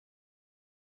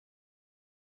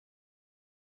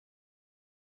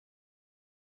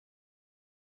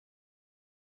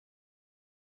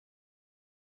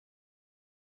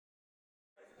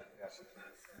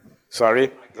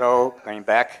Sorry, so going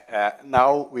back.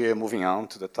 Now we are moving on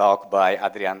to the talk by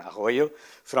Adrián Arroyo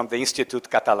from the Instituto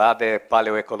Catalá de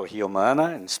Paleoecologia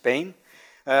Humana in Spain,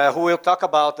 who will talk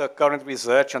about the current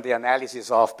research on the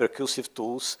analysis of percussive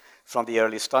tools from the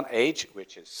early Stone Age,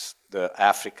 which is the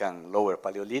African Lower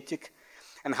Paleolithic,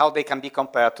 and how they can be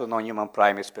compared to non-human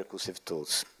primates' percussive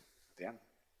tools.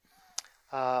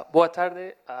 Boa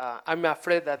tarde. I'm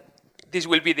afraid that this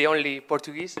will be the only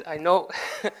Portuguese I know.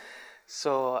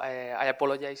 So I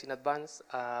apologize in advance,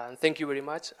 and thank you very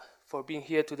much for being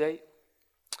here today.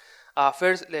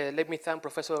 First, let me thank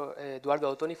Professor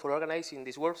Eduardo Ottoni for organizing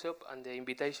this workshop and the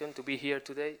invitation to be here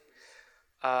today.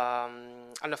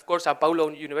 And of course, Sao Paulo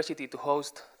University to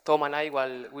host Tom and I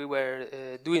while we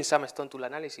were doing some stone tool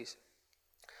analysis.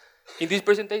 In this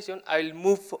presentation, I'll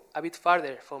move a bit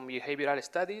further from behavioral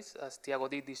studies, as Tiago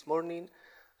did this morning,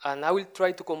 and I will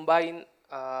try to combine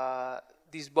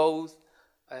these both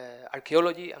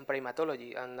archaeology and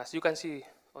primatology. And as you can see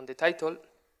on the title,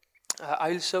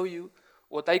 I'll show you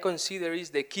what I consider is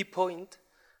the key point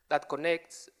that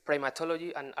connects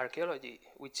primatology and archaeology,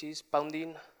 which is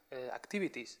pounding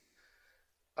activities.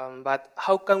 But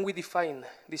how can we define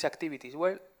these activities?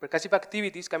 Well, percussive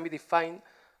activities can be defined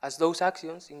as those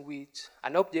actions in which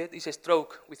an object is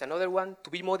stroked with another one to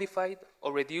be modified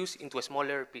or reduced into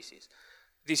smaller pieces.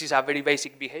 This is a very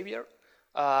basic behavior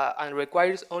and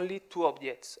requires only two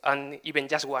objects, and even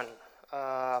just one.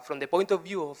 From the point of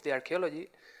view of the archaeology,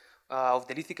 of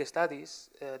the lithic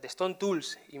studies, the stone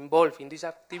tools involved in these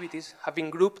activities have been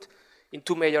grouped in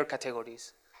two major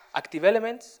categories. Active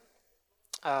elements,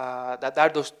 that are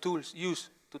those tools used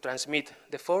to transmit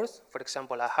the force, for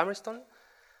example, a hammerstone,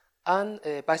 and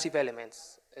passive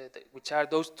elements, which are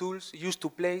those tools used to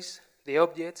place the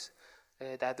objects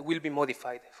that will be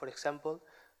modified, for example,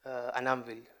 an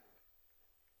anvil.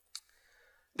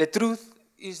 The truth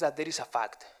is that there is a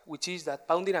fact, which is that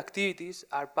pounding activities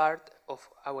are part of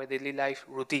our daily life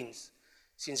routines.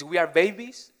 Since we are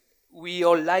babies, we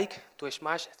all like to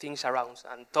smash things around,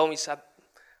 and Tom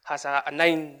has a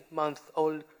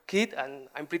 9-month-old kid, and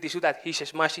I'm pretty sure that he's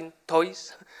smashing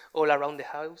toys all around the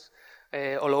house,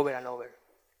 all over and over.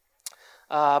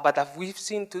 But as we've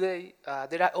seen today,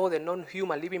 there are other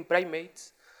non-human living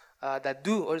primates that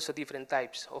do also different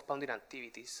types of pounding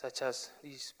activities, such as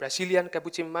these Brazilian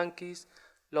capuchin monkeys,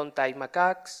 long-tailed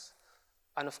macaques,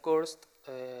 and of course,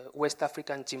 West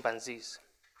African chimpanzees.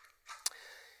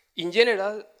 In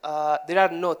general, there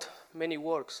are not many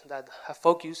works that have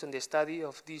focused on the study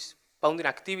of these pounding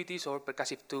activities or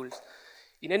percussive tools.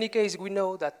 In any case, we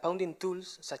know that pounding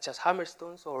tools, such as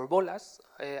hammerstones or bolas,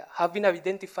 have been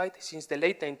identified since the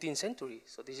late 19th century.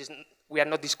 So we are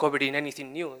not discovering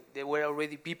anything new. There were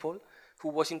already people who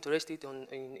was interested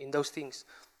in those things.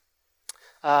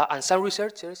 And some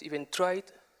researchers even tried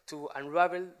to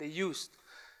unravel the use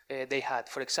they had.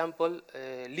 For example,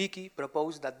 Leakey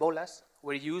proposed that bolas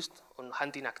were used on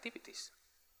hunting activities.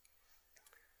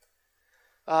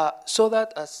 So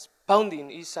that as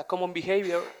pounding is a common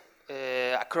behavior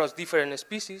across different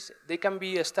species, they can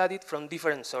be studied from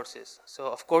different sources. So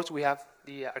of course we have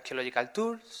the archaeological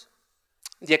tools,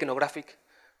 the ethnographic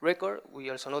record. We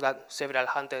also know that several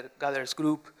hunter-gatherers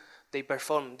groups, they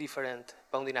perform different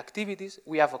pounding activities.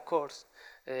 We have, of course,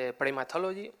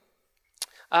 primatology,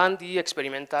 and the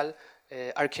experimental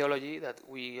archaeology that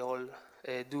we all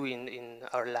do in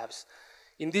our labs.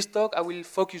 In this talk, I will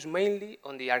focus mainly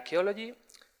on the archaeology,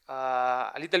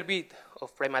 a little bit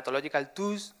of primatological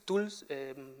tools,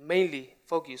 mainly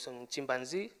focus on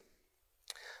chimpanzee,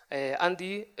 and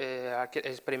the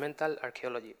experimental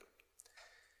archaeology.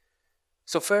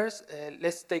 So first,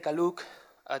 let's take a look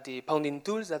at the pounding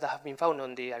tools that have been found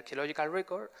on the archaeological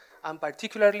record, and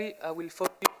particularly I will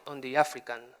focus on the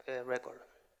African record.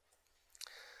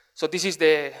 So this is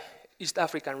the East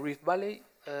African Rift Valley.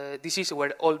 This is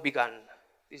where all began.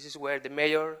 This is where the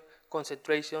major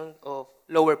concentration of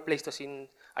lower Pleistocene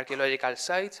archaeological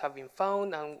sites have been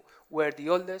found, and where the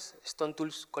oldest stone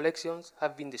tools collections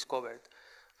have been discovered.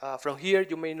 From here,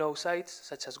 you may know sites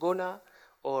such as Gona,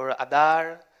 or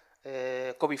Adar,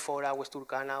 Kobifora, West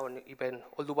Turkana, or even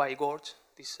Olduvai Gorge.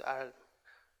 These are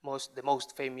the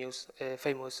most famous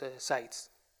sites.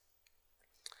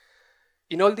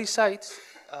 In all these sites,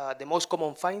 the most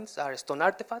common finds are stone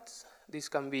artifacts. These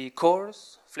can be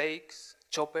cores, flakes,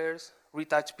 choppers,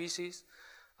 retouched pieces.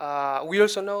 We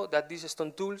also know that these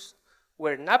stone tools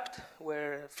were knapped,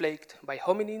 were flaked by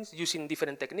hominins using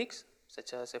different techniques,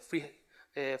 such as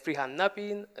freehand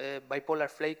knapping, bipolar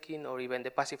flaking, or even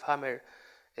the passive hammer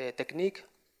technique.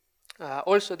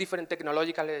 Also, different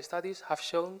technological studies have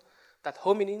shown that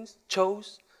hominins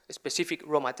chose specific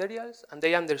raw materials, and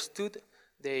they understood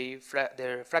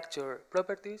their fracture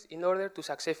properties in order to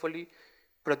successfully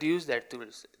produce their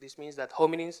tools. This means that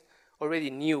hominins already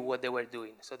knew what they were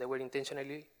doing, so they were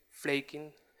intentionally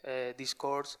flaking these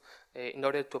cores in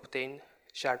order to obtain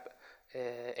sharp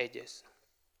edges.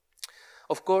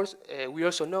 Of course, we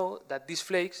also know that these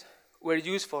flakes were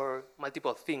used for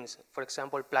multiple things. For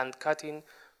example, plant cutting,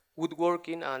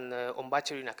 woodworking, and on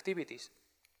butchering activities.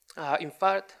 In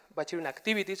fact, butchering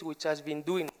activities, which has been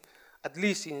doing at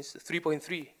least since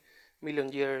 3.3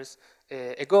 million years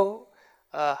ago,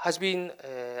 has been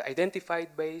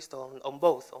identified based on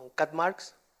both, on cut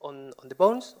marks on the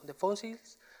bones, on the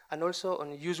fossils, and also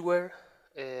on use wear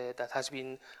that has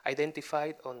been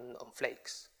identified on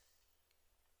flakes.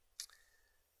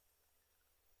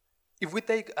 If we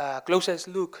take a closest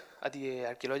look at the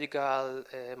archaeological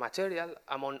material,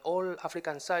 among all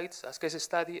African sites, as case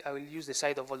study, I will use the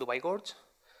site of Olduvai Gorge.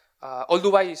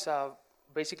 Olduvai is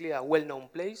basically a well-known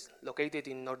place located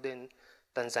in northern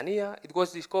Tanzania. It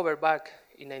was discovered back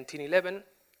in 1911,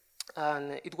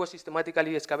 and it was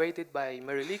systematically excavated by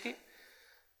Mary Leakey.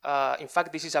 In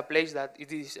fact, this is a place that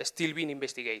it is still being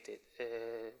investigated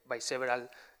by several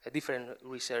different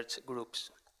research groups.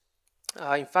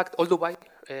 In fact, Olduvai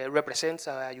represents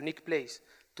a unique place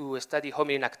to study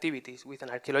hominin activities with an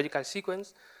archaeological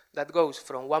sequence that goes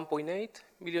from 1.8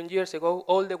 million years ago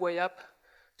all the way up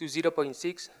to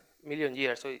 0.6 million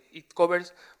years. So it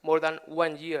covers more than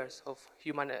 1 million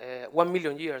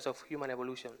years of human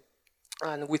evolution,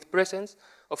 and with presence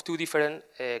of two different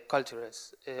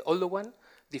cultures. Oldowan,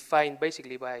 defined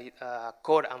basically by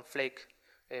core and flake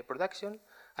production,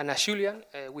 and Acheulean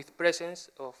with presence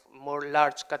of more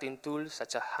large cutting tools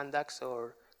such as hand axe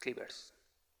or cleavers.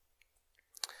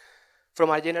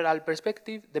 From a general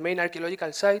perspective, the main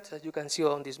archaeological sites, as you can see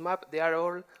on this map, they are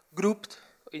all grouped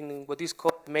in what is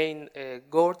called main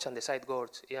gorge and the side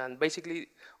gorge. And basically,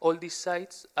 all these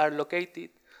sites are located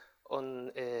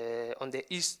on the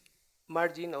east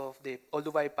margin of the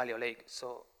Olduvai Paleolake.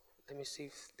 So let me see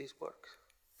if this works.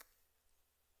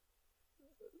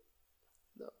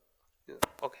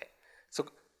 Okay, so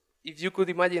if you could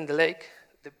imagine the lake,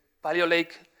 the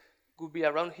Paleolake could be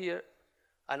around here,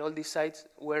 and all these sites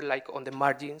were like on the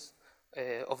margins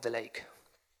of the lake.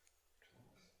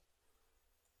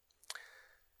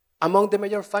 Among the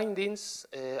major findings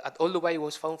at Olduvai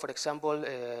was found, for example,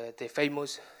 the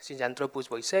famous Sinjanthropus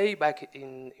boisei back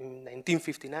in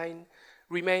 1959,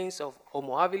 remains of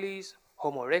Homo habilis,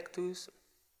 Homo erectus,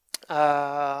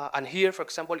 and here, for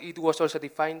example, it was also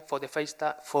defined for the first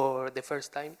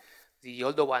time the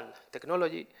Oldowan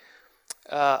technology.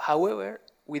 However,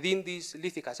 within these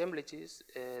lithic assemblages,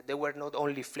 there were not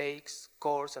only flakes,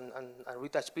 cores, and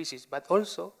retouched pieces, but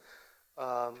also,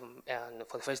 and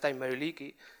for the first time, Mary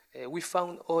Leakey, we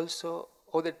found also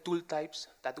other tool types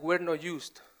that were not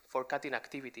used for cutting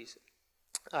activities.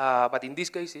 But in these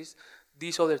cases,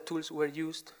 these other tools were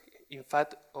used, in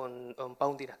fact, on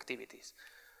pounding activities.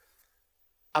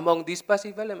 Among these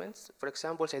passive elements, for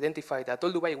example, it's identified that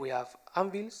Olduvai we have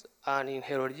anvils, and in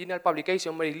her original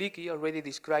publication, Mary Leakey already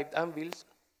described anvils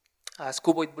as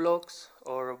cuboid blocks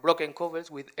or broken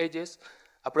covers with edges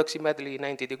approximately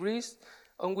 90 degrees,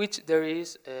 on which there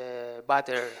is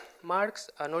batter marks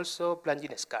and also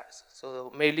plunging scars.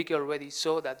 So Mary Leakey already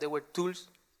saw that there were tools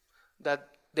that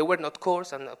they were not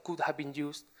coarse and could have been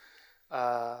used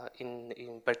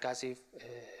in percussive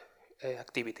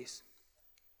activities.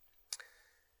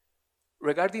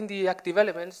 Regarding the active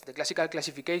elements, the classical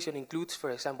classification includes,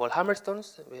 for example,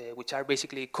 hammerstones, which are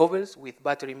basically covers with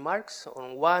battering marks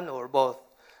on one or both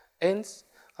ends.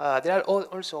 There are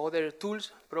also other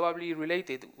tools probably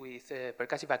related with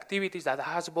percussive activities that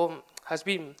has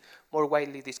been more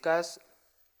widely discussed,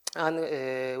 and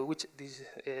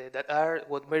that are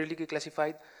what Mary Leakey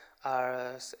classified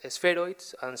as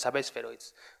spheroids and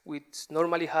subspheroids, which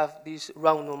normally have this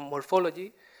round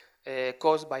morphology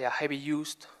caused by a heavy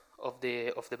use of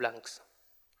the blanks.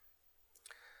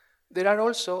 There are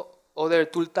also other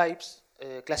tool types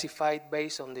classified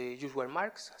based on the use wear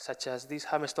marks, such as this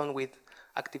hammerstone with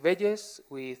active edges,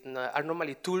 are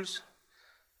normally tools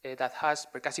that has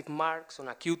percussive marks on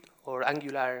acute or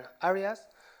angular areas,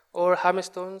 or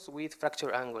hammerstones with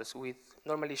fracture angles, which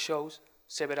normally shows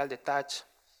several detached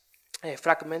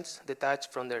fragments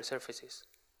detached from their surfaces.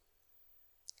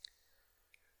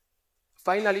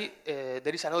 Finally,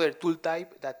 there is another tool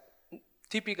type that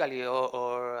typically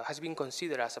or has been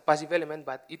considered as a passive element,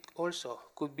 but it also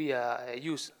could be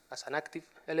used as an active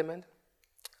element,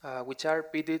 which are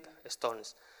pitted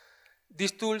stones.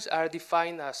 These tools are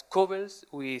defined as covers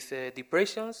with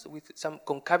depressions, with some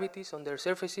concavities on their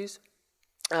surfaces.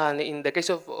 And in the case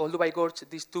of Olduvai Gorge,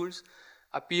 these tools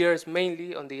appears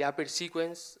mainly on the upper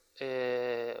sequence,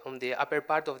 on the upper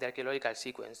part of the archaeological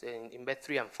sequence in bed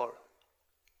 3 and 4.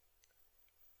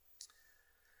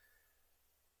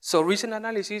 So recent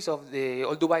analysis of the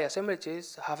Old Dubai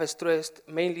assemblages have stressed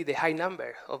mainly the high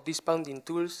number of these pounding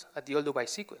tools at the Old Dubai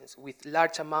sequence, with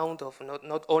large amount of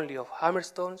not only of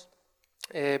hammerstones,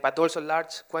 but also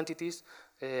large quantities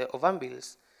of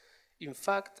anvils. In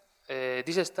fact,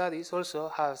 these studies also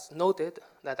has noted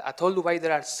that at Old Dubai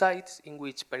there are sites in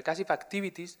which percussive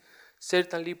activities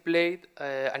certainly played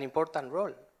an important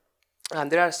role.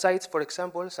 And there are sites, for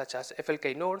example, such as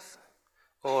FLK North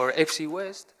or FC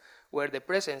West, where the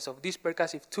presence of these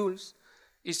percussive tools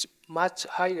is much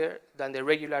higher than the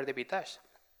regular debitage.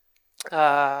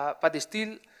 But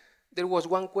still, there was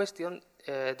one question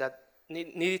that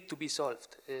needed to be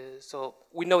solved. So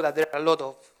we know that there are a lot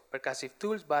of percussive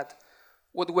tools, but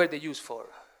what were they used for?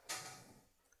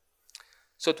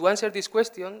 So to answer these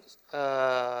questions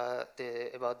about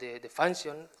the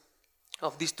function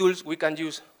of these tools, we can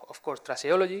use, of course,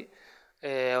 traceology,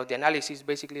 or the analysis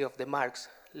basically of the marks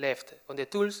left on the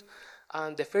tools.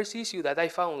 And the first issue that I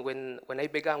found when I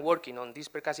began working on these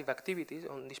percussive activities,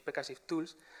 on these percussive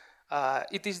tools,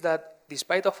 it is that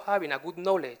despite of having a good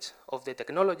knowledge of the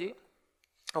technology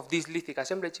of these lithic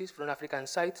assemblages from African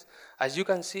sites, as you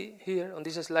can see here on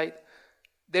this slide,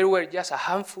 there were just a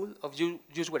handful of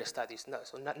use-wear studies.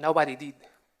 So nobody did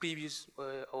previous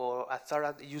or a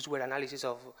thorough use-wear analysis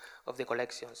of the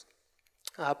collections.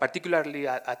 Particularly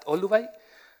at Old Dubai,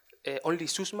 only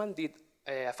Sussman did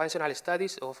functional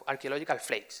studies of archaeological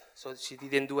flakes. So she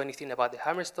didn't do anything about the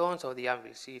hammerstones or the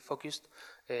anvils. She focused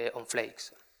on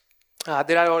flakes.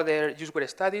 There are other use-wear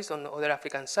studies on other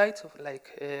African sites,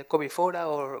 like Kobe Fora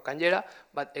or Canjera,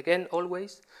 but again,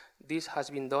 always, this has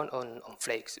been done on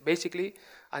flakes. Basically,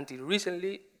 until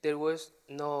recently, there was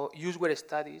no use-wear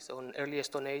studies on early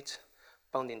Stone Age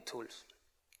pounding tools.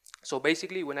 So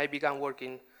basically, when I began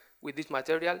working with this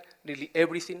material, nearly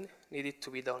everything needed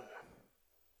to be done.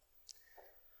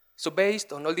 So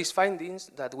based on all these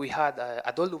findings that we had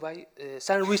at Old Dubai,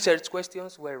 some research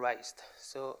questions were raised.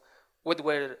 So what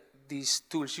were these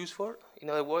tools used for? In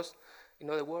other words,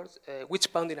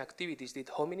 which pounding activities did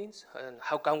hominins, and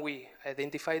how can we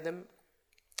identify them?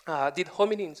 Did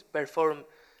hominins perform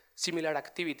similar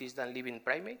activities than living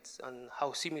primates, and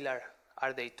how similar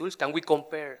are they tools? Can we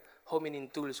compare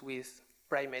hominin tools with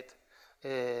primate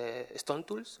stone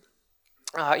tools?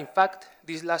 In fact,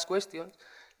 this last question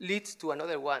leads to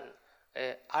another one.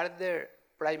 Are there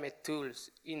primate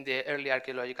tools in the early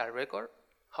archaeological record?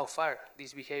 How far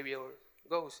this behavior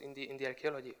goes in the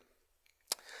archaeology?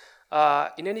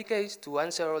 In any case, to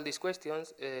answer all these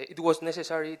questions, it was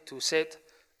necessary to set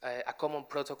a common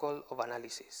protocol of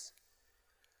analysis.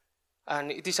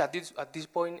 And it is at this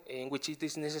point in which it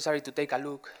is necessary to take a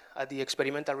look at the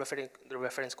experimental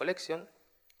reference collection,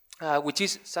 which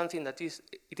is something that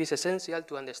it is essential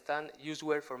to understand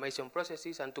use-wear formation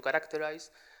processes and to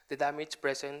characterize the damage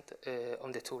present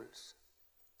on the tools.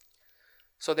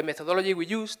 So the methodology we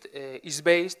used is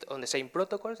based on the same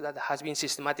protocols that has been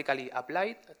systematically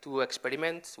applied to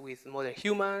experiments with modern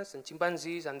humans and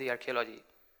chimpanzees and the archaeology.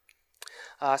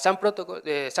 Such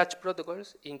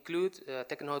protocols include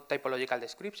techno-typological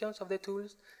descriptions of the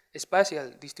tools,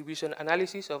 spatial distribution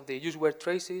analysis of the use-wear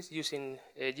traces using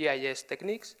GIS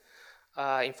techniques.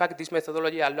 In fact, this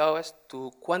methodology allows us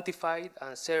to quantify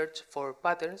and search for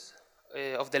patterns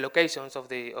of the locations of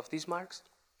these marks.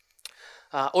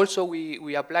 Also,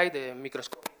 we apply the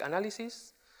microscopic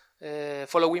analysis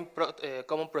following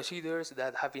common procedures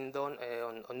that have been done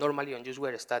normally on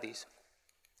use-wear studies.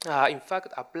 In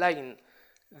fact, applying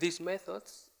these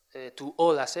methods to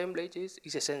all assemblages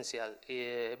is essential,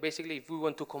 basically if we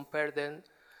want to compare them,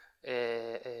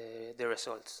 the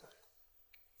results.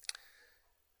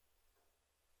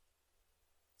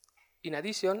 In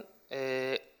addition,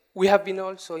 we have been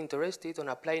also interested in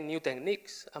applying new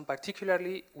techniques, and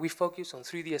particularly we focus on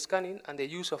 3D scanning and the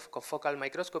use of confocal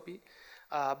microscopy,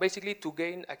 basically to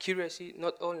gain accuracy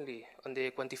not only on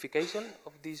the quantification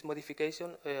of this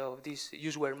modification of these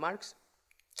use-wear marks,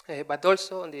 but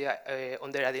also on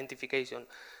their identification.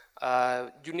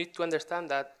 You need to understand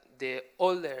that the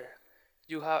older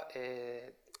your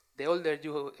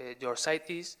site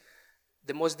is,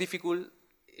 the most difficult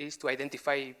is to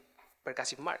identify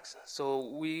percussive marks. So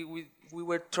we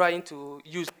were trying to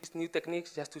use these new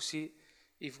techniques just to see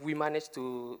if we managed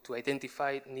to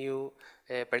identify new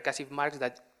percussive marks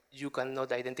that you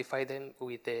cannot identify them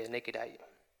with the naked eye.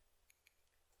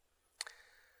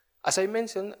 As I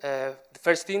mentioned, the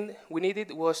first thing we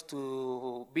needed was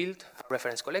to build a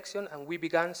reference collection, and we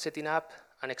began setting up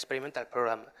an experimental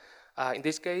program. In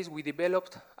this case, we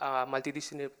developed a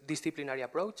multidisciplinary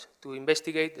approach to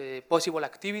investigate possible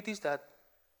activities that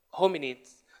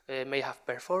hominids may have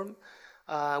performed,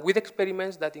 with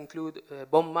experiments that include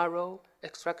bone marrow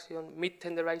extraction, meat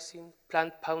tenderizing,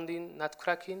 plant pounding, nut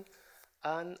cracking,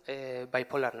 and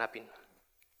bipolar napping.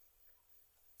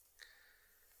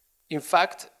 In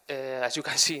fact, as you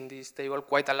can see in this table,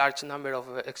 quite a large number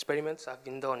of experiments have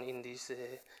been done in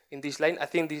this line. I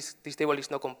think this table is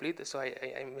not complete, so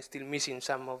I'm still missing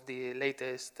some of the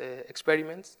latest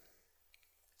experiments.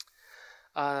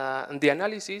 And the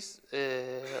analysis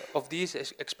of these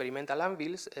experimental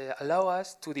anvils allow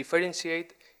us to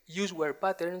differentiate use-wear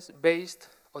patterns based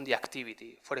on the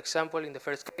activity. For example, in the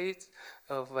first case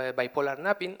of bipolar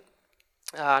napping,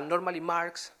 normally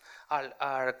marks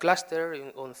are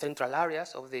clustered on central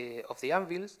areas of the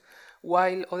anvils,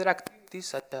 while other activities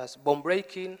such as bone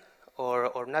breaking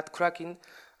or nut cracking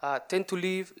tend to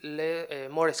leave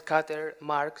more scattered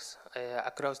marks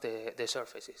across the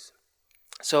surfaces.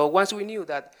 So once we knew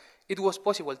that it was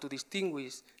possible to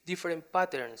distinguish different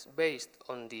patterns based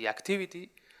on the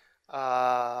activity,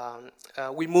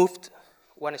 we moved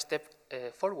one step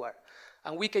forward.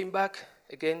 And we came back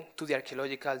again to the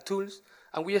archaeological tools,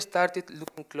 and we started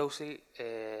looking closely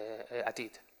at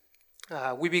it.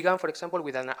 We began, for example,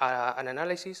 with an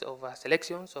analysis of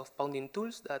selections of pounding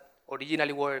tools that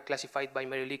originally were classified by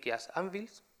Mercader as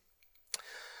anvils.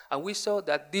 And we saw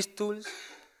that these tools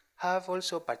have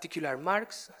also particular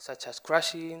marks, such as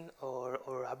crushing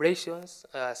or abrasions,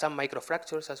 some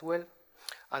microfractures as well,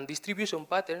 and distribution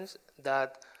patterns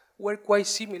that were quite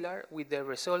similar with the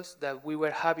results that we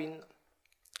were having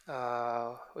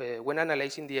when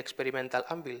analyzing the experimental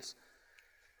anvils.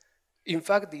 In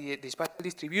fact, the spatial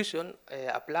distribution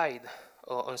applied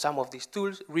on some of these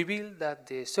tools revealed that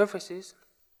the surfaces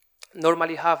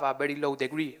normally have a very low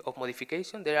degree of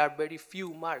modification. There are very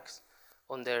few marks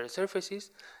on their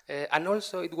surfaces, and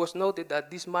also it was noted that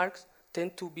these marks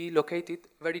tend to be located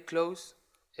very close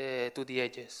to the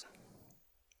edges.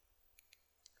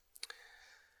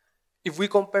 If we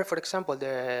compare, for example,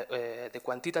 the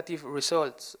quantitative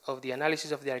results of the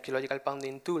analysis of the archaeological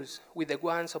pounding tools with the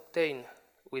ones obtained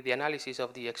with the analysis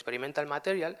of the experimental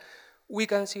material, we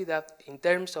can see that in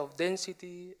terms of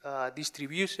density,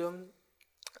 distribution,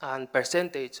 and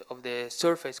percentage of the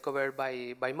surface covered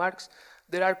by marks,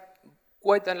 there are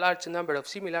quite a large number of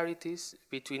similarities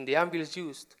between the anvils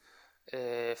used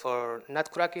for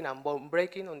nut cracking and bone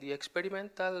breaking on the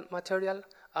experimental material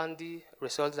and the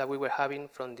results that we were having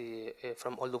from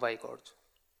Olduvai Gorge.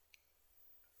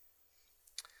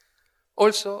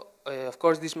 Also, of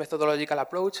course, this methodological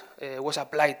approach was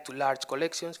applied to large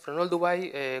collections from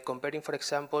Olduvai, comparing, for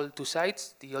example, two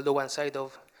sites, the Oldowan site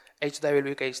of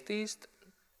HWK East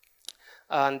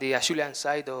and the Acheulean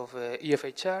site of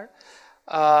EFHR.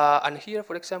 And here,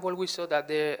 for example, we saw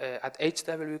that at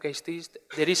HWK East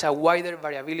there is a wider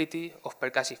variability of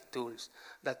percussive tools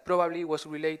that probably was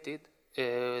related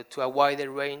to a wider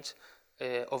range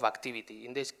of activity.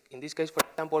 In this case, for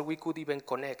example, we could even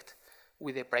connect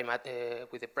with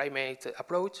the primate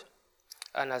approach,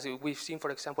 and as we've seen, for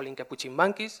example, in capuchin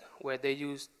monkeys, where they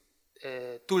use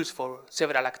tools for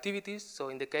several activities. So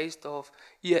in the case of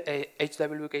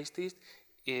HWK East,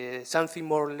 something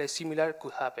more or less similar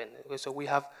could happen. So we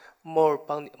have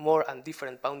more and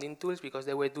different pounding tools because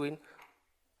they were doing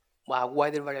a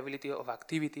wider variability of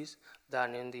activities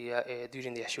than in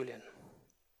during the Acheulean.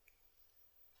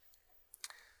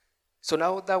 So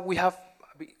now that we have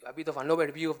a bit of an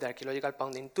overview of the archaeological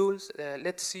pounding tools,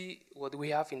 let's see what we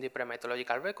have in the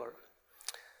primatological record.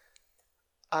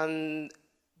 And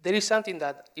there is something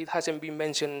that it hasn't been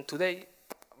mentioned today,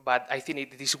 but I think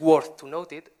it is worth to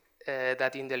note it,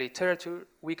 that in the literature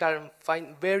we can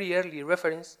find very early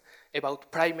reference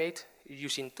about primate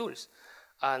using tools.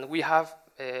 And we have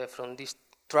from these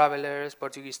travelers,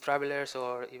 Portuguese travelers,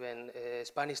 or even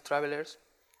Spanish travelers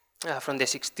from the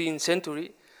 16th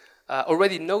century,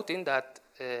 already noting that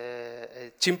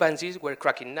chimpanzees were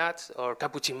cracking nuts, or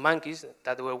capuchin monkeys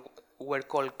that were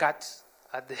called cats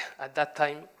at that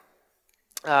time,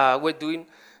 were doing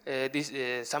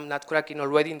some nut cracking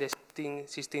already in the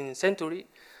 16th century,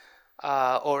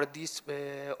 or these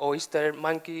oyster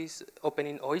monkeys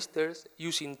opening oysters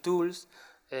using tools,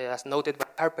 as noted by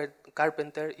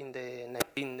Carpenter in the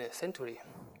 19th century.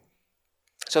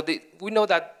 So we know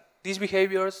that these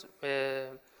behaviors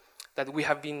that we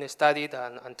have been studied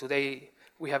and today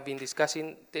we have been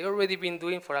discussing, they already been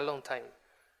doing for a long time.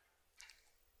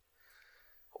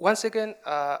 Once again,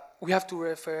 we have to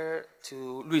refer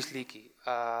to Louis Leakey.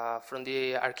 From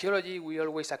the archaeology, we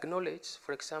always acknowledge,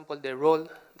 for example, the role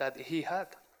that he had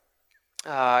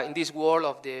in this world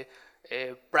of the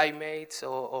primates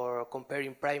or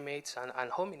comparing primates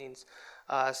and hominins,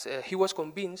 as he was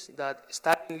convinced that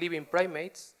studying living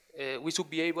primates, we should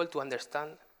be able to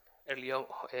understand early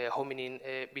hominin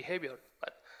behavior.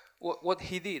 But what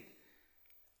he did,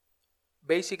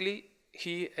 basically,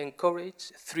 he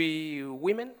encouraged 3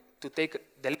 women to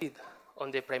take the lead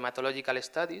on the primatological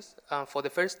studies, and for the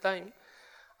first time,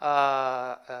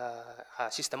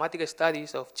 systematic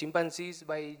studies of chimpanzees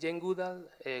by Jane Goodall,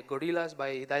 gorillas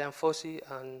by Diane Fossey,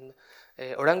 and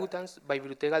orangutans by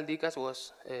Brutegal Dicas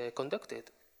was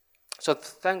conducted. So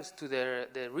thanks to their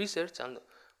research and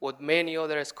what many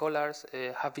other scholars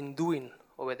have been doing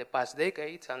over the past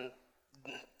decades, and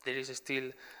there is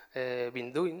still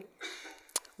been doing,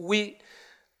 we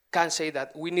can say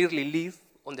that we nearly live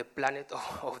on the planet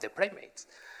of the primates.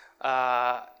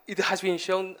 It has been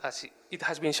shown, as it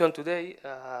has been shown today,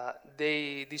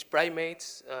 these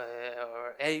primates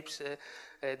or apes,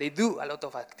 they do a lot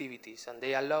of activities, and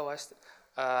they allow us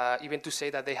even to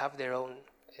say that they have their own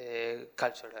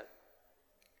culture.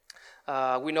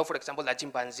 We know, for example, that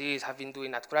chimpanzees have been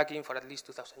doing nutcracking for at least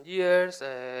 2,000 years,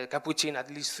 capuchin at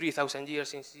least 3,000 years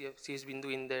since he's been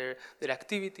doing their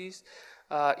activities.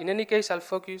 In any case, I'll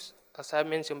focus, as I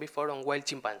mentioned before, on wild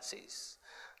chimpanzees.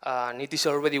 And it is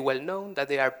already well known that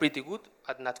they are pretty good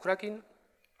at nutcracking.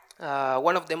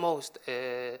 One of the most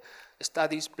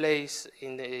studies placed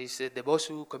is the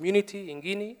Bosu community in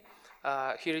Guinea.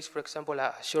 Here is, for example,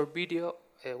 a short video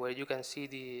where you can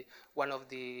see one of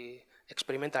the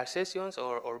experimental sessions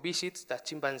or visits that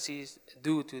chimpanzees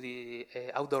do to the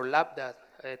outdoor lab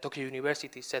that Tokyo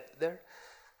University set there.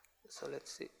 So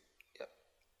let's see.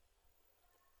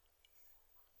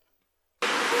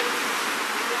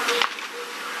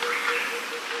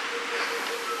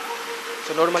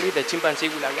 So normally the chimpanzee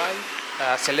will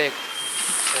arrive, select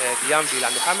the anvil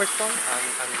and the hammerstone,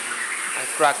 and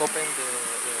crack open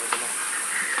the lamp.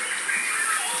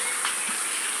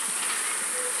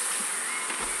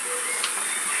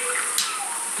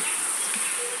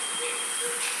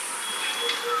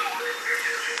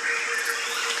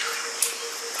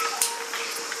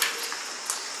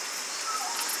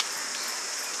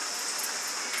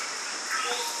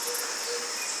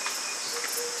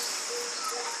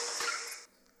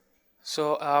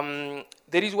 So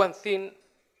there is one thing,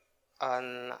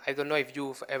 and I don't know if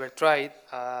you've ever tried.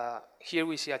 Here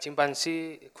we see a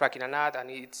chimpanzee cracking a nut, and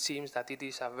it seems that it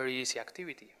is a very easy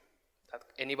activity that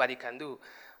anybody can do.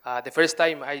 The first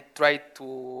time I tried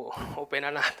to open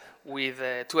a nut with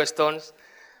 2 stones,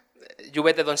 you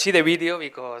better don't see the video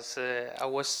because I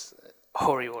was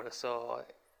horrible. So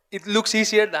it looks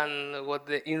easier than what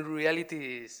in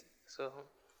reality is. So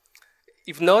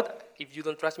if you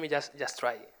don't trust me, just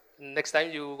try. Next time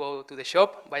you go to the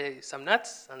shop, buy some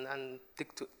nuts and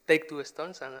take 2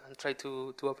 stones and try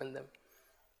to open them.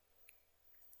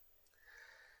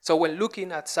 So when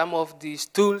looking at some of these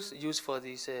tools used for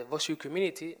this Bosu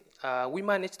community, we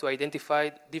managed to identify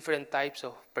different types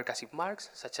of percussive marks,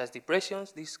 such as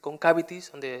depressions, these concavities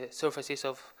on the surfaces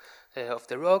of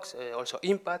the rocks, also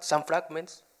impacts, some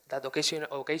fragments that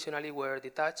occasionally were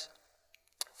detached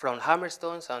from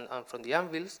hammerstones and from the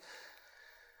anvils.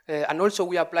 And also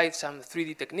we applied some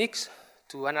 3D techniques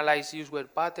to analyze usual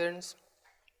patterns.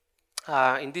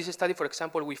 In this study, for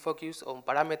example, we focused on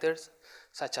parameters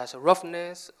such as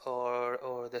roughness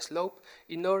or the slope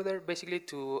in order basically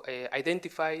to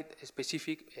identify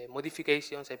specific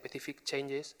modifications and specific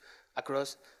changes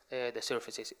across the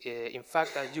surfaces. In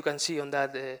fact, as you can see on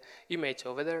that image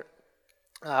over there,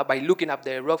 by looking at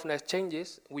the roughness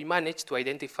changes, we managed to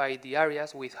identify the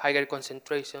areas with higher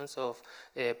concentrations of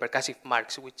percussive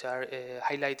marks, which are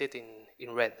highlighted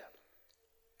in red.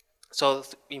 So,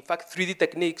 in fact, 3D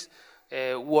techniques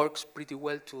works pretty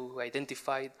well to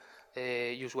identify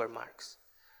usual marks.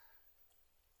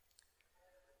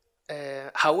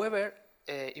 However,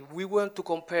 if we want to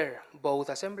compare both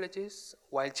assemblages,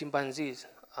 wild chimpanzees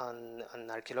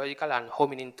and archaeological and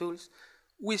hominin tools,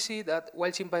 we see that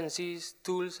wild chimpanzees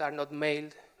tools are not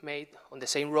made on the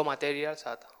same raw materials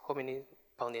as hominin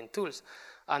pounding tools.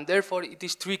 And therefore, it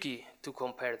is tricky to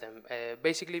compare them,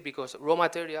 basically because raw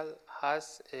material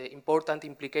has important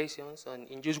implications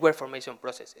in usual formation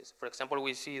processes. For example,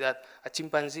 we see that the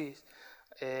chimpanzee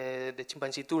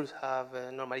tools have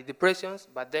normally depressions,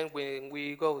 but then when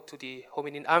we go to the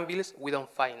hominin anvils, we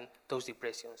don't find those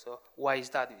depressions. So why is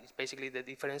that? It's basically the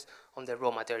difference on the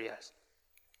raw materials.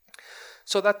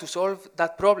 So that to solve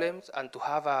that problem and to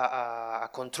have a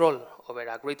control over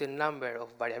a greater number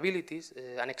of variabilities,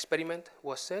 an experiment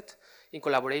was set in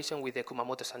collaboration with the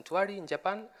Kumamoto Sanctuary in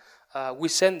Japan. We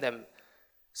sent them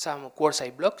some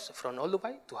quartzite blocks from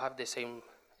Olduvai to have the same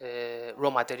raw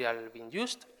material being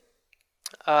used.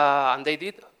 And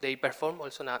they perform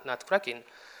also nut cracking.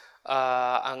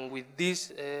 And with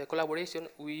this collaboration,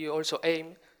 we also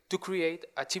aim to create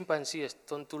a chimpanzee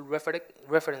stone tool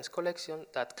reference collection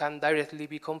that can directly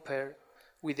be compared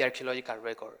with the archaeological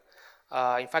record.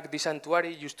 In fact, this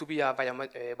sanctuary used to be a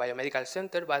biomedical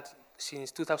center, but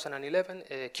since 2011,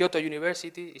 Kyoto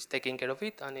University is taking care of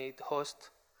it, and it hosts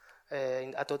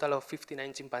a total of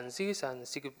 59 chimpanzees and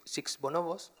 6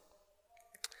 bonobos.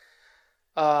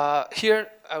 Here,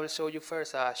 I will show you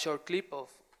first a short clip of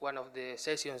one of the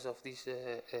sessions of this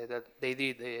that they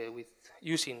did with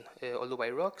using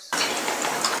Olduvai rocks.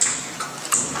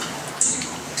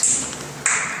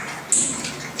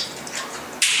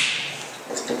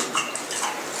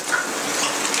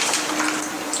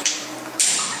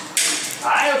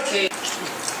 Okay.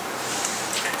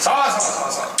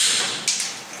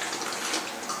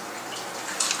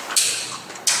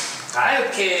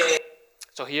 Okay.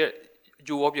 So here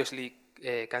you obviously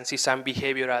can see some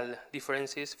behavioral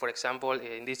differences. For example,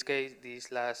 in this case,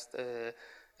 this last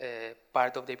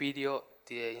part of the video,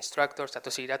 the instructor,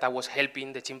 Satoshi Hirata, was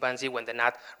helping the chimpanzee when the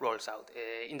nut rolls out.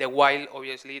 In the wild,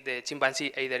 obviously, the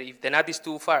chimpanzee, either if the nut is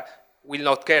too far, will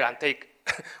not care and take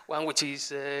one which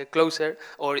is closer,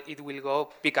 or it will go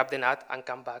pick up the nut and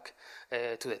come back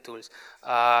to the tools.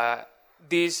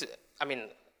 This, I mean,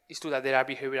 it's true that there are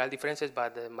behavioral differences,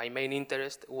 but my main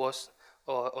interest was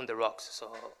on the rocks.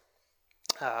 So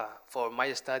for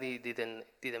my study, it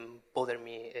didn't bother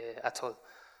me at all.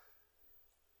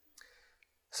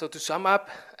 So to sum up,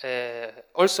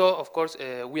 also, of course,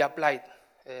 we applied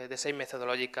the same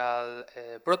methodological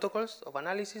protocols of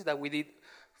analysis that we did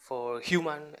for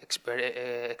human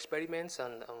experiments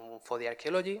and for the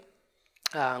archaeology.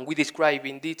 We describe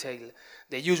in detail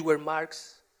the usual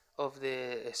marks of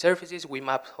the surfaces. We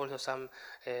map also some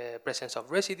presence of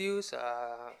residues.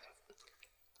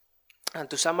 And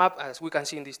to sum up, as we can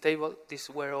see in this table, these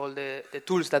were all the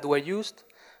tools that were used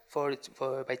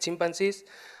by chimpanzees.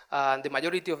 The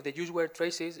majority of the usual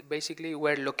traces basically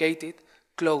were located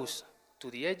close to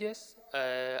the edges.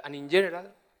 And in general,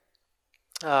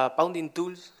 pounding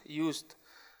tools used,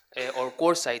 or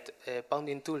quartzite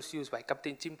pounding tools used by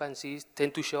captive chimpanzees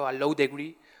tend to show a low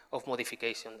degree of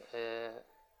modification.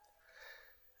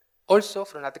 Also,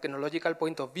 from a technological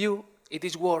point of view, it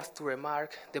is worth to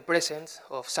remark the presence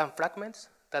of some fragments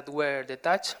that were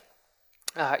detached.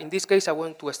 In this case, I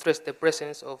want to stress the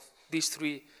presence of these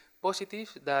 3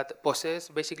 positives that possess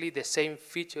basically the same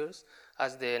features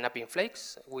as the napping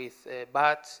flakes, with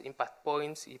buds, impact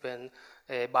points, even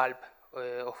bulb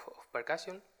of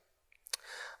percussion.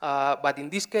 But in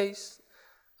this case,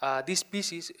 these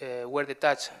pieces were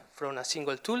detached from a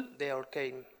single tool. They all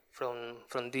came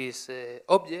from this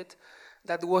object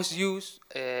that was used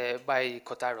by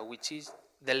Kotaro, which is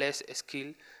the less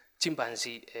skilled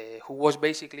chimpanzee, who was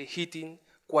basically hitting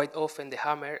quite often the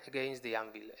hammer against the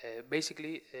anvil.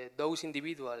 Basically, those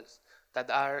individuals that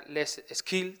are less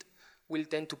skilled will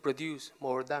tend to produce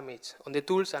more damage on the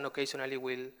tools and occasionally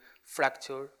will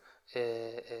fracture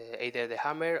either the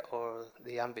hammer or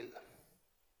the anvil.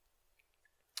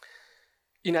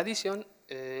 In addition,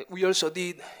 we also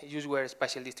did usual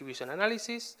spatial distribution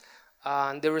analysis,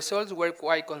 and the results were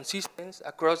quite consistent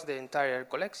across the entire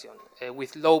collection,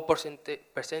 with low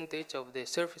percentage of the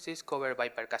surfaces covered by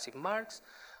percussive marks,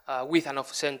 with an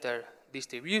off-center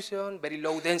distribution, very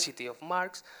low density of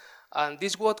marks, and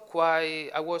this was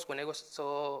quite.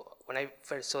 When I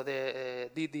first saw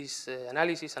did this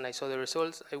analysis and I saw the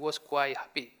results, I was quite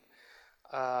happy,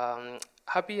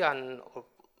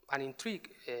 and intrigued,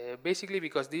 basically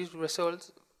because these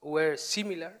results were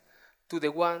similar to the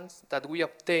ones that we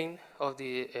obtained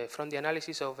from the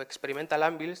analysis of experimental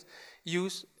anvils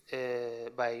used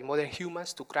by modern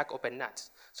humans to crack open nuts.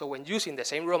 So when using the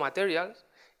same raw materials,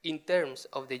 in terms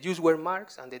of the usual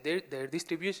marks and their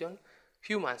distribution,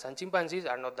 humans and chimpanzees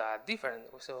are not that different.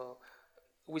 So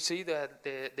we see that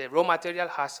the raw material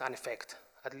has an effect,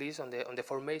 at least on the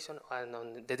formation and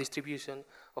on the distribution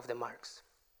of the marks.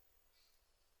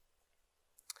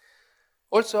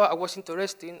 Also, I was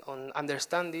interested in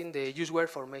understanding the usual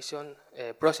formation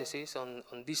processes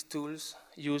on these tools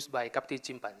used by captive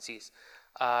chimpanzees.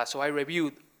 So I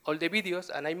reviewed all the videos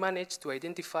and I managed to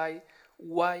identify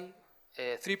why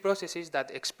 3 processes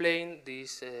that explain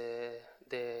this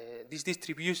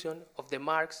distribution of the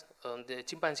marks on the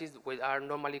chimpanzees which are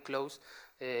normally close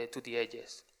to the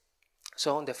edges.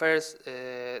 So the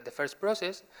first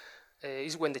process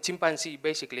is when the chimpanzee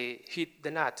basically hit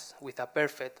the nuts with a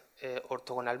perfect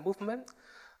orthogonal movement.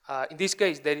 In this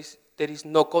case, there is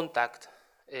no contact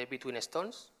between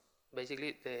stones.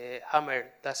 Basically, the hammer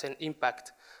doesn't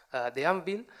impact the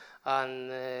anvil,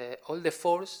 and all the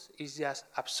force is just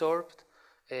absorbed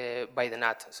by the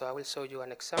nut. So I will show you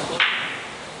an example.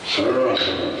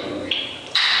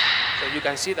 So you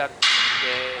can see that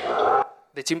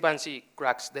the chimpanzee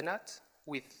cracks the nut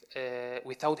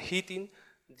without hitting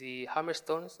the hammer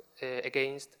stones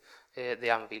against the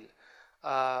anvil.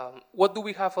 What do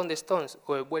we have on the stones?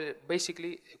 Well,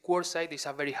 basically, quartzite is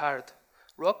a very hard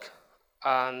rock,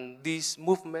 and this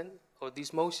movement or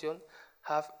this motion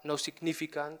have no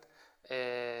significant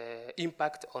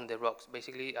impact on the rocks.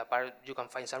 Basically, apart, you can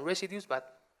find some residues,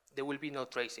 but there will be no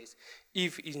traces.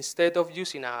 If instead of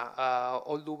using a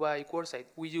old Dubai quartzite,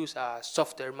 we use a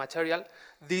softer material,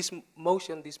 this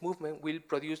motion, this movement will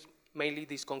produce mainly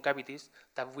these concavities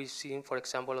that we've seen, for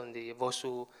example, on the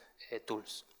Bosu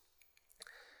tools.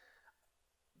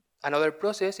 Another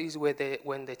process is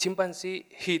when the chimpanzee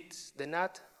hits the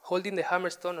nut, holding the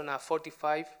hammerstone on a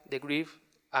 45-degree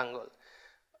angle.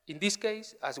 In this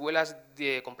case, as well as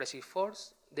the compressive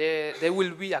force, there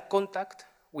will be a contact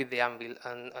with the anvil.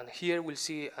 And here we'll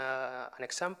see an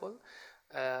example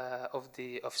of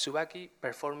Tsubaki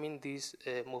performing this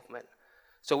movement.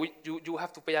 So you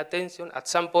have to pay attention. At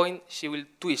some point, she will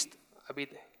twist a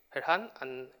bit her hand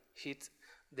and hit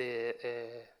the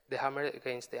hammer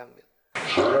against the anvil.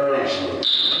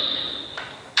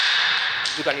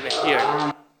 You can even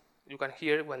hear. You can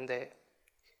hear when the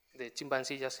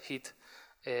chimpanzee just hit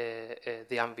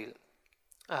the anvil.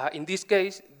 In this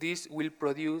case, this will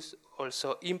produce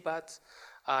also impacts,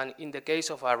 and in the case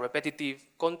of a repetitive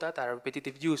contact, a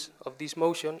repetitive use of this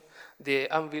motion, the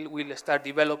anvil will start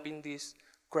developing these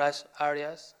crash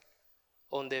areas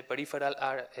on the peripheral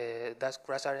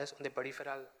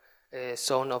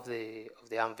zone of the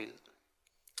anvil.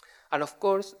 And of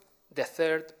course, the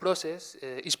third process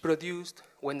is produced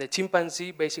when the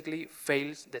chimpanzee basically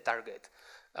fails the target,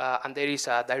 and there is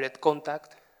a direct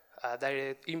contact, a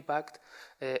direct impact,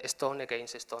 stone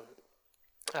against stone.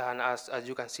 And as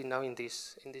you can see now in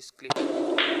this clip,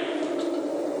 so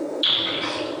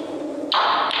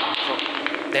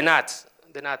the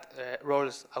nut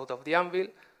rolls out of the anvil,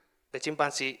 the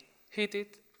chimpanzee hit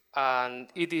it, and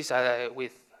it is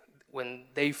when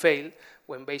they fail,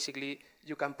 when basically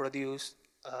you can produce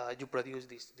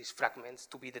these fragments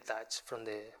to be detached from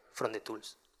the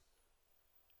tools.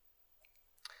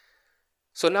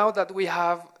 So now that we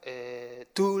have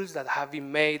tools that have been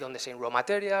made on the same raw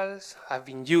materials, have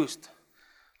been used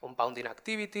on pounding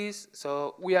activities,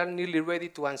 so we are nearly ready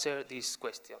to answer this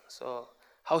question. So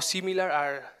how similar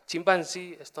are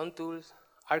chimpanzee stone tools,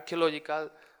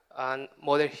 archaeological, and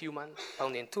modern human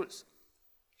pounding tools?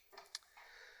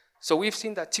 So we've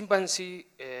seen that chimpanzee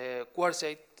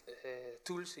quartzite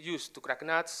tools used to crack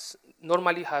nuts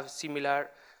normally have similar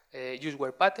use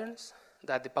wear patterns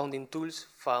that the pounding tools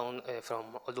found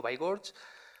from Old Dubai Gorge.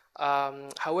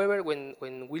 However,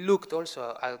 when we looked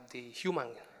also at the human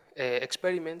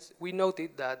experiments, we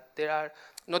noted that there are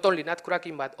not only nut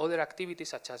cracking, but other activities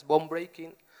such as bone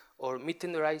breaking or meat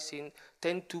tenderizing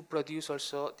tend to produce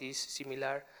also these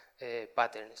similar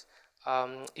patterns.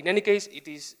 In any case, it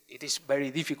is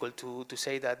very difficult to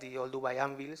say that the Old Dubai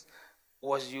anvils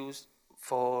was used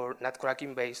for nut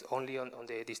cracking based only on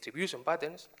the distribution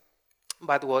patterns.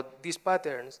 But what these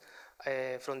patterns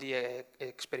from the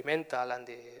experimental and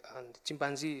the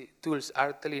chimpanzee tools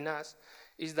are telling us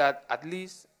is that at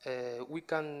least we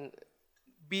can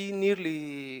be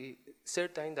nearly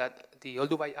certain that the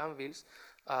Old Dubai anvils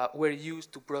were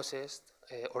used to process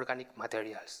organic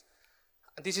materials.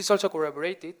 This is also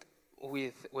corroborated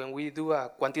with when we do a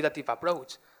quantitative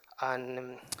approach.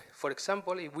 And for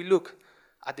example, if we look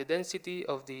at the density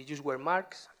of the use wear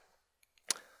marks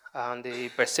and the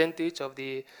percentage of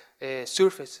the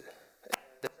surface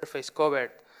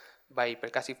covered by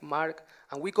percussive mark,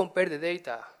 and we compare the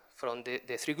data from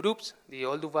the three groups, the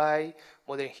Old Dubai,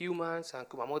 modern humans, and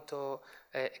Kumamoto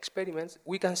experiments,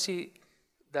 we can see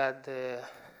that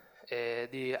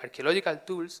the archaeological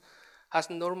tools has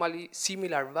normally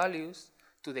similar values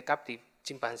to the captive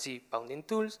chimpanzee pounding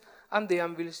tools and the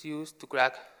anvils used to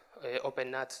crack open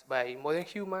nuts by modern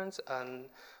humans and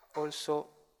also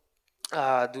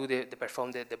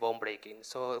perform the bone breaking.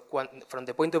 So from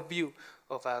the point of view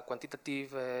of a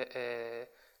quantitative,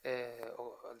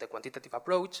 the quantitative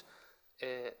approach,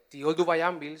 the Old Dubai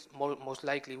anvils most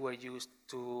likely were used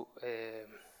to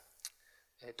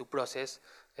process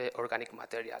organic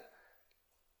material.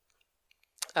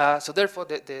 So therefore,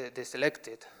 the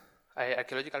selected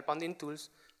archaeological pounding tools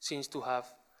seems to have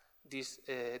this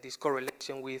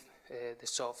correlation with the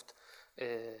soft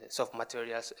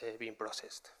materials being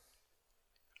processed.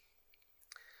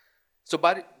 So,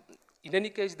 but in any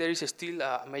case, there is still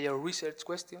a major research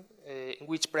question in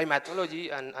which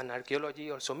primatology and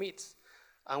archaeology also meets.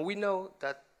 And we know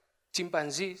that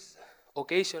chimpanzees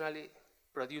occasionally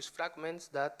produce fragments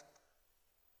that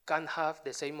can have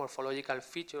the same morphological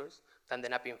features than the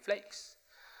napping flakes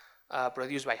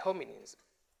produced by hominins,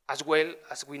 as well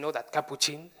as we know that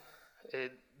capuchin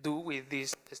do with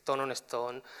this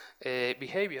stone-on-stone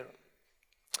behavior.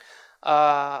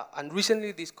 And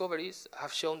recently discoveries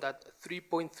have shown that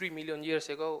 3.3 million years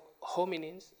ago,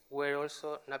 hominins were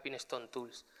also napping stone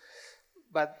tools.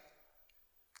 But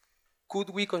could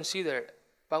we consider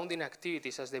pounding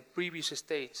activities as the previous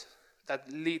stage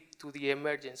that lead to the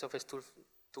emergence of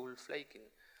tool flaking?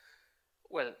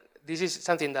 Well, this is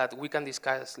something that we can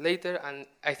discuss later, and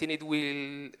I think it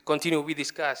will continue to be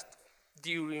discussed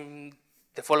during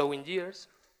the following years.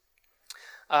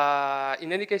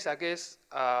 In any case, I guess,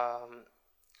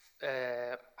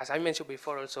 as I mentioned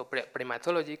before, also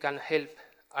primatology can help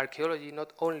archaeology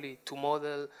not only to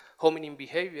model hominin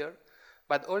behavior,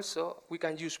 but also we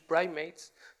can use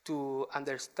primates to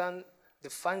understand the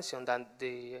function that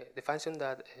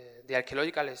the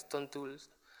archaeological stone tools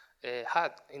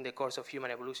had in the course of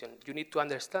human evolution. You need to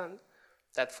understand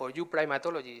that for you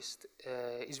primatologists,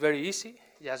 it's very easy.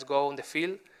 Just go on the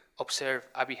field, observe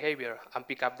a behavior, and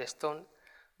pick up the stone.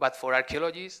 But for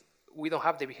archaeologists, we don't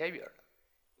have the behavior.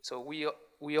 So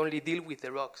we only deal with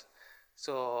the rocks.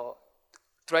 So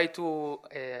try to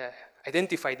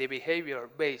identify the behavior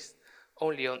based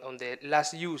only on the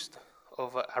last use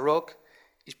of a rock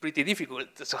is pretty difficult.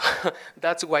 So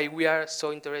that's why we are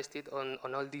so interested on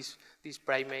all this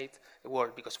primate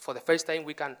work, because for the first time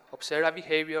we can observe a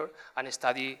behavior and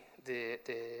study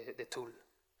the tool.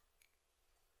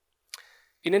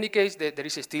 In any case, there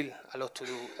is still a lot to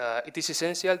do. It is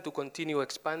essential to continue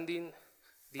expanding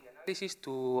the analysis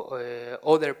to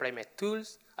other primate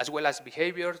tools, as well as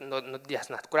behaviors, not just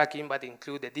nut cracking, but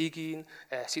include the digging,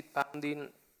 seed pounding.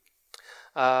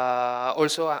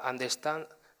 Also understand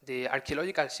the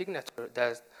archaeological signature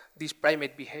that these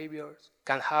primate behaviors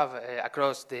can have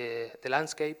across the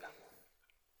landscape.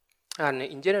 And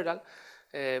in general,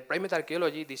 primate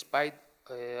archaeology, despite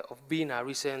of being a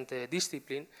recent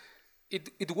discipline,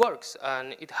 it works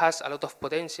and it has a lot of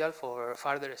potential for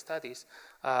further studies.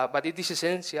 But it is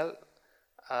essential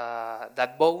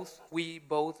that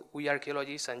we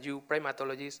archaeologists and you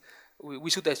primatologists, we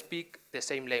should speak the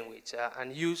same language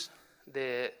and use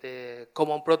the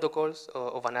common protocols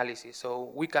of analysis.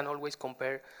 So we can always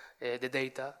compare the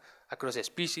data across the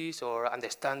species or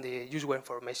understand the useful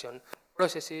information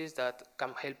processes that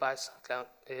can help us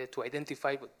to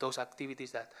identify those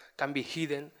activities that can be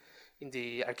hidden in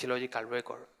the archaeological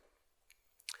record.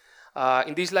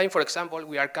 In this line, for example,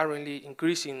 we are currently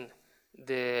increasing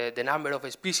the number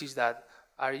of species that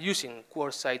are using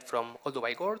quartzite from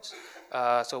Olduvai gorge.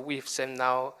 So we've sent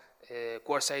now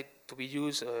quartzite to be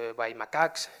used by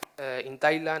macaques in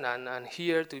Thailand and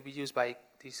here to be used by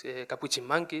these capuchin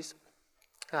monkeys.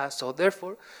 So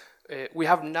therefore, we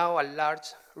have now a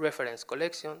large reference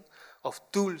collection of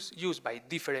tools used by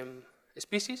different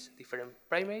species, different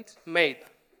primates, made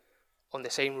on the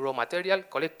same raw material,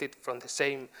 collected from the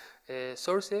same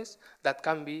sources that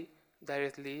can be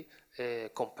directly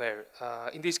compared.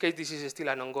 In this case, this is still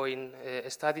an ongoing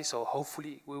study, so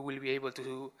hopefully we will be able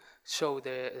to show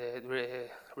the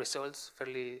results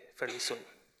fairly soon.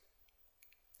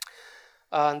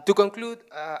 To conclude,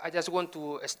 I just want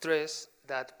to stress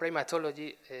that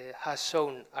primatology has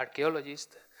shown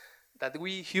archaeologists that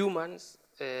we humans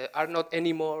are not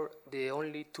anymore the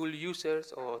only tool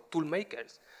users or tool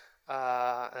makers.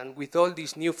 And with all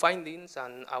these new findings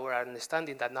and our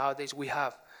understanding that nowadays we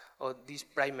have of this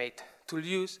primate tool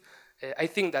use, I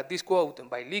think that this quote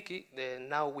by Leakey,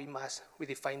 now we must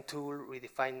redefine tool,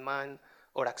 redefine man,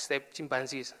 or accept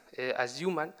chimpanzees as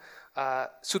human,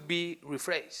 should be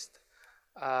rephrased.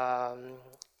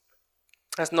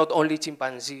 As not only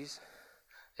chimpanzees,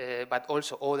 but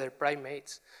also other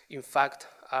primates, in fact,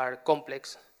 are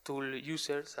complex tool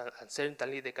users, and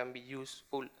certainly they can be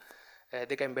useful.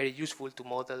 They can be very useful to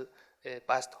model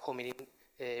past hominin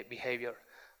behavior.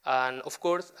 And of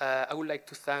course, I would like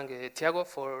to thank Thiago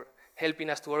for helping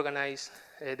us to organize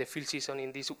the field season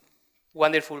in this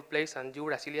wonderful place. And you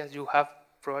Brazilians, you have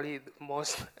probably the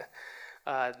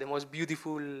most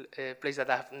beautiful place that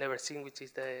I've never seen, which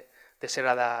is the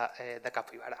Serra da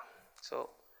Capivara. So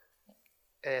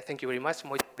thank you very much.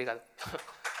 Muito obrigado.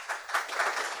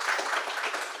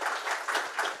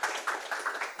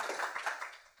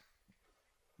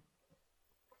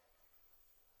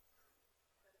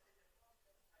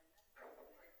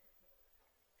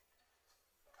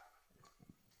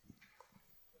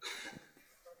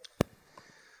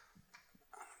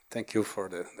 Thank you for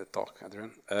the talk,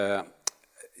 Adrian.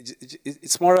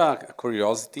 It's more a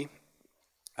curiosity.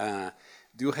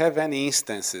 Do you have any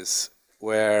instances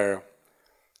where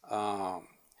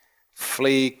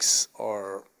flakes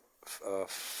or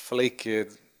flaked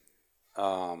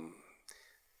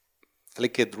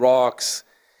rocks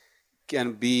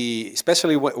can be,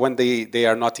 especially when they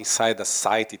are not inside the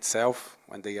site itself,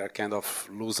 when they are kind of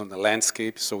loose on the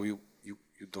landscape, so you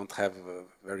don't have a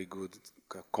very good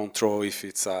control if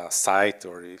it's a site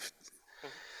or if...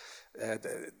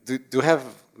 do you have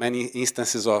many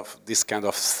instances of this kind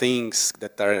of things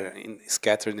that are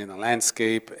scattered in a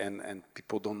landscape and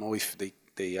people don't know if they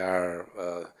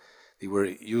were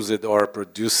used or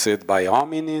produced by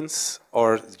hominins,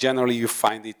 or generally you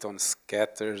find it on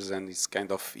scatters and it's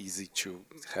kind of easy to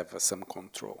have some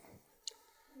control?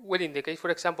 Well, in the case, for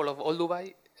example, of Old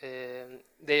Dubai,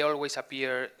 they always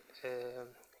appear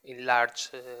in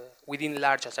within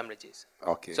large assemblages.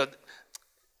 Okay. So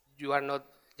you are not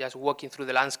just walking through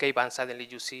the landscape and suddenly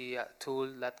you see a tool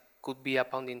that could be a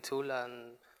pounding tool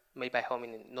and made by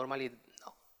hominin. Normally,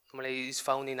 no. Normally it's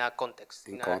found in a context.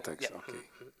 In context, yeah. okay.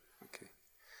 Okay.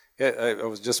 Yeah, I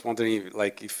was just wondering,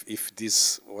 like, if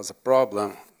this was a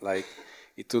problem, like,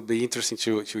 it would be interesting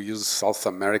to use South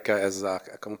America as a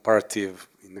comparative,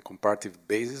 in a comparative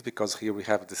basis, because here we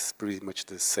have this pretty much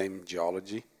the same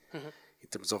geology in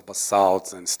terms of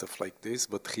basalts and stuff like this,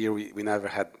 but here we never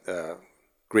had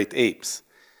great apes.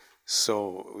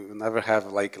 So we never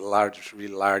have like really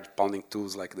large pounding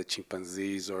tools like the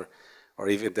chimpanzees or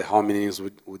even the hominins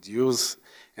would use.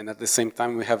 And at the same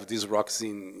time, we have these rocks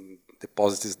in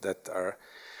deposits that are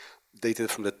dated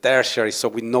from the tertiary. So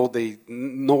we know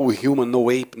no human, no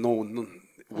ape,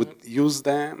 would use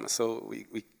them. So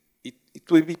it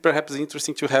would be perhaps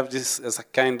interesting to have this as a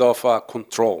kind of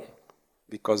control,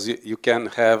 because you can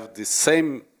have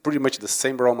pretty much the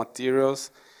same raw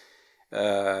materials,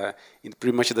 in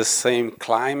pretty much the same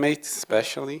climate,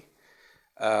 especially,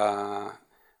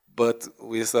 but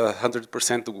with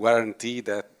 100% guarantee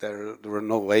that there were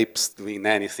no apes doing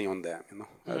anything on them. You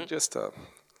know, just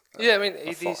yeah. I mean,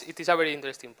 it is a very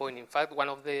interesting point. In fact, one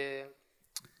of the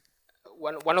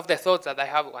thoughts that I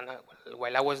have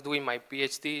while I was doing my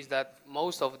PhD is that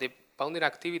most of the pounding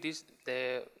activities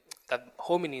that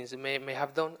hominins may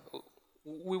have done,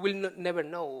 we will never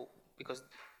know, because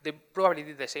they probably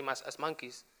did the same as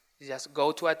monkeys. They just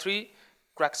go to a tree,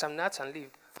 crack some nuts, and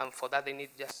leave. And for that, they need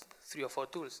just 3 or 4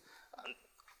 tools. And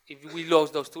if we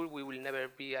lose those tools, we will never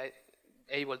be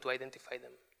able to identify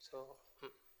them. So.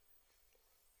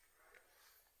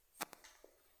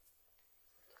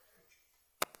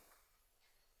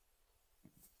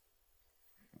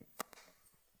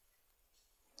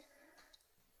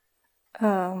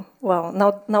 Well,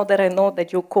 now that I know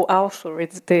that you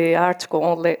co-authored the article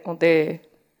on the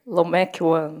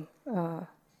Lomecuan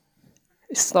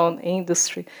stone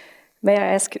industry, may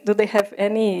I ask, do they have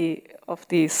any of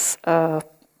these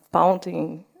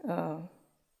pounding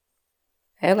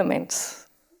elements?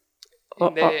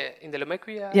 In the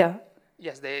Lomecuan? Yeah.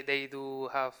 Yes, they do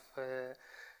have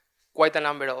quite a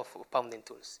number of pounding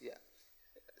tools. Yeah.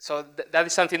 So that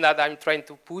is something that I'm trying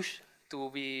to push to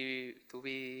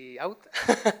be out.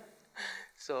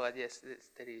 So yes,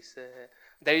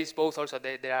 there is both. Also,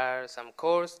 there are some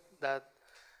cores that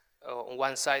on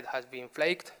one side has been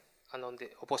flaked, and on the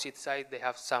opposite side they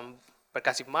have some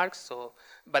percussive marks. So,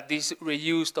 but this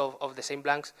reused of the same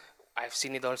blanks, I've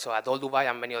seen it also at Old Dubai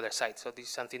and many other sites. So this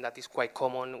is something that is quite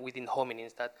common within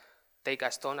hominins, that take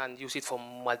a stone and use it for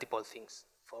multiple things,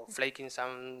 for flaking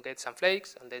get some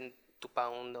flakes, and then to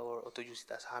pound or to use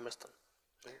it as a hammerstone.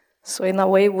 So in a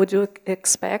way, would you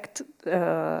expect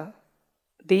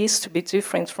these to be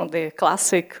different from the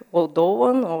classic Odo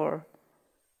one, or?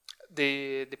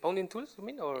 The pounding tools, you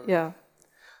mean, or? Yeah.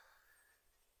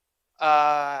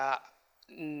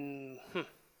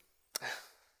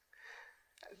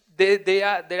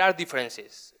 There are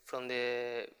differences from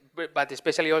but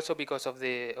especially also because of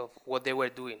what they were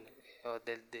doing,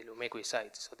 the Lumekwi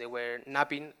site. So they were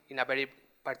napping in a very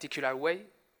particular way,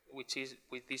 which is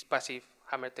with this passive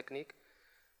hammer technique.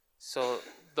 So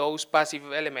those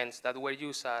passive elements that were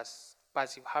used as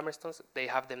passive hammerstones, they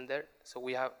have them there. So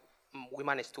we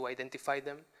managed to identify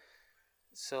them.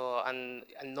 So and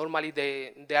normally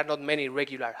there are not many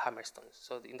regular hammerstones.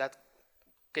 So in that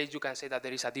case, you can say that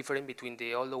there is a difference between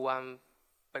the older one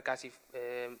percussive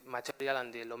material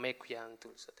and the Lomecuan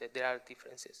tools. So there are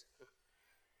differences.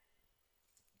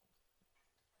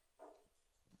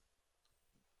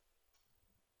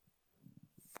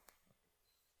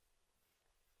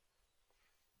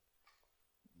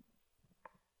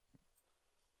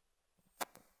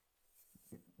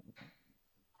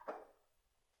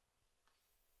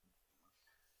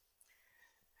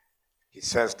 He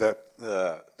says that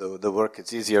the work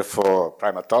is easier for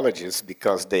primatologists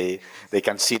because they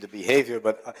can see the behavior,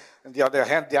 but on the other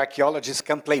hand, the archaeologists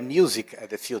can play music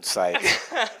at the field site.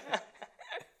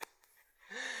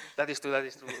 That is true, that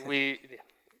is true.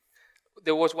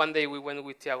 There was one day we went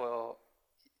with Thiago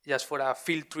just for a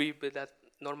field trip, that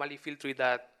normally field trip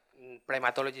that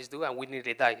primatologists do, and we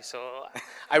nearly die. So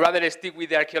I'd rather stick with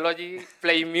the archaeology,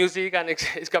 playing music and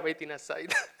excavating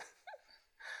aside.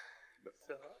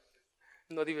 So,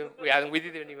 not even, we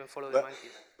didn't even follow the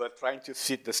monkeys. But trying to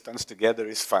fit the stones together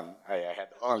is fun. I had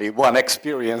only one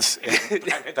experience in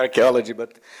primate archaeology,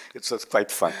 but it was quite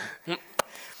fun.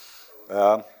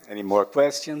 Any more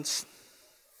questions?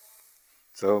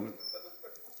 So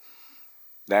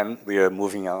then we are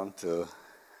moving on to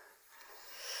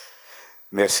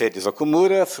Mercedes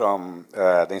Okumura from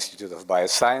the Institute of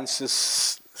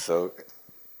Biosciences. So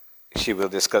she will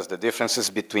discuss the differences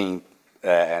between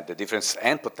the difference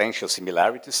and potential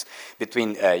similarities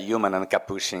between human and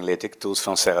Capuchin lithic tools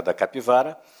from Serra da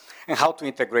Capivara, and how to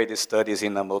integrate these studies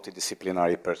in a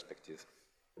multidisciplinary perspective.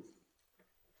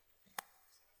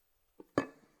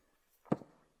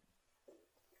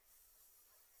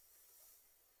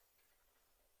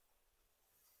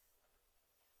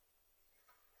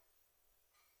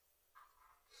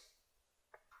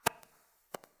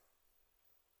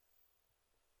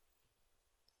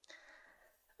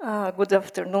 Good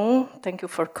afternoon. Thank you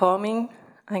for coming.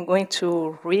 I'm going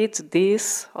to read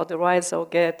this, otherwise I'll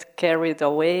get carried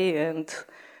away, and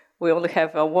we only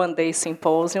have a one-day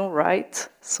symposium, right?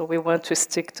 So we want to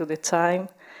stick to the time.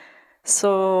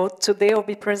 So today I'll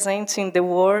be presenting the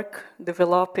work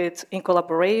developed in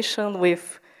collaboration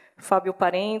with Fabio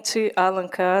Parenti, Alan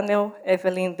Cannell,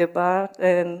 Evelyn Debar,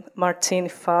 and Martine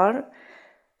Farr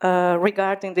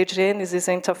regarding the genesis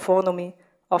and taphonomy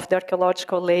of the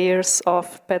archaeological layers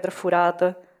of Pedra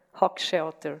Furada rock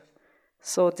shelter.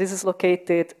 So this is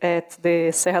located at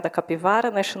the Serra da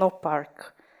Capivara National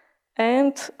Park.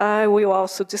 And I will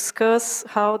also discuss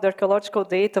how the archaeological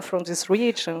data from this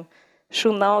region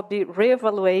should now be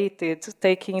reevaluated,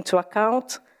 taking into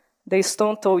account the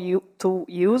stone tool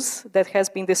use that has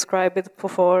been described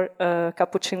for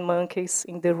Capuchin monkeys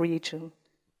in the region.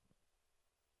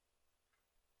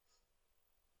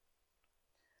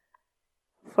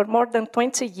 For more than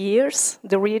 20 years,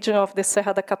 the region of the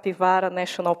Serra da Capivara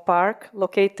National Park,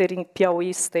 located in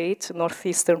Piauí State,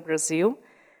 northeastern Brazil,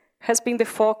 has been the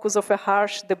focus of a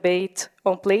harsh debate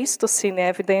on Pleistocene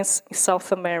evidence in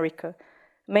South America,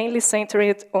 mainly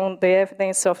centered on the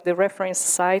evidence of the reference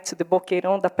site, the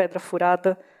Boqueirão da Pedra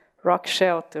Furada rock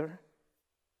shelter,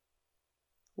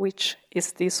 which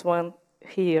is this one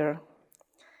here.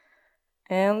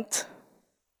 And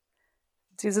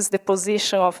this is the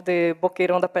position of the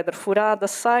Boqueirão da Pedra Furada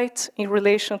site in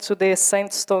relation to the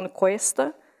sandstone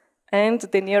cuesta and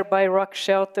the nearby rock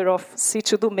shelter of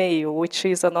Sítio do Meio, which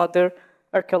is another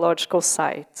archaeological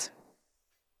site.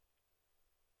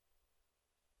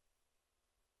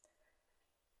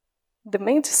 The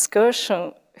main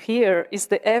discussion here is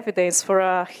the evidence for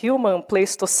a human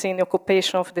Pleistocene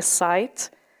occupation of the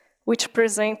site, which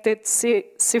presented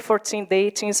C14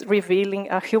 datings revealing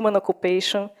a human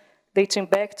occupation dating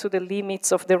back to the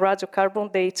limits of the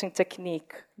radiocarbon dating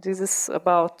technique. This is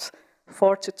about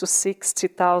 40 to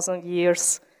 60,000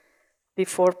 years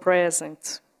before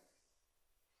present.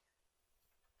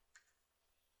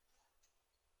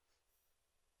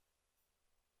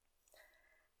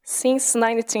 Since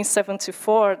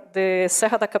 1974, the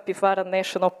Serra da Capivara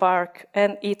National Park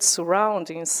and its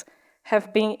surroundings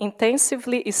have been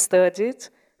intensively studied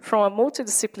from a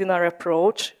multidisciplinary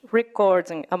approach,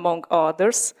 recording, among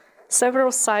others,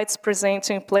 several sites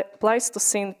presenting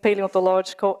Pleistocene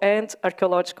paleontological and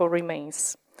archaeological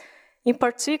remains. In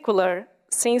particular,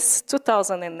 since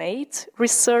 2008,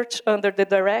 research under the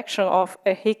direction of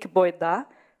Henrique Boeda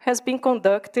has been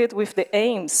conducted with the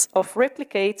aims of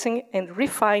replicating and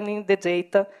refining the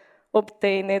data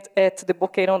obtained at the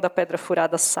Boqueirão da Pedra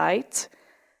Furada site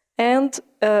and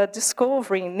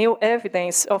discovering new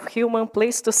evidence of human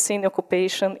Pleistocene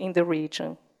occupation in the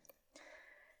region.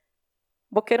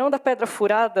 Boqueirão da Pedra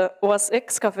Furada was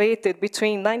excavated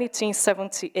between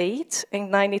 1978 and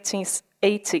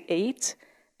 1988,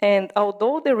 and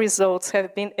although the results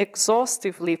have been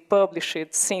exhaustively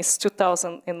published since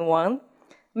 2001,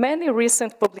 many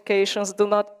recent publications do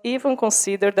not even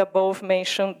consider the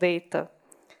above-mentioned data,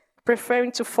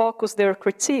 preferring to focus their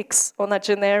critiques on a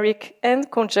generic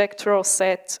and conjectural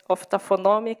set of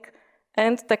taphonomic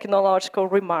and technological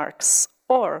remarks,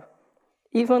 or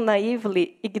even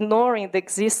naively ignoring the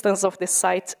existence of the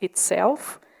site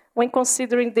itself when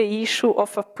considering the issue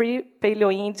of a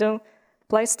pre-Paleo-Indian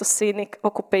Pleistocenic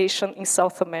occupation in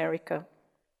South America.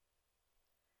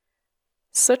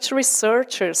 Such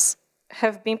researchers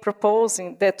have been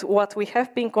proposing that what we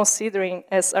have been considering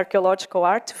as archaeological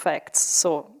artifacts,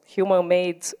 so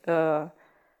human-made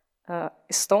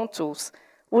stone tools,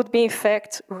 would be in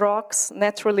fact rocks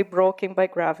naturally broken by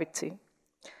gravity.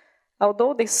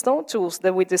 Although the stone tools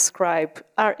that we describe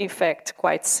are in fact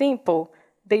quite simple,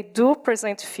 they do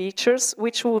present features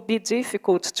which would be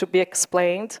difficult to be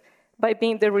explained by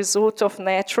being the result of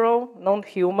natural,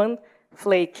 non-human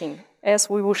flaking, as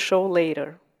we will show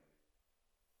later.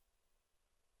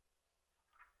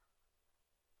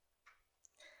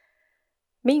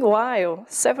 Meanwhile,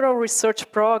 several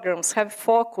research programs have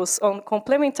focused on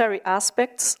complementary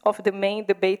aspects of the main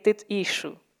debated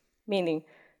issue, meaning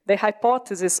the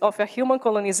hypothesis of a human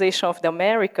colonization of the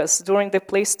Americas during the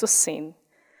Pleistocene.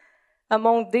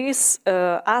 Among these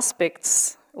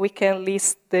aspects, we can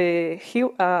list a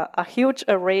huge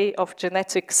array of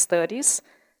genetic studies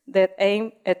that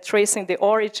aim at tracing the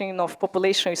origin of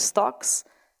population stocks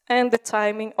and the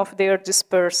timing of their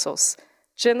dispersals,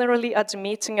 generally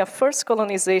admitting a first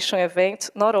colonization event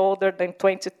not older than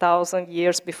 20,000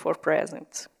 years before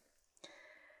present.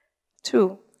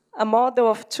 2. A model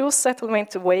of two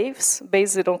settlement waves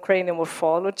based on cranial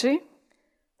morphology.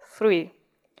 3.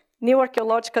 New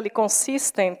archaeologically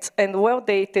consistent and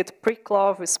well-dated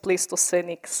pre-Clovis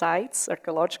Pleistocenic sites,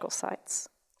 archaeological sites.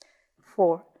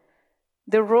 4.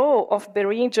 The role of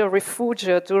Beringia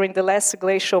refugia during the last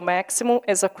glacial maximum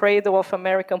as a cradle of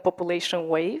American population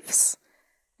waves.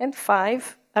 And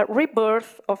 5, a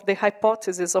rebirth of the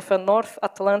hypothesis of a North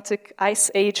Atlantic Ice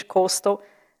Age coastal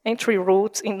entry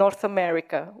route in North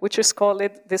America, which is called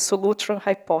the Solutron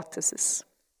hypothesis.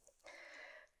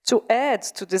 To add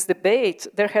to this debate,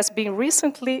 there has been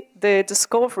recently the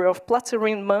discovery of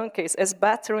platyrine monkeys as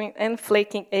battering and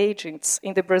flaking agents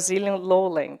in the Brazilian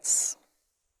lowlands.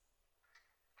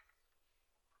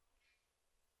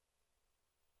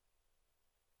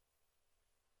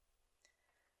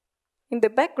 In the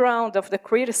background of the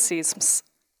criticisms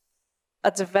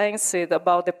advanced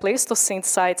about the Pleistocene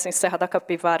sites in Serra da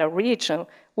Capivara region,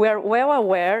 we are well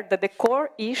aware that the core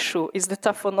issue is the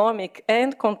taphonomic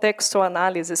and contextual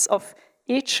analysis of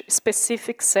each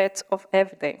specific set of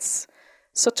evidence.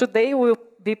 So today we'll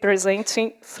be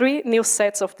presenting 3 new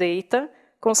sets of data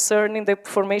concerning the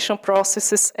formation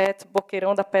processes at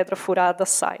Boqueirão da Pedra Furada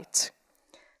site.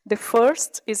 The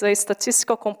first is a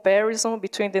statistical comparison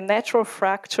between the natural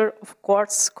fracture of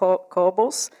quartz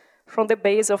cobbles from the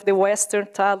base of the western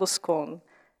talus cone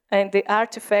and the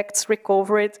artifacts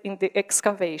recovered in the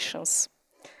excavations,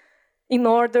 in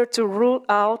order to rule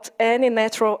out any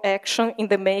natural action in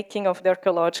the making of the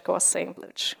archaeological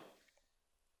assemblage.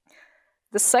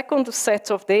 The second set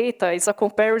of data is a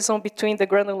comparison between the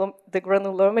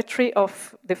granulometry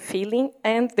of the filling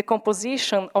and the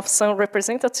composition of some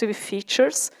representative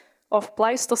features of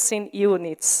Pleistocene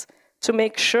units to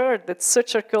make sure that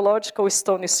such archaeological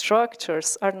stone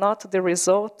structures are not the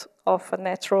result of a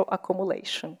natural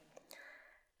accumulation.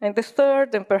 And the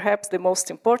third, and perhaps the most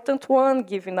important one,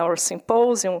 given our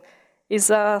symposium,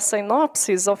 is a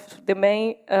synopsis of the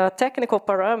main technical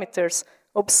parameters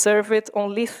observed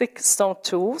on lithic stone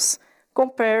tools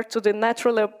compared to the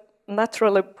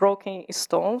naturally broken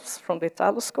stones from the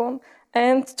talus cone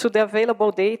and to the available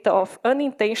data of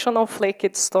unintentional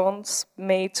flaked stones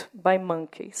made by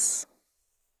monkeys.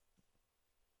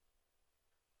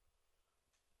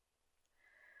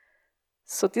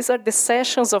 So these are the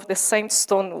sections of the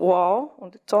sandstone wall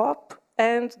on the top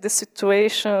and the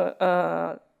situation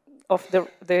of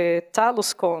the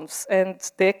talus cones and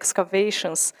the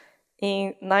excavations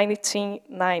in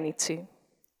 1990.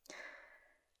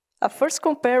 A first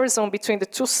comparison between the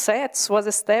two sets was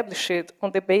established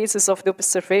on the basis of the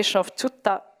observation of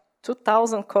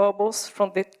 2,000 cobbles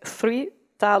from the 3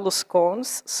 talus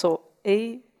cones, so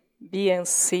A, B, and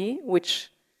C, which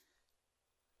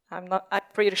I'm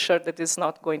pretty sure that is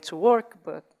not going to work,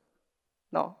 but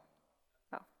no.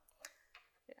 Yeah.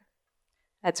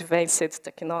 Advanced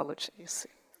technology, you see.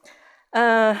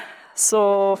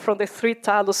 So from the 3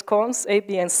 talus cones, A,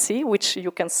 B, and C, which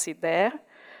you can see there.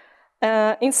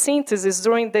 In synthesis,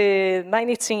 during the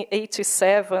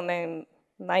 1987 and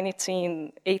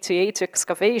 1988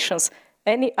 excavations,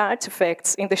 any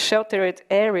artifacts in the sheltered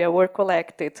area were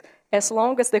collected, as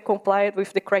long as they complied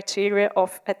with the criteria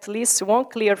of at least 1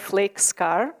 clear flake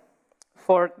scar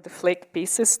for the flake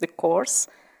pieces, the cores,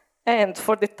 and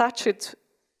for the touched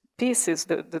pieces,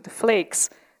 the flakes,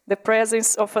 the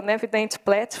presence of an evident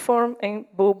platform and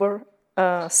bulbar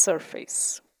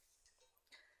surface.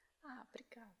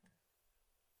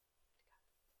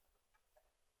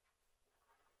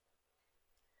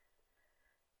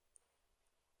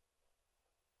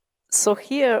 So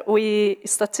here we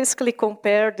statistically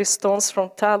compare the stones from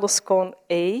talus cone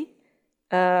A,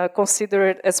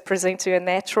 considered as presenting a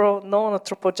natural,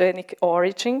 non-anthropogenic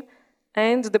origin,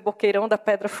 and the boqueirão da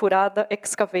pedra furada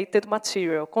excavated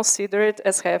material, considered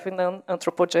as having an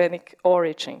anthropogenic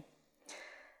origin.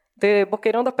 The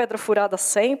boqueirão da pedra furada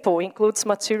sample includes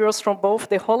materials from both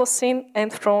the Holocene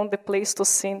and from the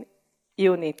Pleistocene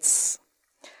units.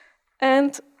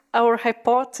 And our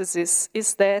hypothesis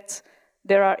is that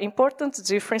there are important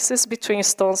differences between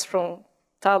stones from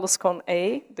talus cone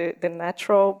A, the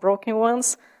natural broken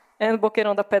ones, and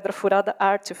boqueirão da pedra furada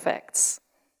artifacts.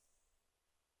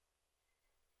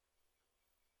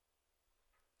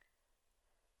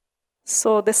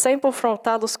 So the sample from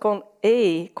talus cone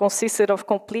A consisted of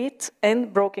complete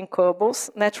and broken cobbles,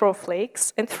 natural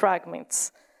flakes, and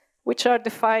fragments, which are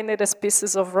defined as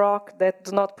pieces of rock that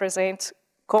do not present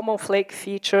common flake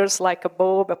features like a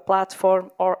bulb, a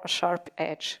platform, or a sharp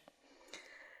edge.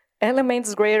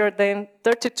 Elements greater than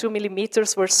 32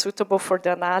 millimeters were suitable for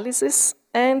the analysis,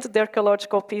 and the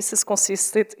archaeological pieces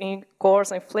consisted in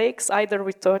cores and flakes, either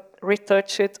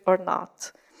retouched or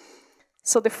not.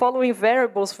 So the following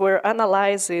variables were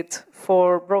analyzed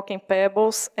for broken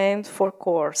pebbles and for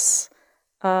cores.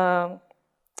 And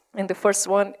the first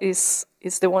one is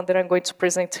the one that I'm going to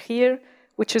present here,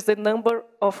 which is the number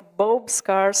of bulb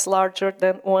scars larger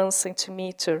than 1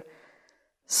 centimeter.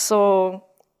 So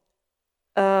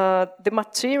the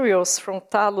materials from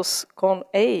talus cone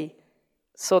A,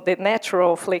 so the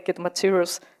natural flaked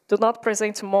materials, do not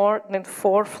present more than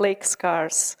 4 flake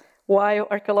scars, while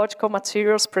archaeological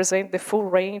materials present the full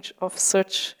range of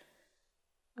such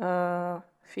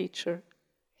feature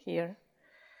here.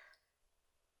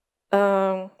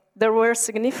 There were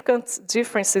significant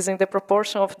differences in the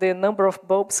proportion of the number of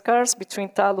bulb scars between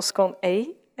talus cone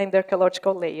A and the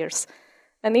archaeological layers.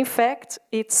 And in fact,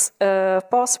 it's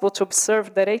possible to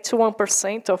observe that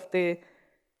 81% of the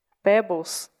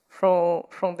pebbles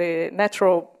from the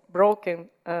natural broken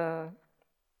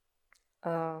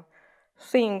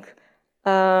thing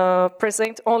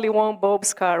present only 1 bulb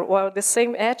scar, while the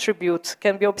same attribute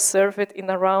can be observed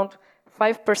in around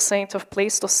 5% of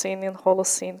Pleistocene and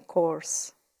Holocene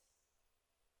cores.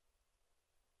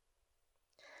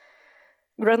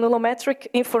 Granulometric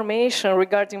information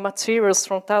regarding materials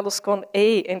from talus cone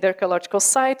A and the archaeological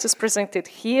site is presented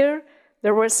here.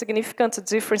 There were significant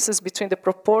differences between the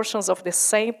proportions of the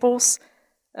samples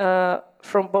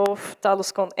from both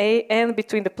talus cone A and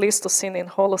between the Pleistocene and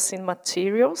Holocene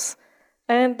materials.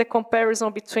 And the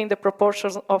comparison between the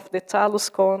proportions of the talus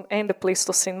cone and the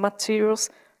Pleistocene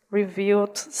materials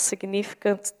revealed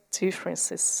significant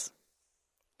differences.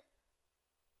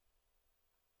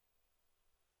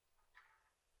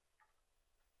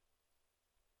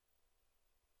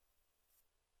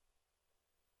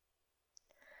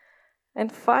 And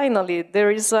finally,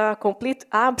 there is a complete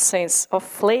absence of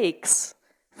flakes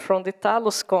from the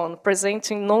talus cone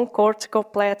presenting non-cortical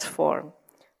platform,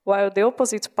 while the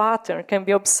opposite pattern can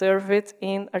be observed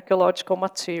in archaeological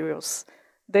materials.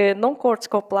 The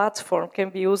non-cortical platform can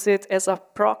be used as a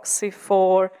proxy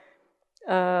for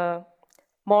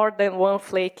more than 1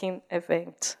 flaking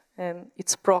event, and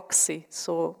it's proxy,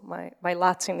 so my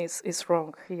Latin is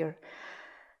wrong here.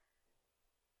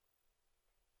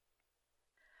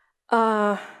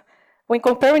 When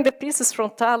comparing the pieces from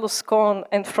talus cone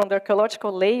and from the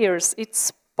archaeological layers,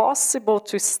 it's possible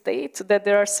to state that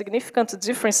there are significant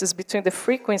differences between the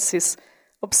frequencies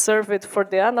observed for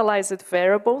the analyzed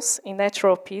variables in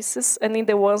natural pieces and in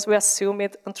the ones we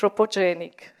assumed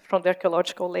anthropogenic from the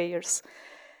archaeological layers.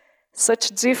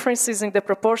 Such differences in the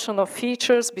proportion of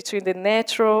features between the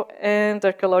natural and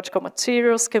archaeological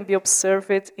materials can be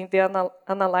observed in the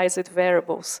analyzed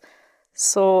variables.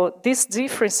 So these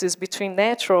differences between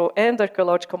natural and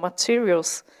archaeological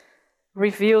materials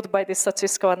revealed by the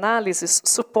statistical analysis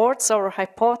supports our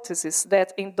hypothesis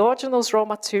that endogenous raw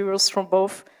materials from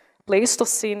both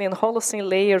Pleistocene and Holocene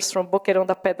layers from boqueirão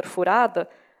da pedra furada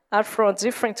are from a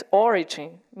different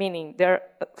origin, meaning they're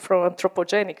from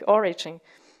anthropogenic origin,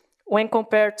 when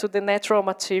compared to the natural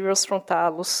materials from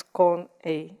talus cone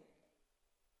A.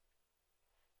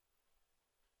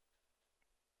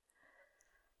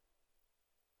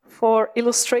 For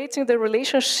illustrating the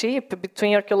relationship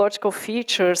between archaeological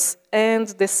features and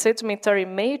the sedimentary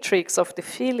matrix of the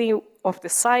filling of the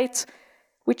site,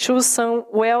 we choose some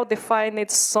well-defined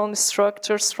stone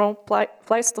structures from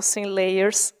Pleistocene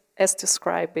layers as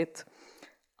described.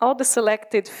 All the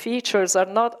selected features are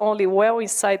not only well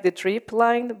inside the drip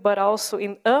line, but also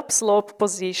in upslope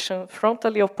position,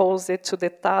 frontally opposite to the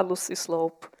talus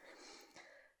slope.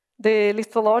 The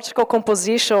lithological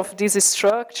composition of these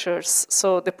structures,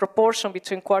 so the proportion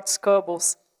between quartz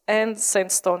cobbles and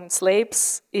sandstone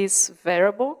slabs, is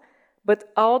variable,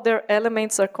 but all their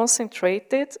elements are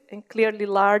concentrated and clearly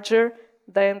larger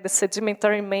than the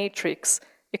sedimentary matrix,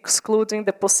 excluding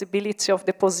the possibility of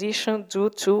deposition due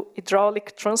to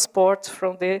hydraulic transport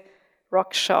from the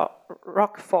rock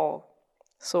fall,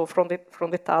 so from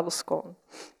the talus cone.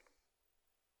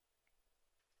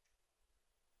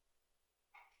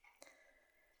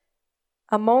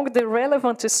 Among the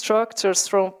relevant structures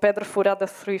from Pedra Furada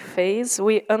 3 phase,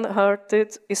 we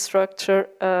unearthed structure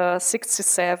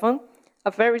 67,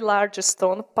 a very large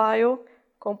stone pile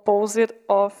composed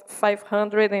of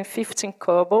 515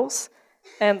 cobbles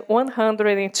and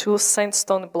 102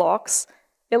 sandstone blocks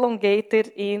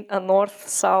elongated in a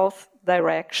north-south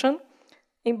direction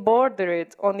and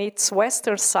bordered on its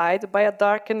western side by a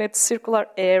darkened circular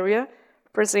area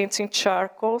presenting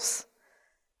charcoals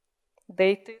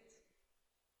dated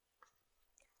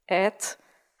at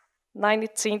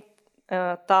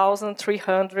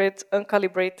 19,300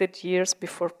 uncalibrated years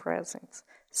before present.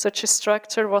 Such a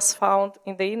structure was found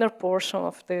in the inner portion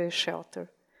of the shelter.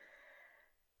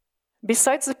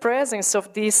 Besides the presence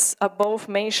of these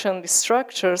above-mentioned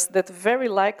structures that very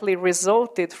likely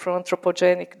resulted from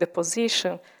anthropogenic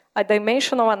deposition, a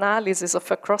dimensional analysis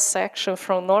of a cross-section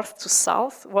from north to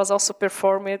south was also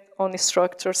performed on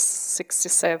structure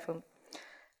 67.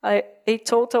 A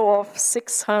total of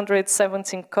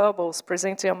 617 cobbles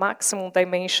presenting a maximum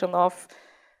dimension of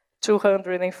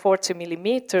 240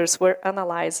 millimeters were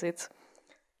analyzed.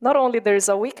 Not only there is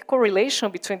a weak correlation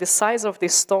between the size of the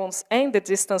stones and the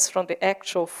distance from the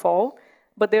actual fall,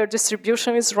 but their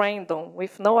distribution is random,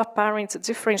 with no apparent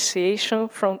differentiation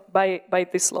by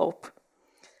the slope.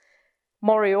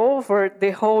 Moreover, the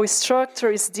whole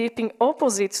structure is dipping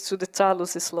opposite to the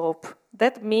talus slope.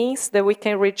 That means that we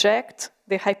can reject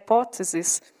the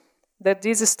hypothesis that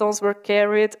these stones were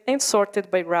carried and sorted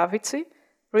by gravity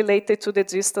related to the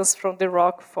distance from the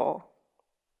rock fall.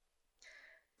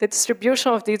 The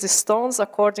distribution of these stones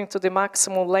according to the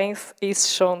maximum length is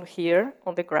shown here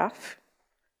on the graph.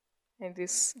 And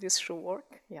this should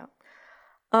work, yeah.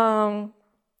 And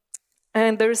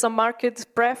there is a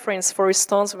marked preference for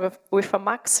stones with a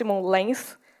maximum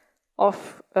length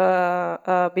of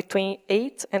between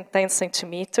 8 and 10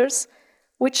 centimeters,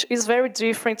 which is very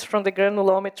different from the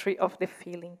granulometry of the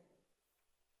filling.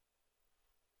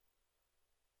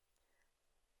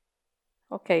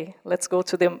 Okay, let's go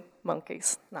to the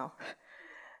monkeys now.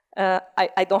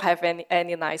 I don't have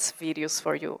any nice videos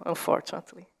for you,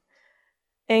 unfortunately.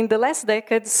 In the last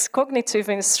decades, cognitive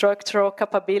and structural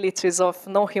capabilities of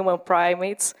non-human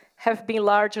primates have been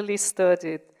largely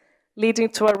studied, leading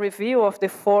to a review of the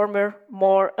former,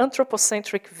 more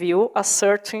anthropocentric view,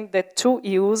 asserting that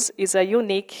tool-use is a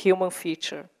unique human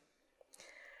feature.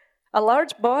 A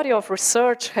large body of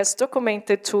research has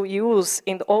documented tool-use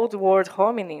in the Old World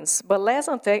hominins, but less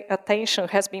attention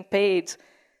has been paid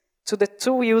to the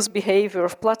tool-use behavior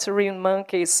of Platyrrhinian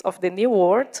monkeys of the New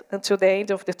World until the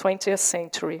end of the 20th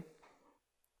century.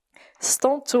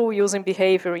 Stone tool-using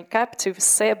behavior in captive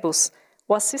cebus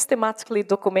was systematically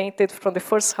documented from the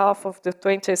first half of the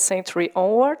 20th century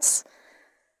onwards,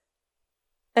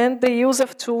 and the use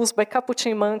of tools by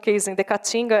capuchin monkeys in the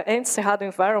Caatinga and Cerrado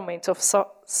environment of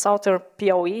southern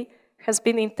Piauí has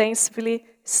been intensively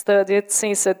studied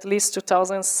since at least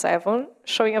 2007,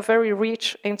 showing a very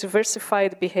rich and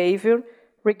diversified behavior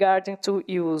regarding tool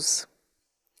use.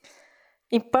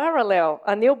 In parallel,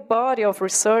 a new body of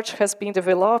research has been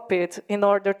developed in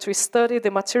order to study the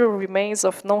material remains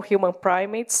of non-human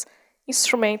primates,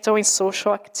 instrumental in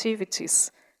social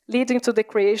activities, leading to the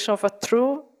creation of a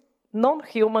true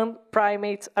non-human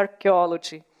primate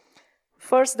archaeology,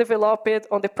 first developed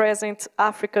on the present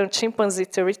African chimpanzee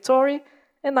territory,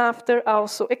 and after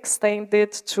also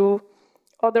extended to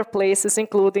other places,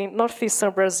 including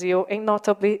northeastern Brazil and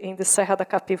notably in the Serra da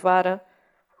Capivara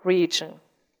region.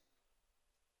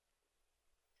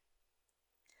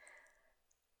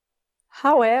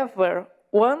 However,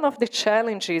 one of the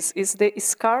challenges is the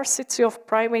scarcity of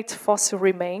primate fossil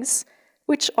remains,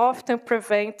 which often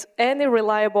prevent any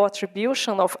reliable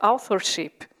attribution of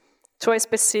authorship to a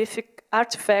specific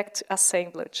artifact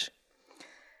assemblage.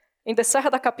 In the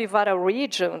Serra da Capivara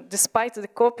region, despite the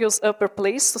copious Upper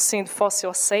Pleistocene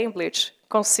fossil assemblage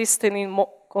consisting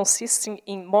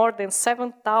in more than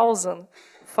 7,000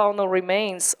 faunal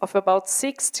remains of about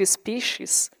 60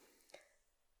 species,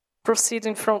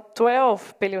 proceeding from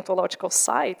 12 paleontological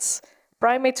sites,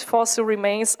 primate fossil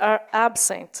remains are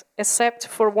absent, except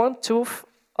for one tooth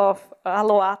of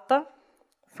Aloata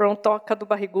from Toca do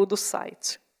Barrigudo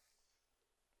site.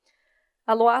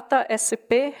 Aloata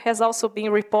SP has also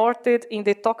been reported in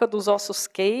the Toca dos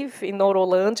Ossos cave in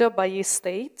Norolândia, Bahia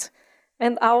State,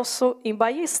 and also in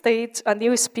Bahia State, a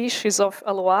new species of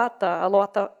Aloata,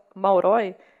 Aloata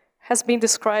mauroi, has been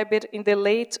described in the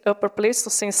late Upper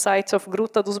Pleistocene site of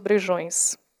Gruta dos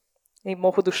Brejões, in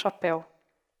Morro do Chapéu.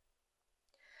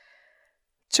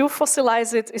 Two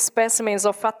fossilized specimens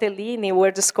of Atelini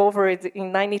were discovered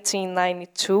in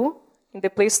 1992 in the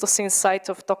Pleistocene site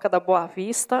of Toca da Boa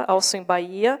Vista, also in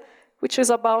Bahia, which is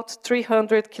about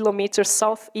 300 kilometers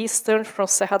southeastern from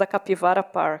Serra da Capivara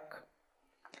Park.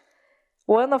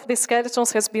 One of the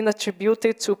skeletons has been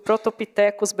attributed to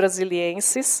Protopithecus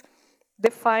brasiliensis,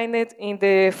 defined in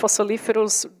the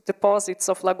fossiliferous deposits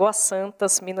of Lagoa Santa,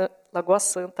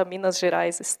 Minas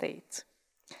Gerais state.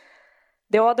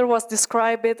 The other was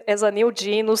described as a new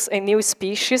genus and new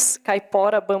species,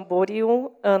 Caipora bamborium,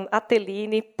 an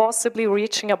Atelini, possibly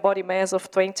reaching a body mass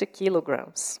of 20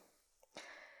 kilograms.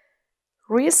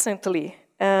 Recently,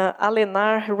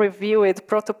 Alenar reviewed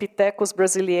Protopithecus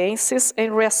brasiliensis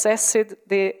and reassessed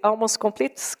the almost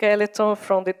complete skeleton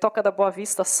from the Toca da Boa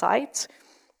Vista site,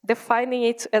 defining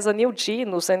it as a new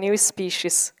genus, a new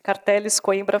species, Cartelis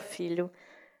coimbra filho,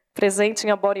 presenting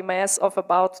a body mass of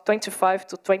about 25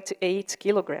 to 28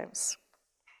 kilograms.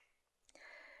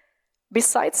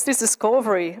 Besides this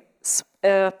discovery,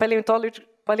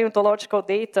 paleontological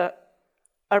data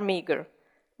are meager.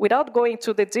 Without going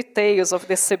into the details of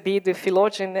the Cebide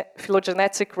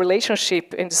phylogenetic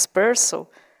relationship and dispersal,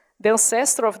 the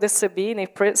ancestor of the Cebine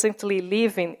presently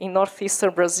living in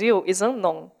northeastern Brazil is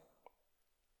unknown.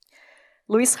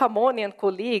 Luis Ramone and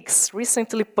colleagues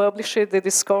recently published the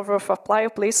discovery of a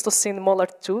Pleistocene molar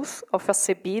tooth of a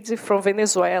Cebide from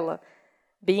Venezuela,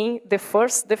 being the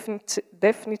first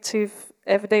definitive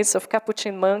evidence of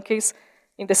capuchin monkeys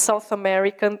in the South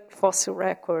American fossil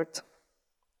record.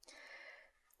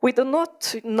 We do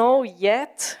not know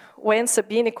yet when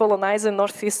Cebine colonized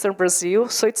northeastern Brazil,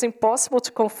 so it's impossible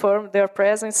to confirm their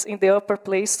presence in the Upper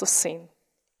Pleistocene.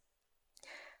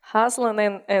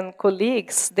 Haslam and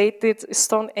colleagues dated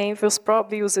stone anvils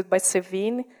probably used by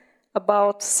Cebine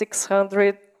about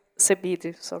 600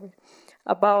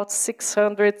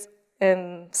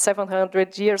 and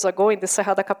 700 years ago in the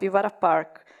Serra da Capivara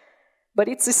Park. But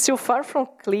it's still far from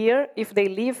clear if they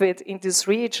lived in this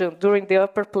region during the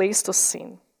Upper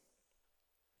Pleistocene.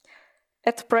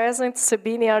 At present,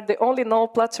 Cebine are the only known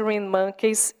platyrine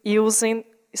monkeys using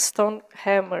stone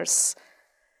hammers.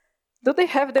 Do they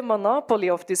have the monopoly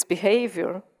of this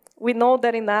behavior? We know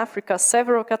that in Africa,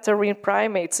 several catarrhine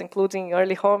primates, including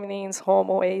early hominins,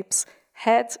 Homo apes,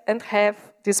 had and have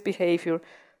this behavior.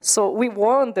 So we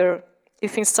wonder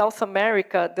if in South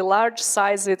America, the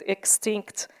large-sized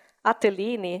extinct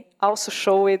Atelini also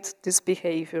showed this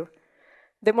behavior.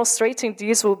 Demonstrating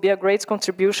this will be a great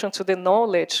contribution to the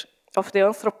knowledge of the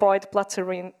anthropoid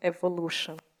platyrine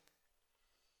evolution.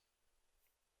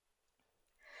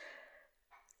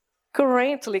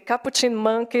 Currently, capuchin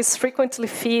monkeys frequently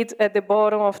feed at the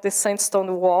bottom of the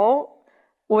sandstone wall,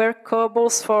 where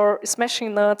cobbles for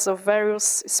smashing nuts of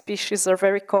various species are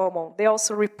very common. They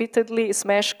also repeatedly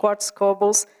smash quartz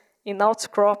cobbles in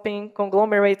outcropping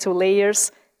conglomerate layers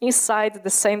inside the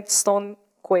sandstone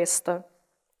cuesta.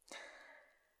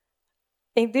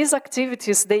 In these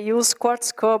activities, they use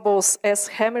quartz cobbles as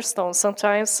hammerstones,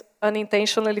 sometimes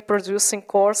unintentionally producing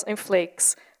cores and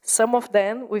flakes, some of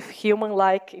them with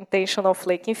human-like intentional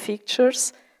flaking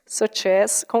features, such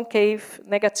as concave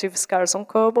negative scars on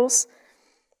cobbles.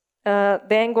 The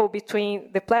angle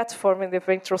between the platform and the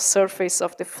ventral surface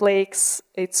of the flakes,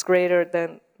 it's greater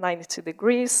than 90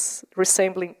 degrees,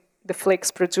 resembling the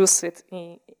flakes produced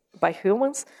by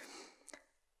humans.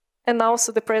 And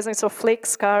also the presence of flake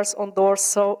scars on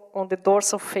the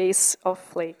dorsal face of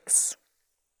flakes.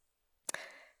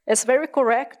 As very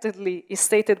correctly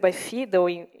stated by Fido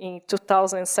in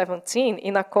 2017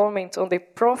 in a comment on the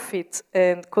Profit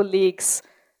and colleagues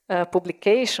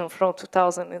publication from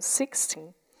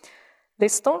 2016, the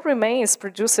stone remains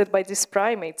produced by these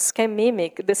primates can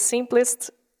mimic the simplest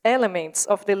elements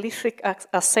of the lithic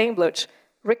assemblage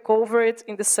recovered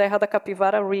in the Serra da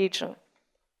Capivara region,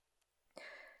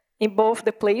 in both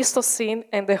the Pleistocene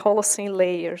and the Holocene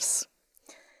layers.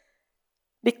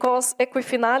 Because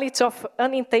equifinality of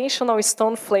unintentional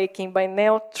stone flaking by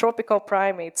neotropical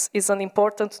primates is an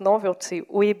important novelty,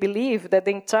 we believe that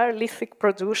the entire lithic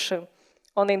production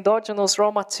on endogenous raw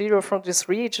material from this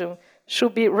region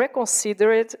should be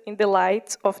reconsidered in the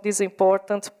light of this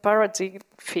important paradigm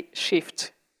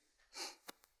shift.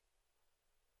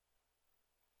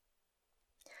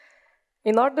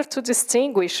 In order to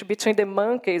distinguish between the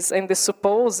monkeys and the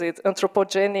supposed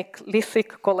anthropogenic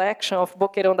lithic collection of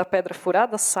Boqueirão da Pedra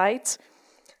Furada site,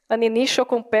 an initial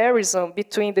comparison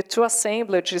between the two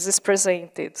assemblages is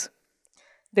presented.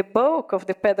 The bulk of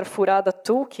the Pedra Furada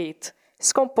toolkit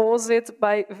is composed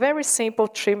by very simple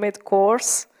trimmed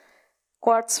cores,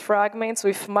 quartz fragments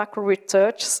with macro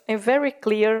retouches, and very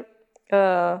clear,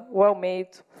 well-made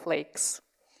flakes.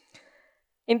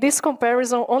 In this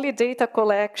comparison, only data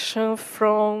collection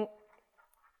from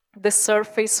the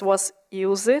surface was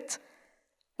used,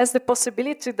 as the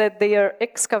possibility that their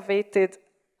excavated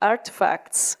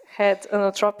artifacts had an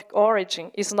anthropic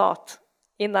origin is not,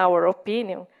 in our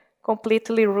opinion,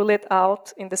 completely ruled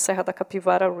out in the Serra da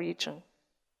Capivara region.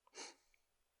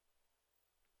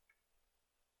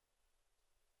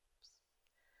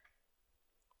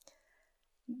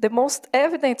 The most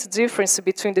evident difference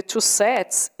between the two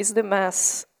sets is the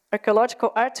mass.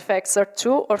 Archaeological artifacts are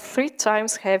 2 or 3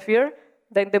 times heavier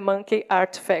than the monkey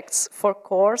artifacts for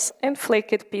cores and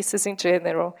flaked pieces in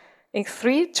general, and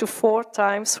 3 to 4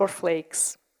 times for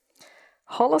flakes.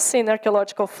 Holocene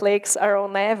archaeological flakes are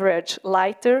on average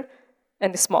lighter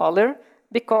and smaller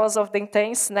because of the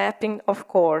intense snapping of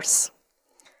cores.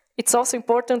 It's also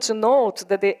important to note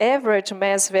that the average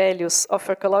mass values of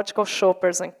archaeological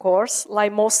shoppers and cores lie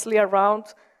mostly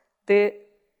around the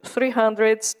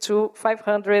 300 to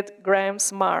 500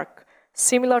 grams mark,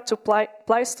 similar to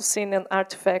Pleistocene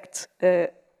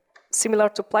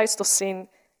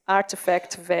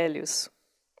artifact values.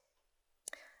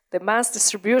 The mass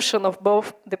distribution of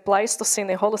both the Pleistocene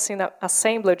and Holocene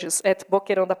assemblages at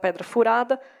Boqueirão da Pedra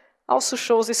Furada also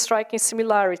shows striking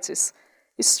similarities,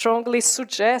 strongly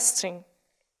suggesting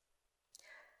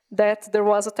that there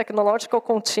was a technological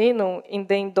continuum in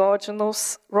the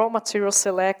endogenous raw material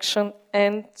selection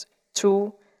and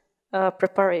tool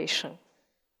preparation.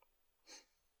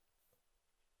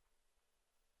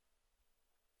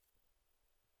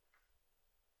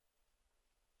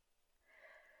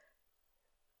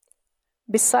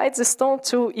 Besides the stone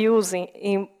tool using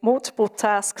in multiple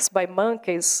tasks by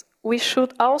monkeys, we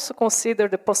should also consider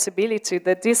the possibility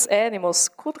that these animals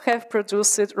could have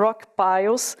produced rock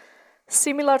piles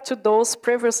similar to those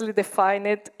previously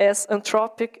defined as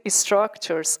anthropic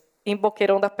structures in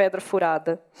Boqueirão da Pedra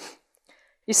Furada.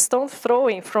 Stone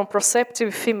throwing from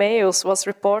proceptive females was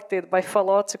reported by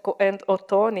Falótico and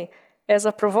Ottoni as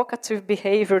a provocative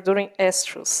behavior during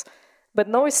estrus, but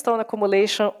no stone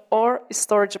accumulation or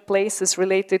storage places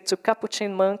related to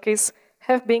capuchin monkeys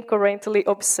have been currently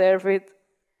observed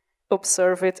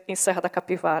in Serra da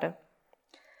Capivara.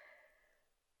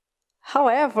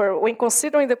 However, when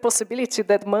considering the possibility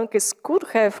that monkeys could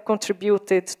have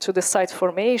contributed to the site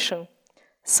formation,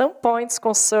 some points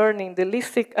concerning the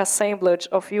lithic assemblage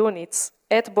of units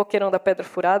at Boqueirão da Pedra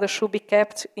Furada should be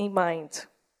kept in mind.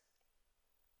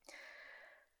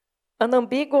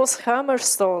 Unambiguous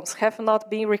hammerstones have not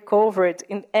been recovered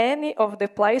in any of the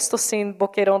Pleistocene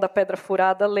Boqueirão da Pedra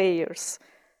Furada layers.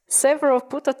 Several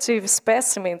putative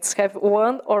specimens have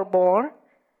one or more,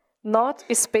 not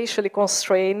spatially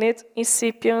constrained,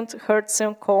 incipient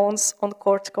Hertzian cones on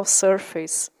cortical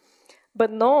surface, but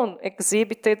none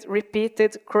exhibited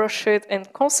repeated, crushed,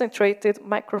 and concentrated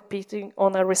micropitting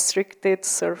on a restricted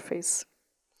surface.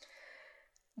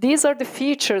 These are the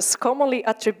features commonly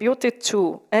attributed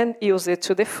to and used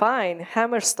to define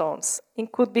hammerstones and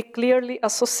could be clearly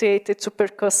associated to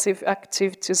percussive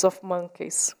activities of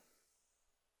monkeys.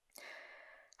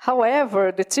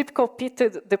 However, the typical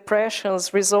pitted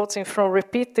depressions resulting from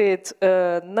repeated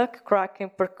nut-cracking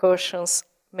percussions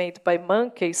made by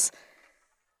monkeys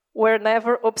were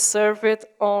never observed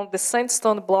on the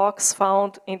sandstone blocks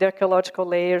found in the archaeological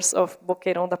layers of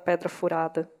Boqueirão da Pedra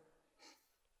Furada.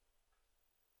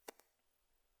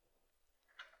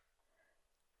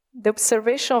 The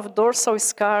observation of dorsal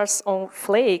scars on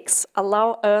flakes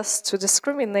allow us to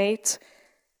discriminate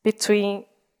between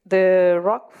the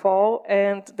rockfall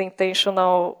and the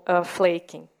intentional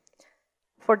flaking.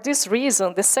 For this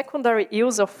reason, the secondary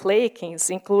use of flakings,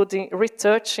 including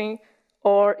retouching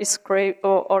or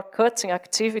cutting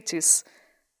activities,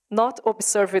 not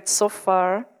observed so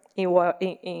far in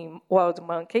wild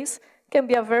monkeys, can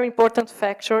be a very important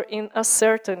factor in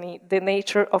ascertaining the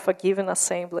nature of a given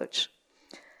assemblage.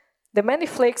 The many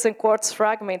flakes and quartz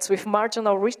fragments with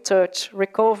marginal retouch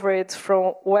recovered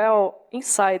from well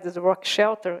inside the rock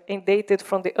shelter and dated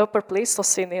from the upper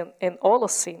Pleistocene and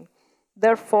Holocene,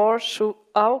 therefore should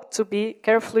ought to be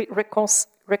carefully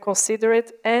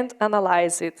reconsidered and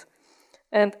analyzed.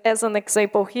 And as an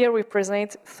example here, we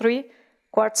present 3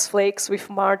 quartz flakes with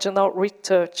marginal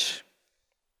retouch.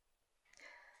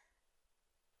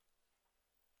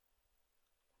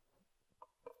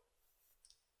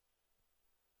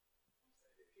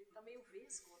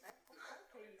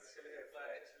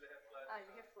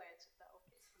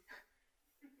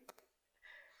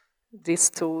 these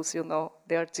tools, you know,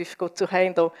 they are difficult to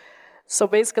handle. So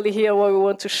basically here what we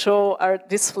want to show are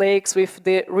these flakes with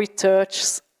the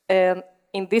retouches, and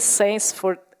in this sense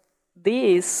for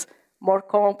these more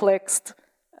complex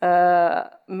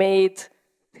made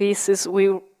pieces,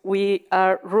 we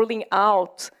are ruling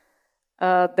out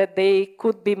that they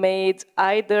could be made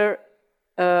either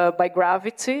by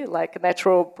gravity, like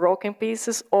natural broken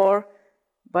pieces, or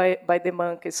by the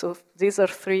monkey. So these are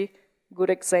 3 good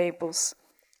examples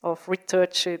of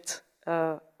retouched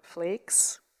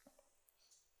flakes.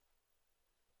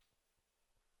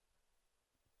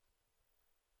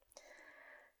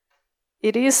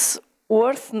 It is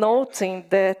worth noting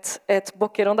that at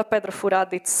Boqueirão da Pedra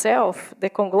Furada itself, the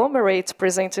conglomerate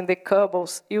present in the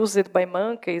cobbles used by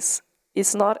monkeys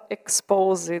is not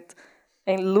exposed,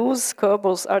 and loose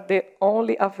cobbles are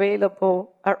only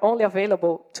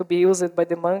available to be used by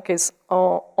the monkeys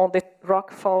on the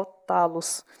rockfall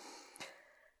talus.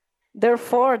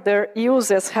 Therefore, their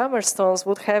use as hammerstones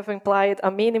would have implied a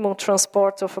minimum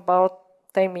transport of about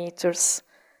 10 meters.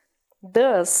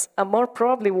 Thus, a more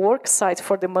probably work site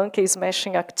for the monkey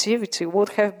smashing activity would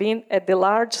have been at the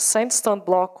large sandstone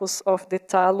blocks of the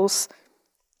talus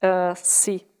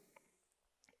sea.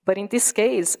 But in this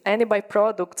case, any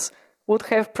byproducts would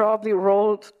have probably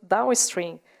rolled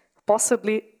downstream,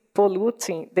 possibly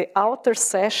polluting the outer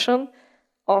section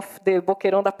of the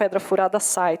Boqueirão da Pedra Furada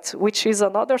site, which is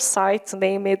another site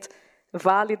named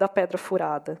Vale da Pedra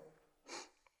Furada.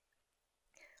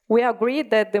 We agree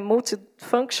that the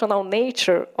multifunctional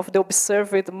nature of the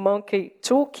observed monkey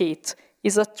toolkit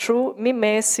is a true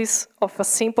mimesis of a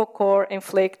simple core and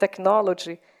flake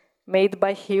technology made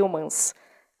by humans.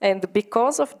 And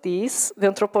because of this, the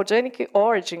anthropogenic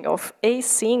origin of a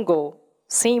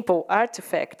simple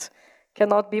artifact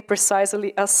cannot be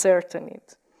precisely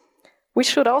ascertained. We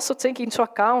should also take into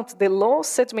account the low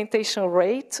sedimentation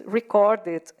rate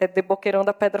recorded at the Boqueirão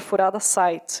da Pedra Furada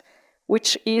site,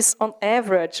 which is on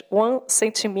average 1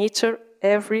 centimeter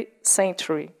every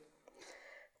century,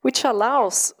 which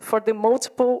allows for the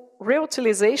multiple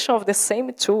reutilization of the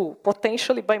same tool,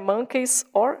 potentially by monkeys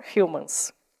or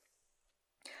humans.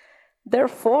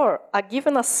 Therefore, a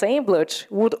given assemblage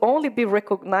would only be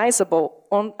recognizable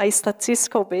on a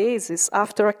statistical basis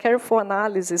after a careful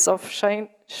analysis of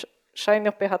chaîne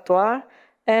opératoire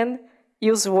and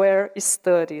use-wear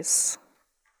studies.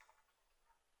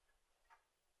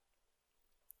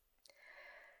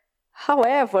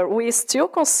 However, we still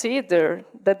consider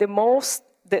that most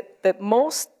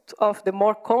of the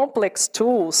more complex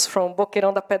tools from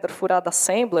Boqueirão da Pedra Furada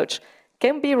assemblage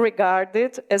can be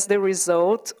regarded as the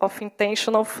result of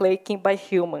intentional flaking by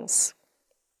humans.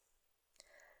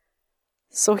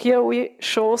 So here we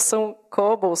show some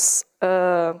cobbles.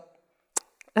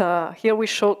 Here we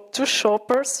show 2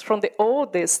 shoppers from the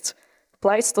oldest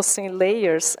Pleistocene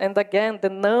layers, and again the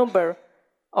number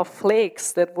of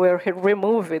flakes that were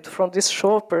removed from these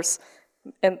shoppers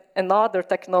and other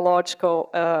technological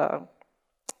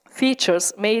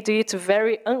features made it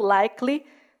very unlikely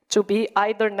to be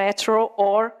either natural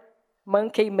or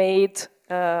monkey-made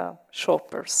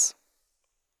shoppers.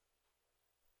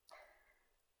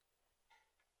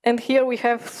 And here we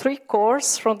have 3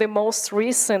 cores from the most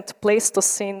recent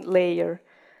Pleistocene layer.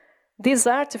 These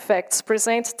artifacts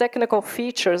present technical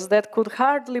features that could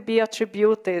hardly be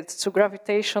attributed to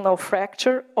gravitational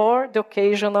fracture or the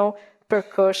occasional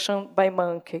percussion by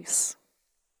monkeys.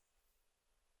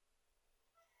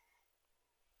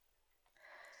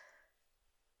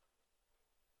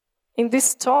 In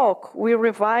this talk, we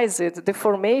revised the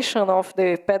formation of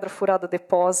the Pedra Furada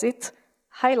deposit,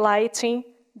 highlighting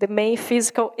the main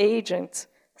physical agent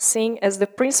seen as the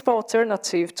principal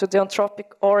alternative to the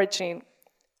anthropic origin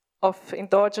of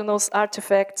endogenous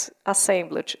artifact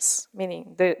assemblages,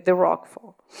 meaning the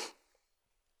rockfall.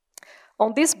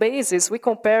 On this basis, we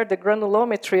compare the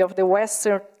granulometry of the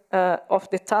western of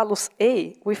the talus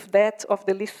A with that of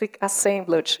the lithic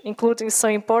assemblage, including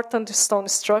some important stone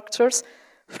structures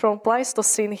from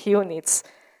Pleistocene units,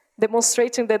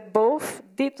 demonstrating that both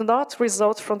did not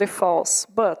result from the falls,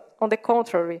 but, on the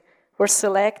contrary, were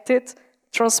selected,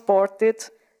 transported,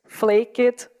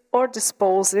 flaked, or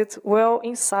disposed well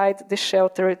inside the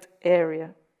sheltered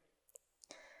area.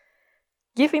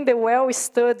 Given the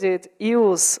well-studied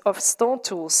use of stone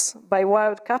tools by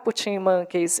wild capuchin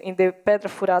monkeys in the Pedra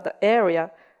Furada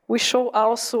area, we show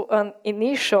also an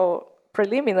initial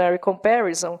preliminary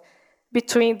comparison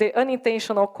between the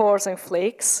unintentional cores and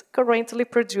flakes currently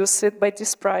produced by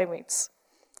these primates,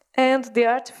 and the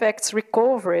artifacts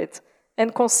recovered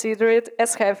and considered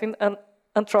as having an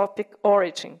anthropic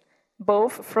origin,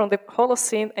 both from the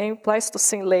Holocene and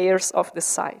Pleistocene layers of the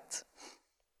site.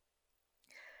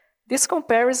 This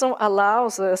comparison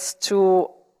allows us to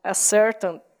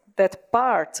ascertain that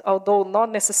part, although not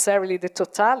necessarily the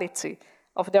totality,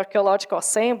 of the archaeological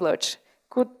assemblage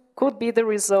could be the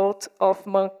result of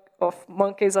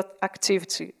monkeys'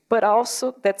 activity, but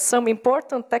also that some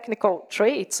important technical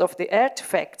traits of the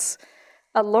artifacts,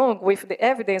 along with the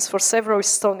evidence for several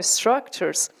stone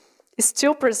structures,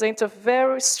 still present a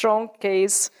very strong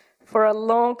case for a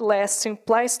long-lasting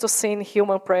Pleistocene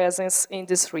human presence in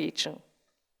this region.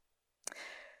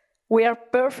 We are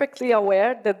perfectly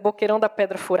aware that Boqueirão da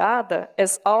Pedra Furada,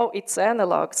 as all its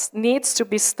analogues, needs to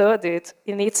be studied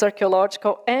in its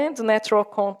archaeological and natural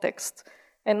context,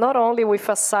 and not only with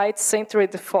a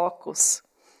site-centered focus.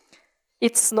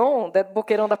 It's known that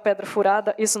Boqueirão da Pedra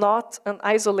Furada is not an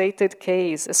isolated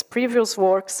case, as previous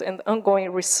works and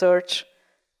ongoing research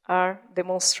are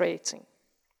demonstrating.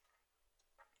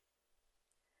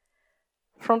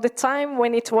 From the time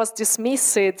when it was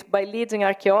dismissed by leading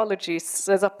archaeologists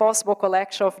as a possible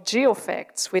collection of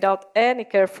geofacts without any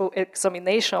careful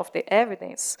examination of the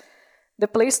evidence, the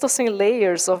Pleistocene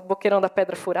layers of Boqueirão da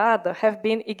Pedra Furada have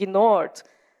been ignored,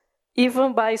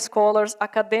 even by scholars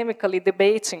academically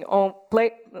debating on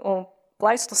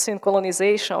Pleistocene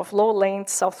colonization of lowland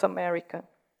South America.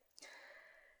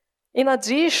 In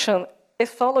addition,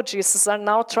 ethologists are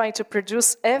now trying to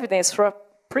produce evidence for a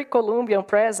pre-Columbian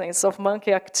presence of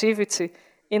monkey activity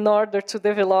in order to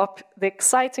develop the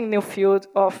exciting new field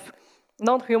of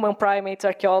non-human primate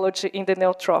archaeology in the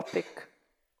Neotropic.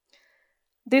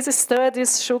 These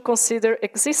studies should consider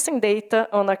existing data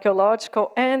on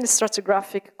archaeological and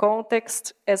stratigraphic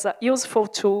context as a useful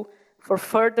tool for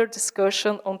further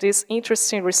discussion on this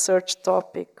interesting research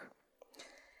topic.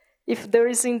 If there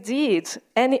is indeed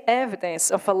any evidence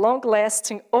of a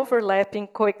long-lasting overlapping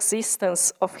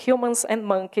coexistence of humans and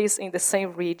monkeys in the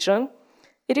same region,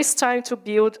 it is time to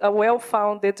build a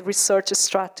well-founded research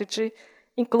strategy,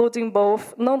 including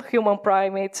both non-human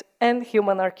primate and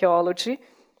human archaeology,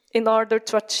 in order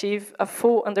to achieve a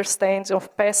full understanding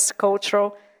of past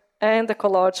cultural and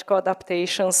ecological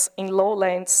adaptations in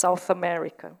lowland South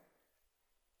America.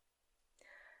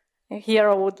 And here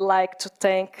I would like to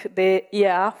thank the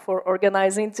IEA for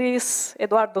organizing this,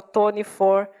 Eduardo Toni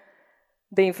for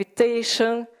the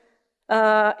invitation.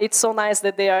 It's so nice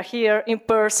that they are here in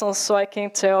person, so I can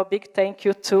tell a big thank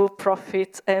you to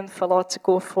Profit and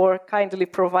Falotico for kindly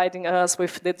providing us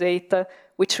with the data,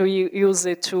 which we use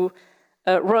it to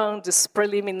run this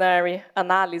preliminary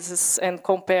analysis and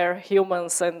compare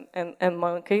humans and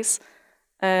monkeys.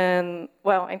 And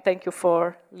well, and thank you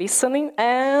for listening.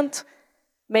 And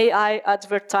may I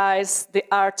advertise the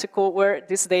article where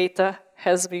this data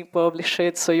has been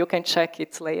published, so you can check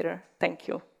it later. Thank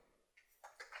you.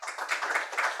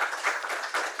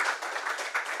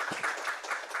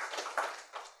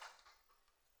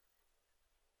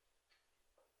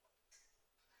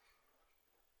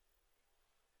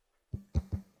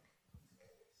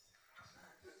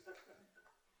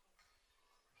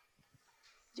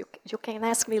 You can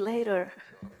ask me later.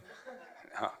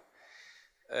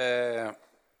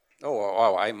 Oh,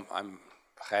 wow, I'm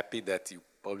happy that you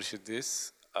published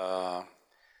this.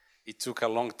 It took a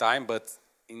long time, but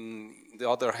in the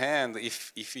other hand,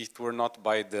 if it were not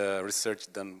by the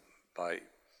research done by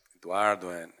Eduardo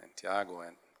and Tiago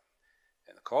and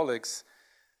colleagues,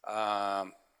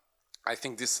 I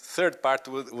think this third part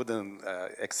wouldn't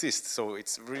exist. So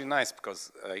it's really nice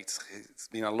because it's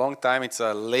been a long time. It's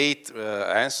a late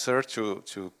answer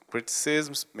to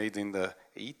criticisms made in the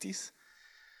 80s.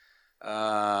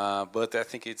 But I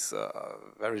think it's a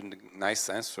very nice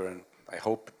answer, and I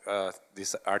hope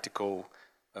this article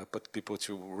put people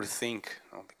to rethink,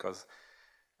 because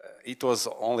it was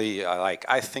only like,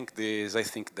 I think this, I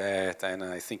think that, and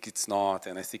I think it's not,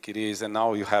 and I think it is, and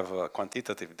now you have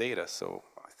quantitative data, so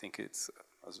I think it's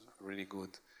a really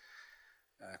good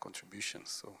contribution.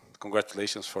 So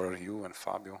congratulations for you and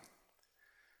Fabio.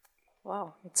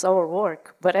 Wow, it's our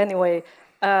work. But anyway,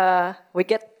 we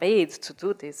get paid to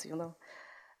do this, you know.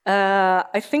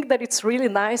 I think that it's really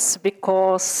nice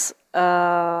because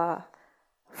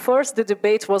first the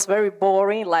debate was very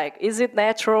boring, like, is it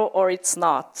natural or it's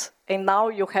not? And now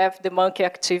you have the monkey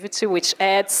activity, which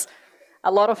adds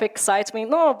a lot of excitement.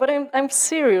 No, but I'm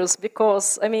serious,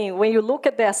 because, I mean, when you look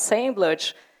at the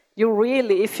assemblage, you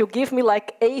really, if you give me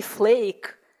like a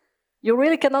flake, you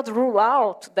really cannot rule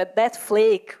out that that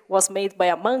flake was made by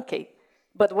a monkey.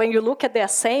 But when you look at the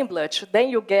assemblage, then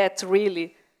you get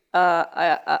really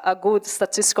a good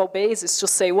statistical basis to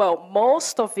say, well,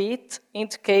 most of it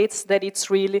indicates that it's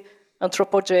really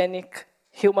anthropogenic,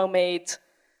 human-made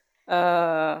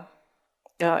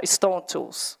stone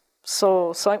tools.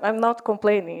 So I'm not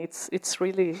complaining. It's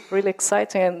really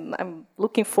exciting, and I'm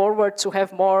looking forward to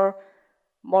have more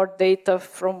data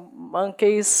from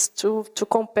monkeys to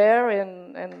compare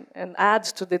and add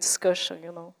to the discussion,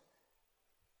 you know.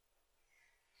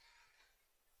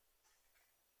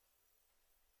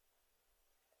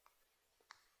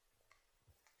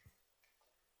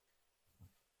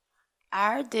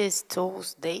 Are these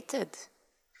tools dated?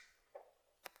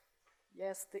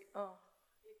 Yes,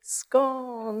 it's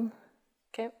gone.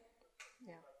 Okay.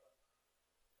 Yeah.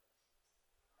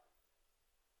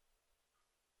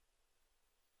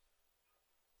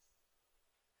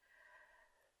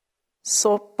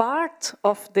 So part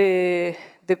of the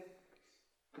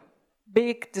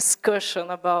big discussion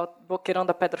about Boqueirão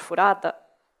da Pedra Furada,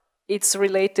 it's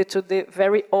related to the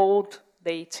very old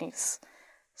datings.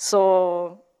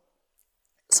 So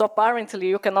apparently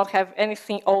you cannot have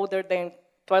anything older than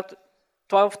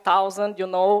 12,000, you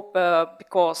know,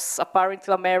 because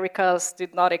apparently Americas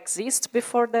did not exist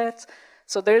before that.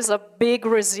 So there's a big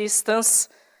resistance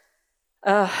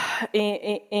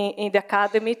in the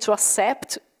academy to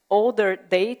accept older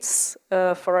dates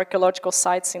for archaeological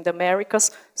sites in the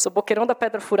Americas. So Boqueirão da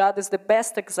Pedra Furada is the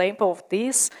best example of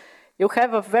this. You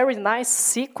have a very nice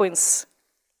sequence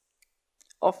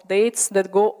of dates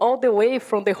that go all the way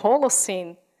from the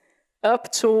Holocene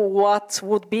up to what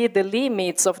would be the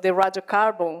limits of the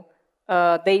radiocarbon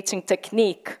dating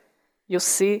technique, you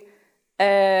see.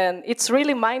 And it's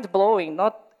really mind-blowing.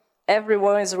 Not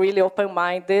everyone is really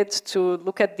open-minded to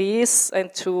look at this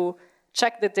and to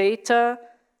check the data,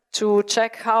 to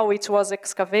check how it was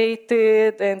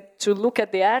excavated, and to look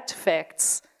at the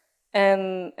artifacts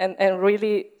and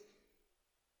really,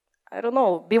 I don't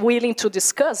know, be willing to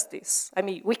discuss this. I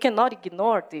mean, we cannot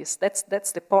ignore this.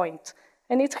 That's the point.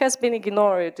 And it has been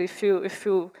ignored.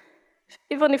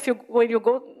 When you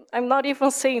go, I'm not even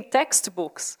saying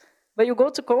textbooks, but you go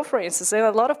to conferences and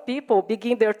a lot of people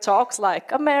begin their talks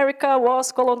like, America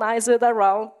was colonized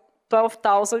around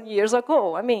 12,000 years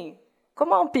ago. I mean,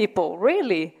 come on, people,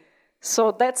 really?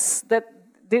 So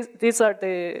these are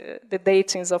the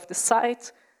datings of the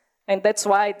site, and that's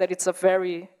why that it's a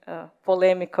very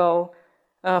polemical,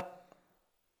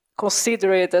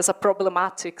 consider it as a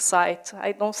problematic site.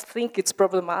 I don't think it's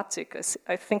problematic.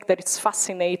 I think that it's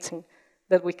fascinating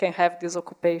that we can have this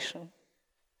occupation.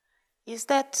 Is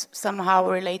that somehow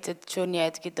related to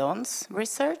Niet Guidon's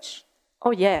research?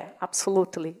 Oh yeah,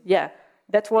 absolutely, yeah.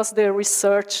 That was the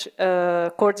research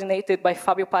coordinated by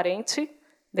Fabio Parenti,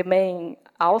 the main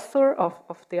author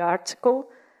of the article.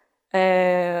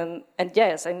 And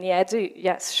yes, and Niedi,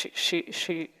 yes,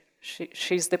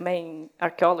 she's the main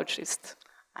archaeologist.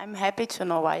 I'm happy to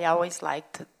know. I always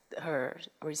liked her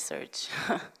research.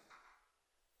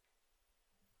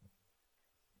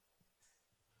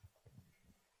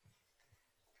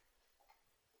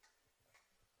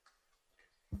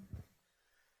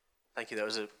 Thank you. That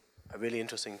was a really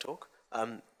interesting talk.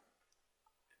 I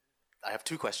have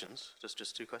two questions,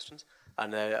 just two questions,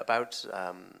 and about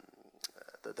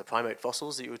the primate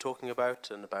fossils that you were talking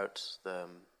about, and about the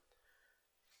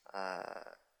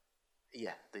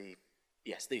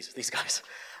these guys.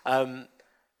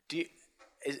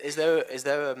 Is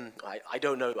there I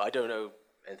don't know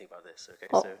anything about this. Okay,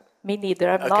 oh, so me neither.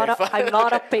 I'm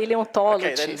not a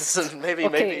paleontologist. Okay, then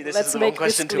maybe this is the wrong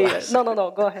question to ask.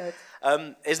 No, go ahead.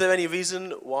 Is there any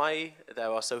reason why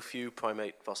there are so few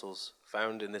primate fossils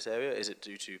found in this area? Is it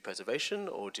due to preservation,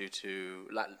 or due to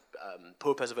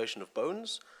poor preservation of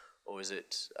bones, or is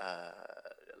it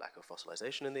lack of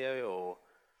fossilization in the area, or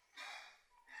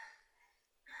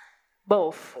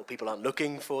both? Or people aren't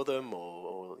looking for them,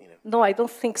 or you know? No, I don't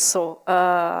think so.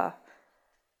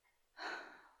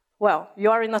 Well, you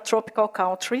are in a tropical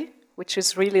country, which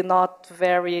is really not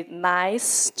very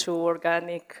nice to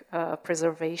organic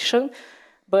preservation.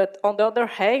 But on the other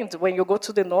hand, when you go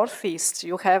to the Northeast,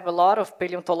 you have a lot of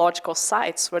paleontological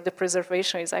sites where the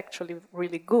preservation is actually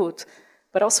really good.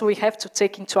 But also we have to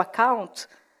take into account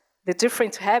the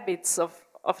different habits of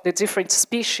the different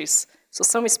species. So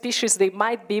some species, they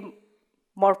might be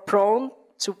more prone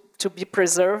to be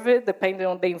preserved depending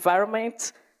on the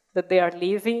environment that they are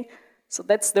living. So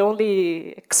that's the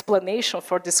only explanation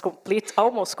for this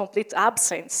almost complete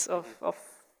absence of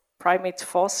primate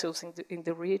fossils in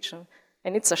the region.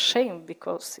 And it's a shame,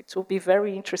 because it would be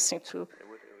very interesting to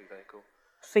be very cool.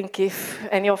 Think if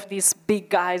any of these big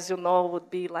guys, you know, would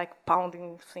be like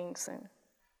pounding things.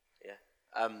 Yeah.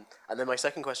 And then my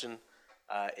second question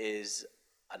is,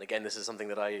 and again, this is something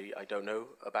that I don't know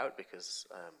about, because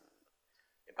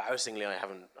embarrassingly, I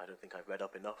don't think I've read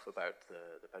up enough about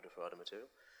the Pedra Furada material.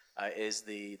 Is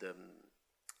the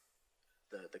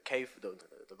the cave, the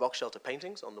rock shelter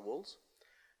paintings on the walls.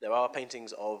 There are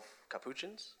paintings of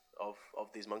capuchins, of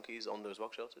these monkeys on those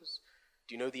rock shelters.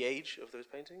 Do you know the age of those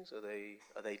paintings? Are they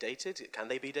dated? Can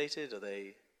they be dated?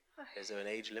 Is there an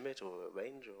age limit or a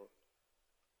range? Or?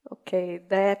 Okay,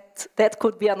 that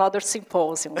could be another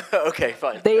symposium. Okay,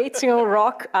 fine. Dating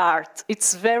rock art.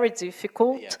 It's very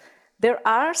difficult. Yeah. There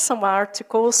are some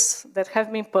articles that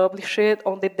have been published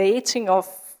on the dating of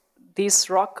these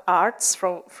rock arts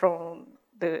from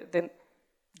the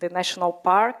national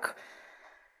park.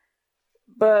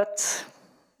 But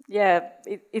yeah,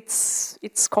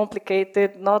 it's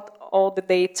complicated. Not all the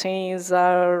datings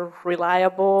are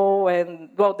reliable, and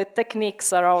well, the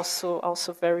techniques are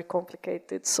also very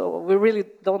complicated. So we really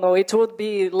don't know. It would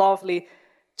be lovely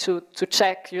to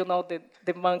check,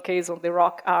 the monkeys on the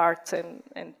rock art and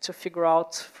to figure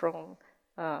out from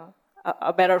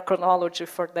a better chronology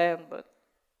for them. But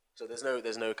so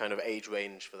there's no kind of age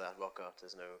range for that rock art.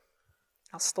 There's no.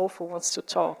 Astolfo wants to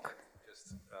talk.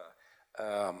 Just,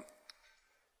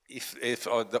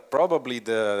 probably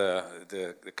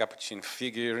the capuchin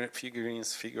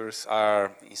figures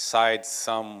are inside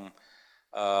some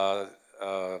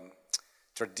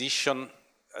tradition,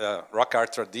 rock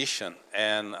art tradition,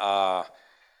 and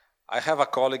I have a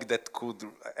colleague that could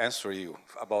answer you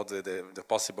about the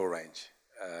possible range.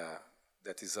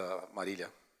 That is Marilia.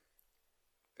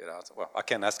 Well, I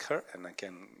can ask her and I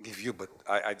can give you, but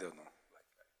I don't know.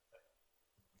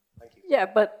 Thank you. Yeah,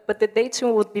 but the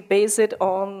dating would be based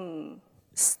on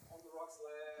On the rock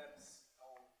slabs,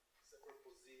 on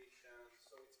superposition,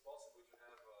 so it's possible to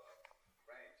have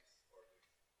ranges.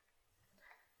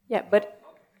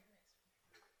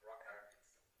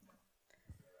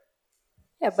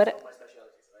 yeah, but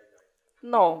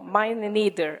no, mine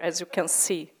neither, as you can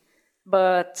see.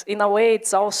 But in a way,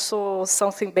 it's also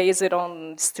something based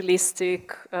on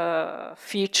stylistic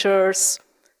features.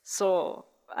 So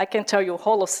I can tell you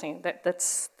Holocene.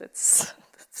 That's it.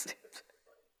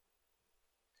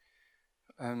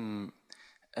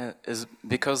 Is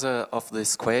because of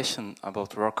this question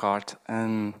about rock art,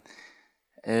 and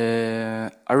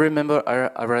I remember I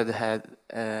already had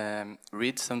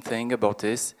read something about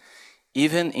this.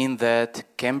 Even in that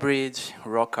Cambridge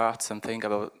rock art, something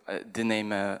about the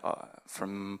name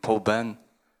from Paul Bunn,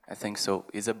 I think so,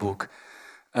 is a book.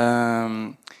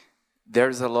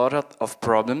 There's a lot of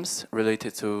problems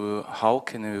related to how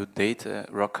can you date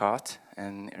rock art,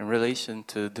 and in relation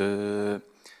to the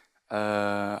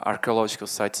archaeological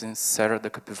sites in Serra da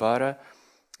Capivara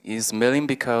is mainly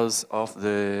because of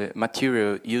the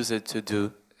material used to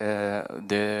do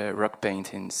the rock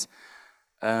paintings.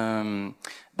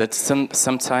 But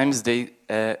sometimes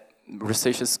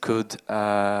researchers could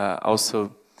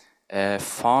also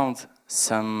found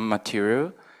some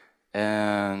material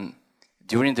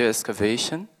during the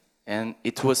excavation, and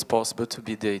it was possible to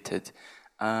be dated.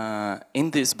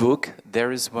 In this book,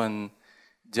 there is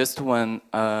just one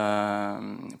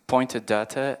pointed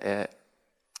data,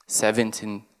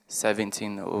 17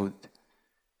 old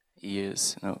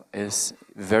years. Is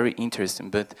very interesting,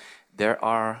 but there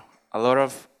are a lot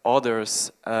of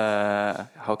others,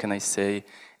 how can I say,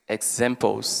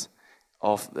 examples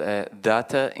of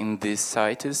data in these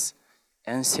sites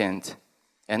ancient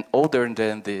and older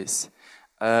than this.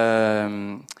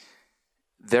 There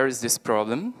is this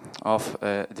problem of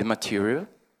the material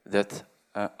that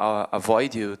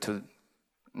avoid you to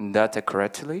data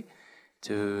correctly,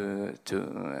 to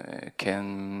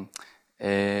can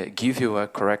give you a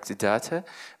correct data,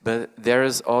 but there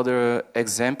is other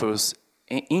examples,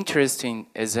 interesting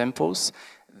examples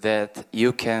that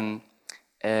you can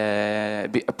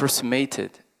be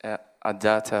approximated a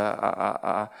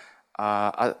data,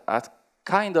 a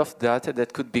kind of data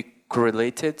that could be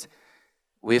correlated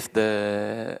with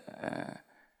the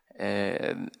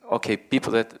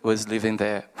people that was living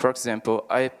there. For example,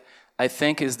 I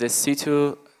think it's the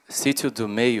sítio do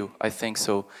meio, I think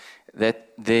so, that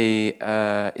they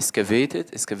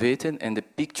excavated, and the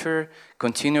picture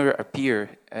continued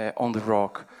appear on the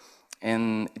rock.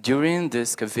 And during the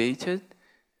excavated,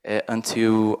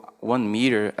 until 1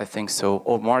 meter, I think so,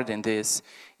 or more than this,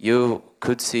 you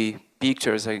could see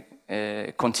pictures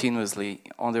continuously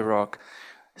on the rock.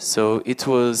 So it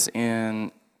was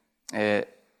in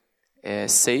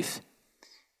safe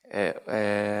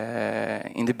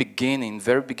in the beginning,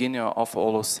 very beginning of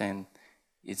Holocene.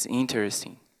 It's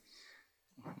interesting.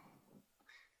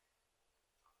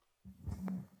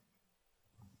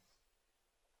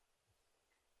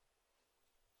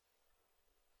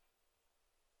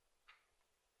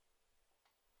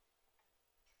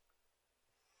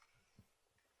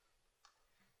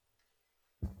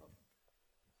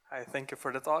 Hi, thank you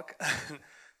for the talk.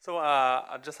 So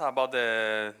just about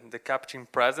the capturing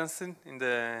presence in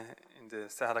the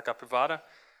Serra da Capivara.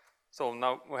 So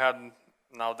now we had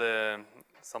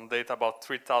some data about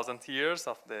 3,000 years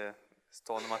of the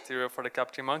stone material for the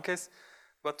capturing monkeys,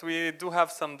 but we do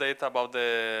have some data about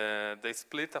the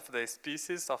split of the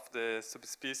species of the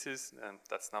subspecies, and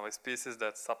that's now a species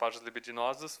that's Sapajos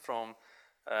libidinosus from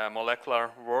molecular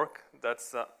work.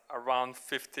 That's around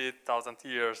 50,000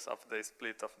 years of the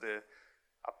split of the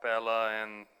Apella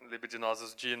and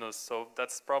libidinosus genus. So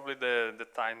that's probably the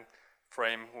time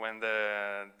frame when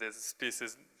this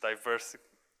species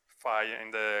diversify in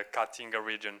the Caatinga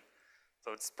region.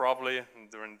 So it's probably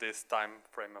during this time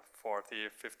frame of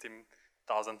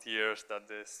 50,000 years that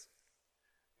this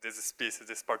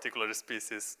particular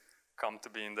species come to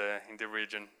be in the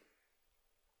region.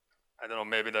 I don't know,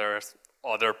 maybe there's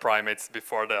other primates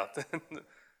before that.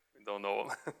 We don't know.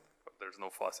 There's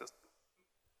no fossils.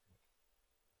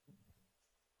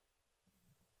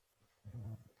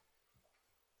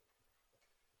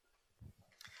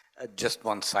 Just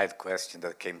one side question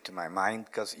that came to my mind,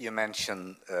 because you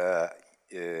mentioned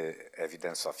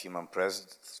evidence of human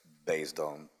presence based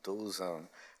on tools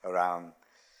around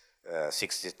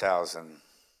 60,000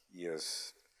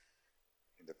 years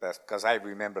in the past. Because I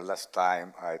remember last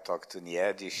time I talked to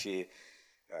Niedi,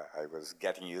 I was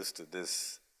getting used to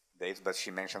this date, but she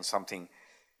mentioned something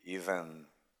even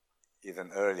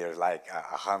earlier, like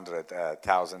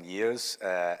 100,000 years,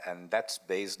 and that's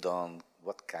based on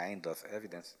what kind of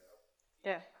evidence?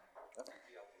 Yeah.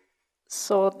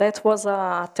 So that was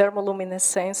a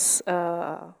thermoluminescence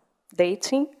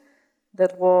dating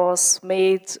that was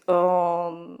made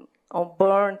on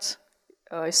burnt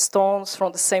stones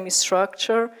from the same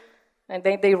structure, and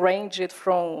then they ranged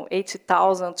from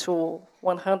 80,000 to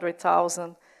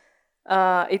 100,000.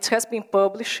 It has been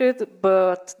published,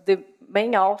 but the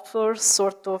main author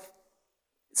sort of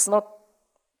it's not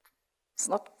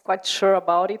quite sure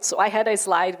about it. So I had a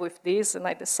slide with this, and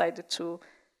I decided to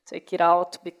take it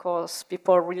out because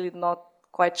people are really not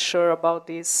quite sure about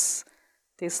this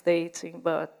dating.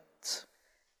 But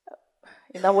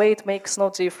in a way, it makes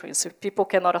no difference. If people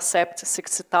cannot accept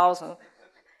 60,000,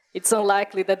 it's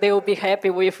unlikely that they will be happy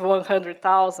with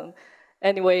 100,000.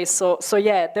 Anyway, so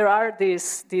yeah, there are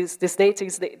these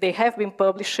datings. They have been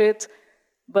published,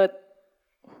 but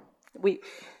they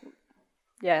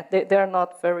are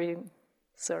not very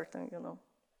certain, you know.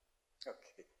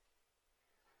 Okay.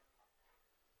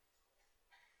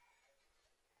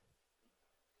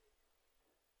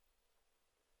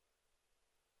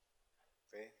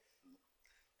 Okay.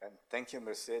 And thank you,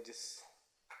 Mercedes.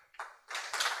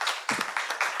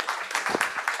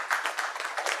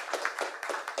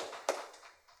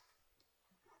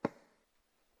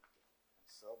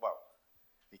 So, well,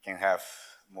 we can have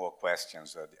more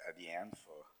questions at the end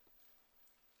for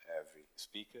every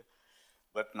speaker.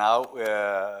 But now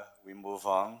we move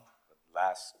on,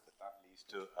 last but not least,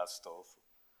 to Astolfo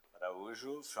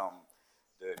Araújo from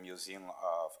the Museum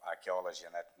of Archaeology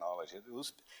and Ethnology at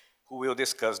USP, who will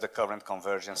discuss the current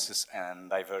convergences and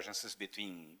divergences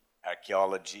between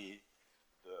archaeology,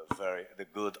 the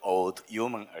good old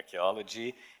human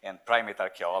archaeology, and primate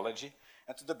archaeology,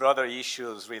 and to the broader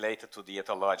issues related to the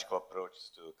ethological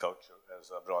approach to culture as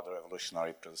a broader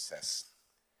evolutionary process.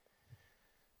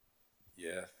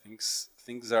 Yeah,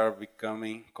 things are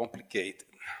becoming complicated.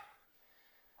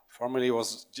 Formerly it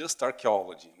was just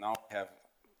archaeology. Now we have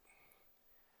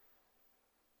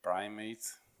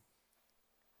primates,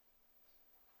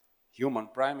 human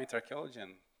primate archaeology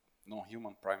and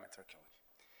non-human primate archaeology.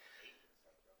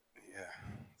 Yeah,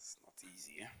 it's not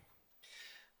easy. Eh?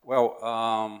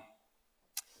 Well,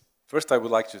 first I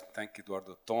would like to thank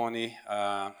Eduardo Toni.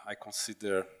 I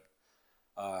consider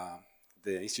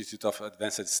the Institute of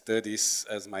Advanced Studies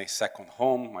as my second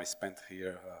home. I spent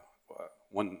here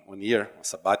one year, a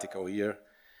sabbatical year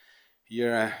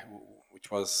here,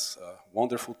 which was a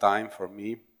wonderful time for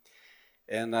me.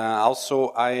 And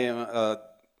also, I'm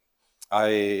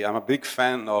a big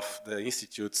fan of the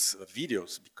Institute's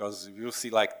videos, because you'll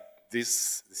see like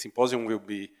this symposium will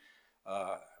be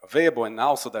available, and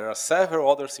also there are several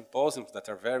other symposiums that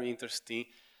are very interesting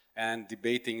and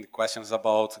debating the questions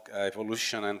about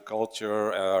evolution and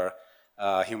culture, or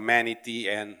humanity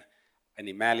and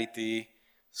animality.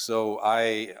 So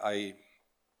I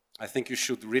think you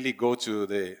should really go to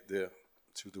the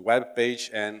web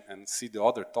page and see the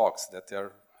other talks that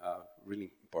are really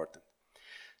important.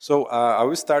 So I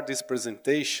will start this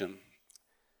presentation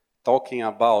talking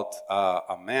about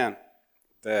a man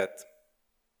that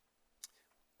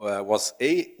was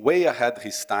way ahead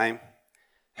his time,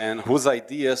 and whose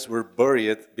ideas were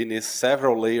buried beneath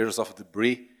several layers of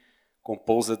debris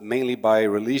composed mainly by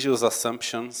religious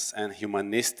assumptions and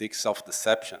humanistic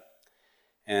self-deception.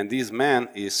 And this man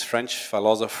is French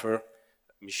philosopher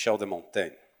Michel de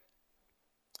Montaigne.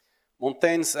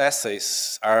 Montaigne's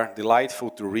essays are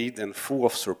delightful to read and full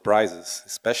of surprises,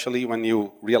 especially when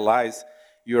you realize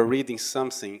you are reading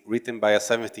something written by a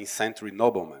 17th century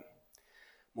nobleman.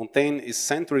 Montaigne is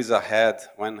centuries ahead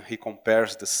when he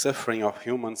compares the suffering of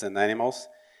humans and animals,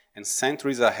 and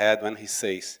centuries ahead when he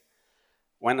says,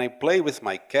 "When I play with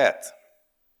my cat,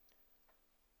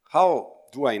 how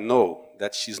do I know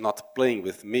that she's not playing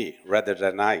with me rather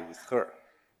than I with her?"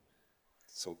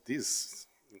 So this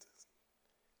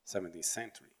 17th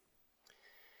century.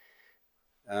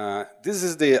 This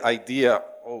is the idea,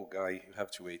 oh guy, you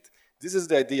have to wait. This is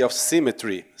the idea of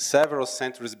symmetry several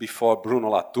centuries before Bruno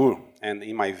Latour, and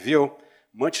in my view,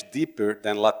 much deeper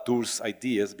than Latour's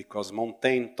ideas, because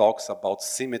Montaigne talks about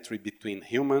symmetry between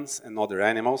humans and other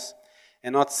animals,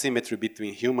 and not symmetry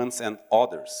between humans and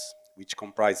others, which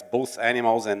comprise both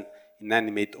animals and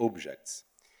inanimate objects.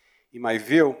 In my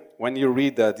view, when you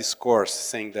read a discourse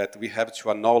saying that we have to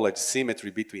acknowledge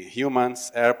symmetry between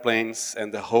humans, airplanes,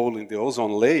 and the hole in the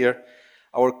ozone layer,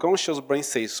 our conscious brain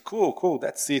says, cool, cool,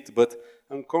 that's it, but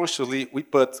unconsciously we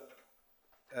put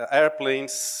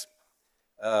airplanes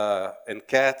and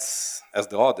cats as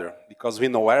the other, because we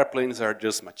know airplanes are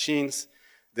just machines,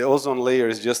 the ozone layer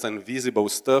is just invisible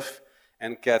stuff,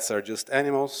 and cats are just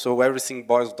animals, so everything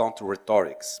boils down to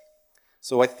rhetorics.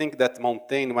 So I think that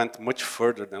Montaigne went much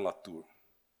further than Latour.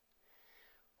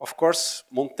 Of course,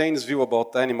 Montaigne's view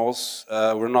about animals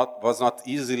was not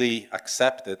easily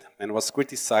accepted and was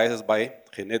criticized by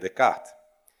René Descartes.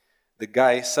 The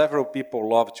guy several people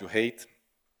love to hate,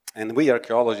 and we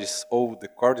archaeologists owe the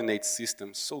coordinate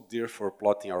system so dear for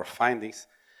plotting our findings,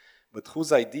 but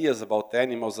whose ideas about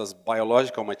animals as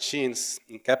biological machines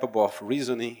incapable of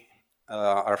reasoning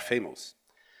are famous.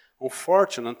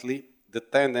 Unfortunately, the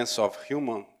tendency of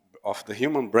the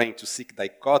human brain to seek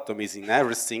dichotomies in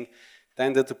everything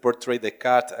tended to portray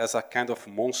Descartes as a kind of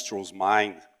monstrous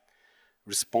mind,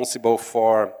 responsible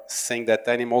for saying that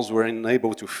animals were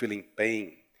unable to feel in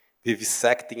pain,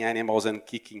 vivisecting animals and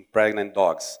kicking pregnant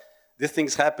dogs. These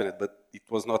things happened, but it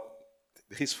was not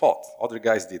his fault. Other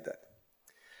guys did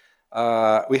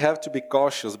that. We have to be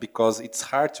cautious because it's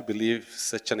hard to believe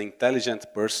such an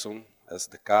intelligent person as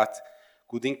Descartes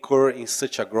could incur in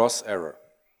such a gross error.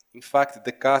 In fact,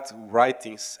 Descartes'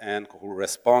 writings and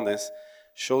correspondence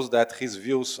shows that his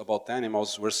views about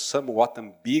animals were somewhat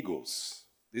ambiguous.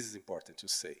 This is important to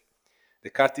say.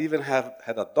 Descartes even had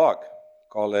a dog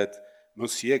called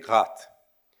Monsieur Grat,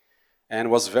 and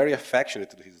was very affectionate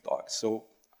to his dog. So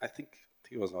I think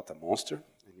he was not a monster,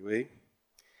 anyway.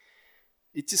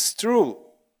 It is true,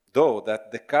 though,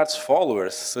 that Descartes'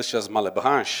 followers, such as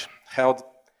Malebranche, held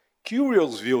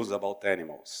curious views about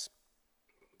animals.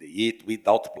 They eat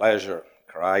without pleasure,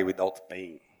 cry without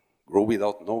pain, grow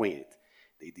without knowing it.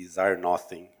 They desire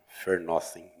nothing, fear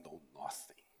nothing, know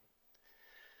nothing.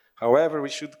 However, we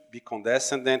should be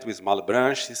condescending with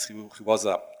Malebranche. He was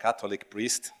a Catholic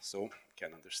priest, so you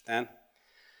can understand.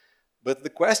 But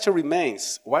the question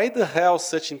remains, why the hell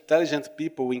such intelligent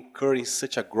people incur in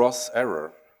such a gross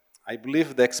error? I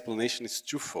believe the explanation is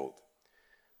twofold.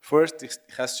 First, it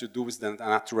has to do with the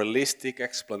naturalistic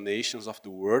explanations of the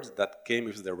world that came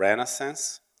with the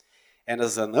Renaissance, and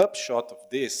as an upshot of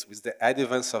this, with the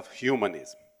advance of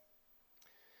humanism.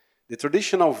 The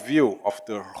traditional view of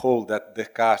the role that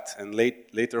Descartes and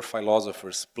later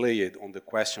philosophers played on the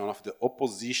question of the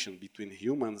opposition between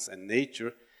humans and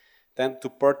nature tend to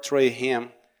portray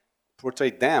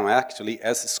them actually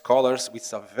as scholars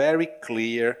with a very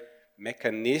clear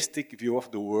mechanistic view of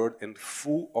the world and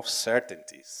full of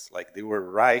certainties. Like they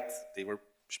were right, they were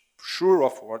sure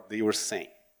of what they were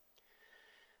saying.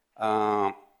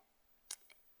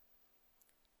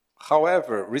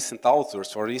 However, recent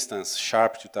authors, for instance,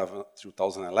 Sharp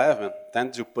 2011,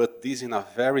 tend to put this in a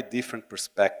very different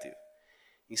perspective.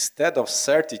 Instead of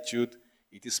certitude,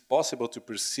 it is possible to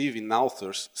perceive in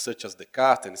authors such as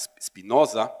Descartes and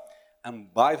Spinoza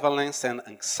ambivalence and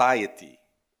anxiety.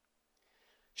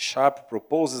 Sharp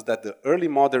proposes that the early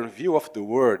modern view of the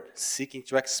world, seeking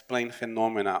to explain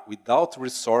phenomena without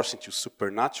resorting to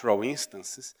supernatural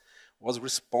instances, was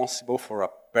responsible for a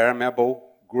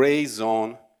permeable, gray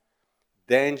zone,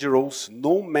 dangerous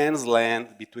no man's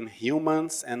land between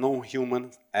humans and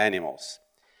non-human animals.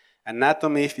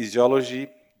 Anatomy, physiology,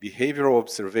 behavioral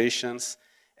observations,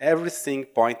 everything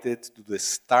pointed to the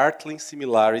startling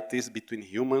similarities between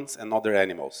humans and other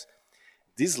animals.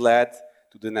 This led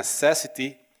to the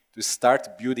necessity to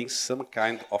start building some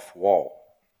kind of wall.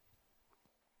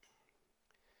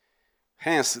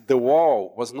 Hence, the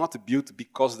wall was not built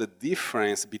because the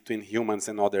difference between humans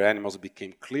and other animals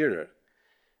became clearer.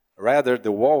 Rather,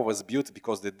 the wall was built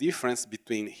because the difference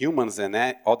between humans and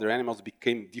other animals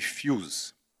became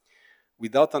diffuse.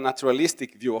 Without a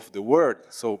naturalistic view of the world,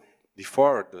 so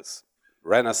before this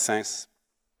Renaissance,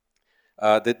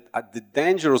 the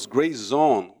dangerous gray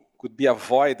zone could be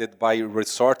avoided by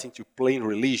resorting to plain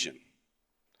religion.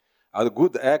 A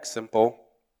good example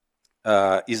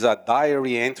is a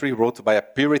diary entry wrote by a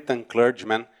Puritan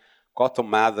clergyman, Cotton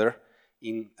Mather,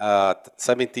 in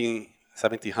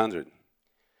 1700.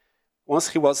 Once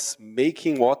he was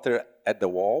making water at the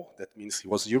wall, that means he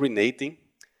was urinating,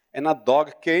 and a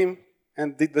dog came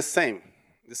and did the same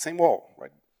wall,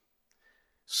 right?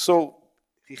 So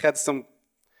he had some,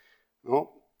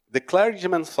 the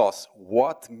clergyman thought,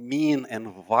 what mean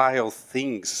and vile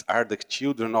things are the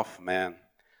children of man?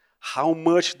 How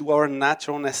much do our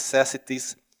natural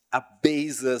necessities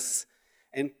abase us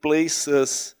and place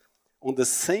us on the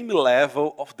same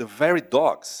level of the very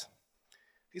dogs?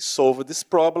 He solved this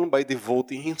problem by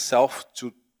devoting himself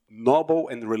to noble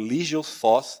and religious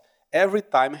thoughts every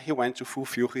time he went to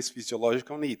fulfill his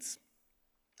physiological needs.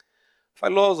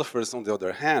 Philosophers, on the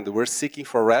other hand, were seeking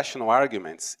for rational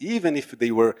arguments, even if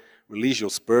they were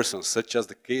religious persons, such as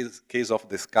the case of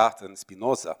Descartes and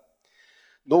Spinoza.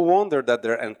 No wonder that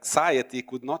their anxiety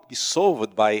could not be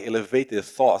solved by elevated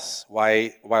thoughts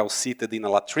while seated in a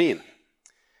latrine.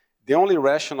 The only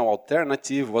rational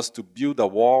alternative was to build a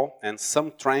wall and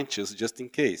some trenches just in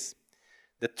case.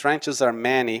 The trenches are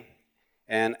many,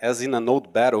 and as in an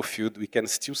old battlefield, we can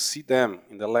still see them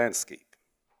in the landscape.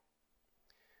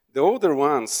 The older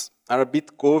ones are a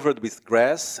bit covered with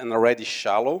grass and already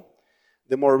shallow.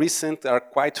 The more recent are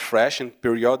quite fresh and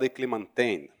periodically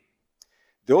maintained.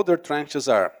 The older trenches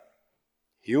are: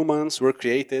 humans were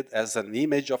created as an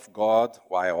image of God,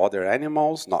 while other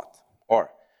animals not. Or,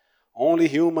 only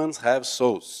humans have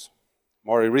souls.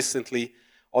 More recently,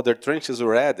 other trenches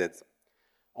were added.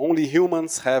 Only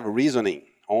humans have reasoning.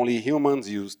 Only humans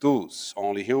use tools.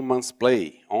 Only humans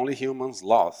play. Only humans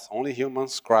laugh. Only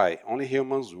humans cry. Only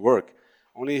humans work.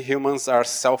 Only humans are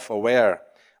self-aware.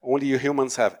 Only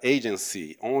humans have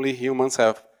agency. Only humans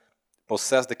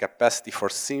possess the capacity for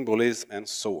symbolism, and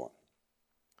so on.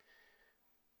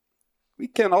 We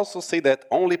can also say that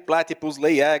only platypus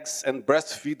lay eggs and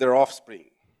breastfeed their offspring.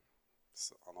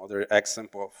 So another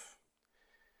example of.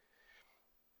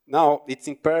 Now, it's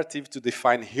imperative to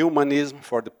define humanism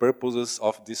for the purposes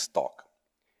of this talk.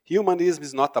 Humanism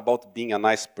is not about being a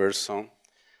nice person,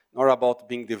 nor about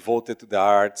being devoted to the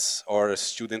arts or a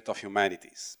student of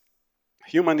humanities.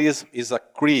 Humanism is a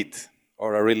creed,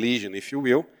 or a religion, if you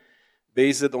will,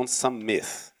 based on some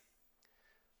myth.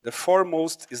 The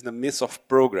foremost is the myth of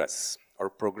progress, or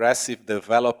progressive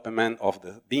development of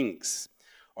the beings,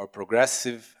 or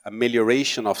progressive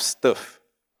amelioration of stuff.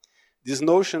 This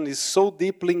notion is so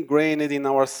deeply ingrained in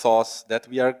our thoughts that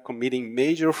we are committing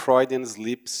major Freudian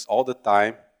slips all the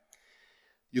time.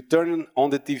 You turn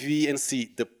on the TV and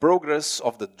see the progress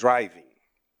of the driving,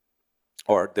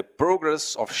 or the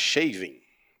progress of shaving.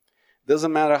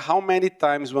 Doesn't matter how many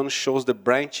times one shows the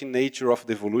branching nature of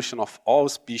the evolution of all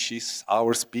species,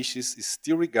 our species is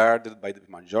still regarded by the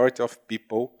majority of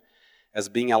people as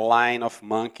being a line of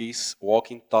monkeys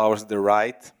walking towards the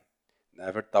right,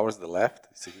 never towards the left,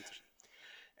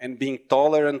 and being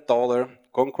taller and taller,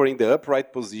 conquering the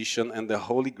upright position and the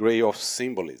holy grail of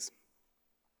symbolism.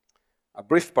 A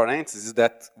brief parenthesis is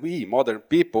that we, modern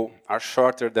people, are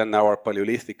shorter than our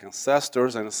Paleolithic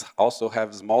ancestors and also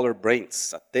have smaller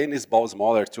brains, a tennis ball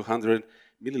smaller, 200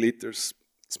 milliliters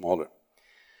smaller.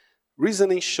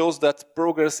 Reasoning shows that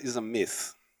progress is a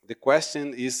myth. The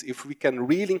question is if we can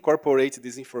really incorporate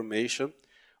this information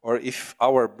or if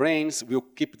our brains will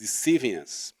keep deceiving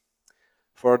us.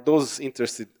 For those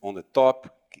interested on the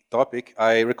topic,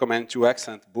 I recommend two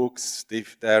excellent books,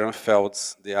 David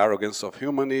Ehrenfeld's The Arrogance of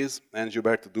Humanism and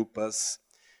Gilberto Dupa's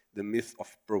The Myth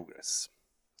of Progress.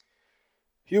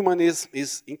 Humanism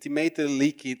is intimately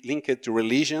linked to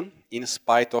religion in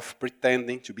spite of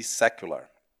pretending to be secular.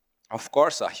 Of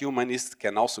course, a humanist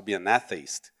can also be an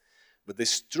atheist, but the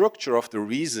structure of the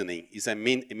reasoning is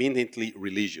eminently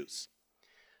religious.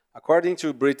 According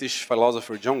to British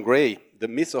philosopher John Gray, the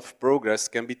myth of progress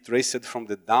can be traced from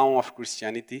the dawn of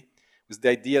Christianity with the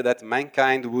idea that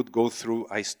mankind would go through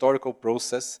a historical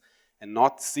process and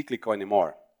not cyclical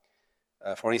anymore.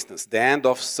 For instance, the end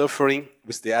of suffering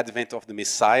with the advent of the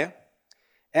Messiah,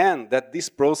 and that this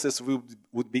process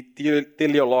would be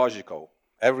teleological.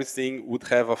 Everything would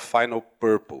have a final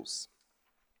purpose.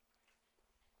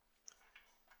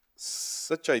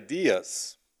 Such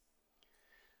ideas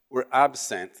were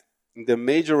absent in the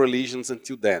major religions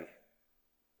until then.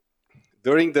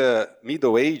 During the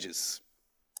Middle Ages,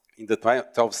 in the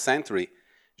 12th century,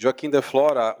 Joaquim de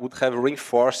Flora would have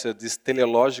reinforced this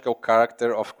teleological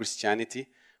character of Christianity,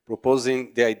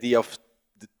 proposing the idea of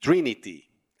the Trinity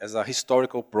as a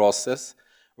historical process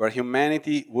where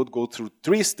humanity would go through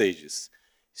 3 stages,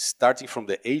 starting from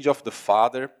the age of the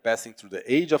Father, passing through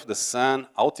the age of the Son,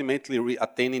 ultimately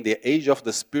attaining the age of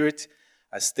the Spirit,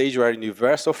 a stage where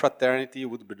universal fraternity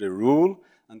would be the rule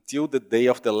until the day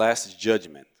of the Last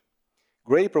Judgment.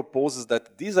 Gray proposes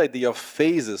that this idea of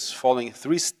phases following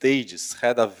 3 stages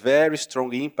had a very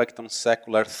strong impact on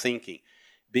secular thinking,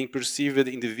 being perceived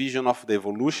in the vision of the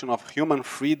evolution of human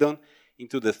freedom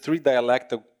into the 3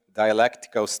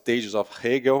 dialectical stages of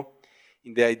Hegel,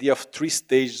 in the idea of 3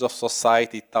 stages of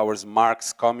society towards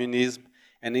Marx communism,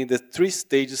 and in the 3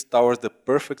 stages towards the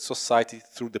perfect society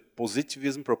through the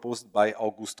positivism proposed by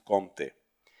Auguste Comte.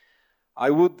 I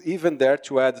would even dare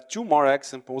to add 2 more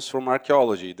examples from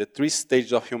archaeology: the 3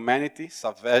 stages of humanity,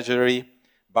 savagery,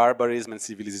 barbarism, and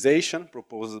civilization,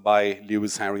 proposed by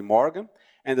Lewis Henry Morgan,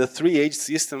 and the 3 age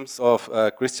systems of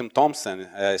Christian Thompson,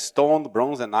 stone,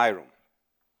 bronze, and iron.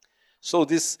 So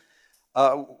this,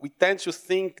 we tend to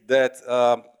think that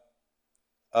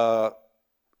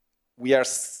we are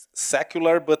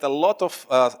secular, but a lot of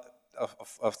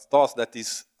thought that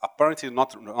is apparently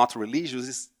not religious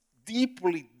is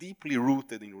deeply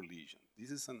rooted in religion. This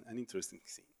is an interesting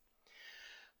thing.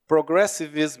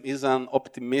 Progressivism is an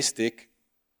optimistic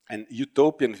and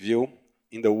utopian view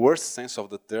in the worst sense of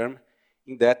the term,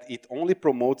 in that it only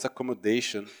promotes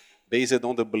accommodation based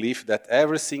on the belief that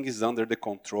everything is under the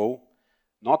control,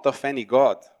 not of any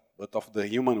god, but of the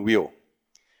human will.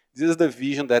 This is the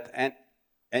vision that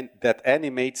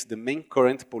animates the main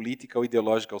current political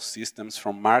ideological systems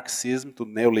from Marxism to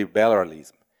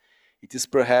neoliberalism. It is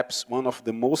perhaps one of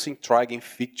the most intriguing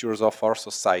features of our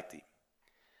society.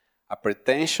 A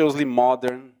pretentiously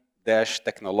modern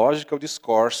technological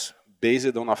discourse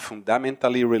based on a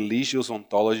fundamentally religious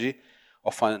ontology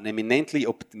of an eminently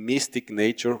optimistic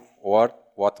nature, or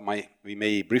what we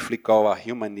may briefly call a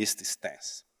humanist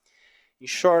stance. In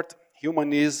short,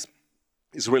 humanism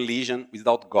is religion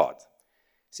without God.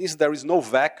 Since there is no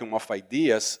vacuum of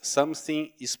ideas,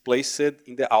 something is placed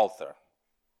in the altar.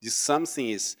 This something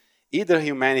is either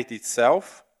humanity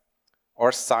itself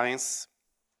or science,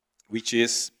 which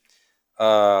is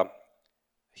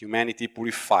humanity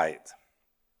purified.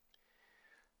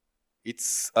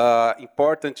 It's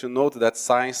important to note that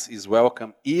science is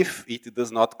welcome if it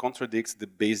does not contradict the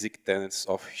basic tenets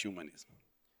of humanism.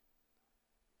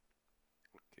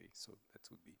 Okay, so that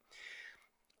would be.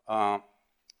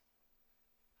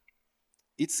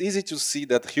 It's easy to see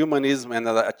that humanism and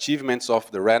the achievements of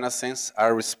the Renaissance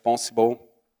are responsible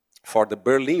for the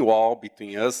Berlin Wall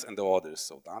between us and the others.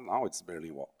 So now it's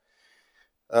Berlin Wall.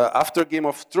 After Game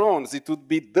of Thrones, it would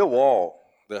be the wall,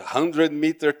 the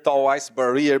 100-meter tall ice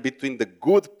barrier between the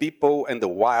good people and the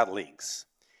wildlings.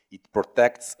 It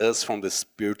protects us from the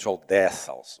spiritual death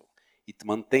also. It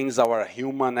maintains our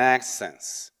human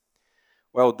essence.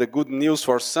 Well, the good news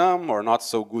for some, or not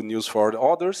so good news for the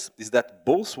others, is that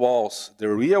both walls, the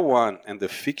real one and the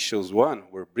fictitious one,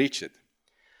 were breached.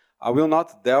 I will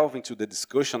not delve into the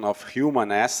discussion of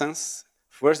human essence,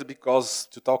 first because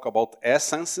to talk about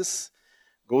essences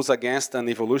goes against an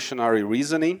evolutionary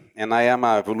reasoning, and I am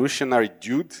an evolutionary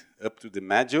dude up to the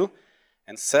medule,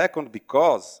 and second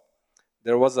because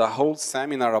there was a whole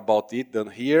seminar about it done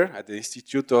here at the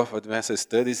Institute of Advanced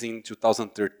Studies in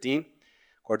 2013,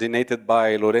 coordinated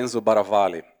by Lorenzo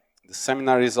Baravalle. The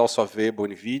seminar is also available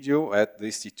in video at the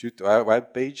Institute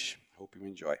webpage. Hope you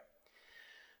enjoy.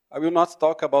 I will not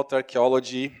talk about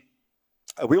archaeology.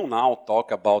 I will now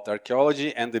talk about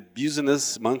archaeology and the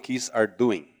business monkeys are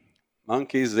doing.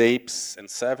 Monkeys, apes, and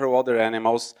several other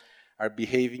animals are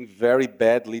behaving very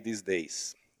badly these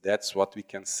days. That's what we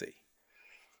can say.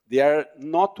 They are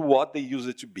not what they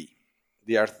used to be.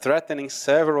 They are threatening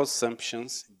several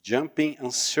assumptions, jumping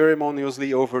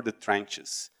unceremoniously over the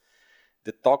trenches.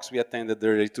 The talks we attended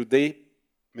earlier today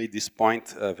made this point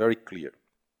very clear.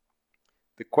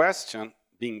 The question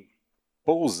being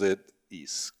posed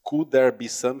is, could there be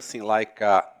something like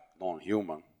a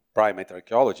non-human primate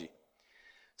archaeology?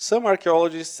 Some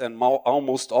archaeologists and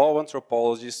almost all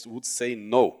anthropologists would say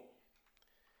no.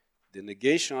 The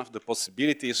negation of the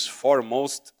possibility is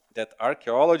foremost that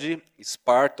archaeology is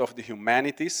part of the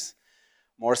humanities,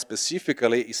 more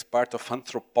specifically is part of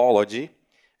anthropology,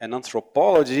 and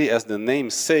anthropology, as the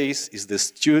name says, is the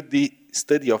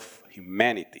study of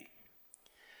humanity.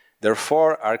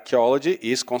 Therefore, archaeology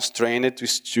is constrained to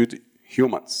study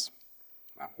humans.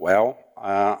 Well,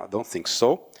 I don't think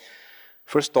so.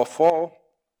 First of all,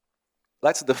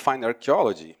 let's define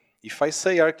archaeology. If I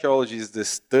say archaeology is the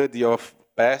study of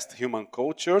past human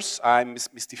cultures, I'm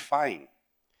mystifying.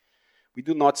 We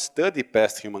do not study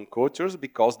past human cultures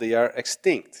because they are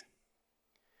extinct.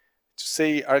 To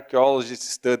say archaeologists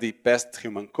study past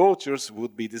human cultures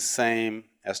would be the same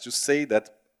as to say that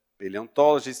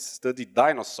paleontologists study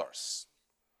dinosaurs.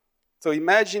 So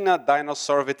imagine a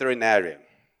dinosaur veterinarian,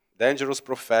 dangerous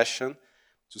profession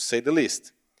to say the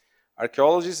least.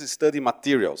 Archaeologists study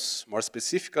materials, more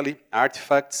specifically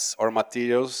artifacts or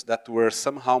materials that were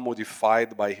somehow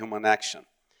modified by human action.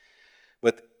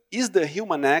 But is the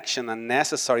human action a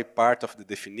necessary part of the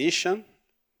definition?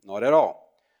 Not at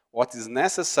all. What is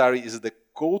necessary is the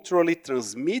culturally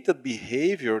transmitted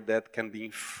behavior that can be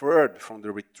inferred from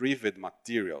the retrieved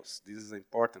materials. This is an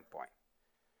important point.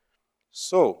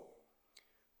 So,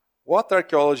 what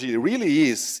archaeology really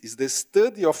is the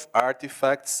study of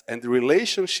artifacts and the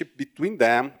relationship between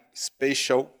them,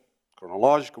 spatial,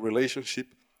 chronological relationship,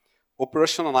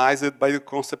 operationalized by the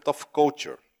concept of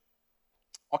culture.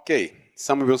 Okay,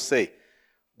 some will say,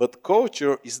 but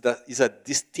culture is a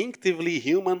distinctively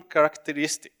human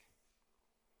characteristic.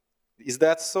 Is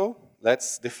that so?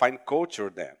 Let's define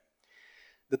culture then.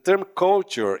 The term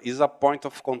culture is a point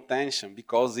of contention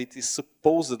because it is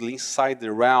supposedly inside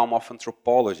the realm of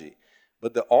anthropology.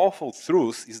 But the awful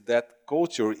truth is that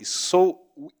culture is so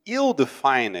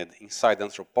ill-defined inside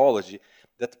anthropology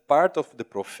that part of the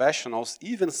professionals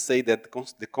even say that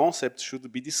the concept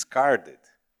should be discarded.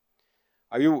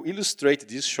 I will illustrate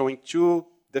this showing two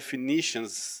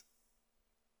definitions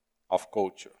of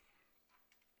culture.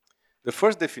 The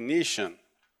first definition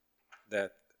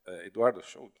that Eduardo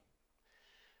showed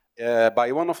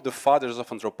by one of the fathers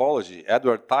of anthropology,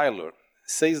 Edward Tylor,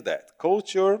 says that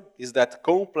culture is that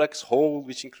complex whole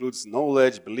which includes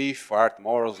knowledge, belief, art,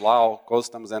 morals, law,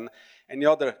 customs, and any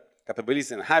other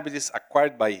capabilities and habits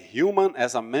acquired by human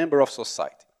as a member of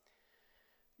society.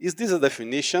 Is this a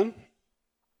definition?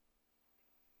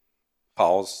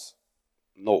 Pause.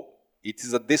 No. It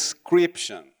is a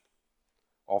description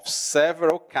of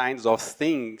several kinds of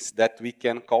things that we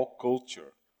can call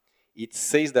culture. It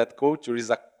says that culture is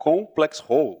a complex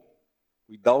whole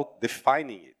without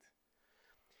defining it.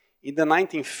 In the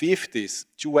 1950s,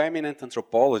 two eminent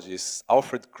anthropologists,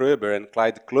 Alfred Kruber and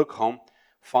Clyde Kluckholm,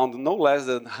 found no less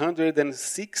than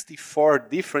 164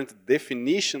 different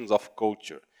definitions of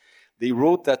culture. They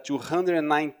wrote a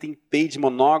 219-page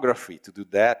monography to do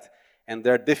that, and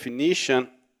their definition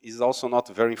is also not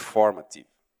very informative.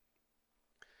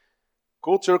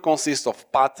 Culture consists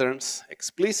of patterns,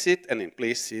 explicit and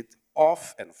implicit,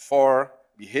 of and for,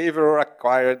 behavior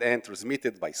acquired and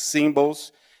transmitted by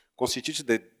symbols, constitute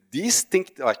the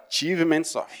distinct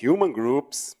achievements of human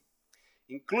groups,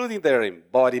 including their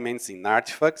embodiments in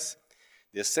artifacts.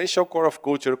 The essential core of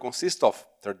culture consists of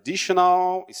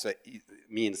traditional, it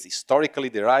means historically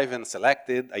derived and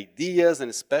selected, ideas, and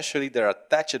especially their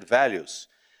attached values.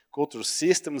 Cultural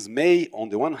systems may, on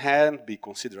the one hand, be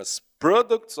considered as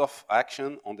products of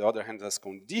action, on the other hand, as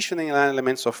conditioning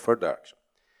elements of further action.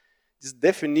 This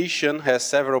definition has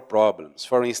several problems.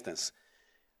 For instance,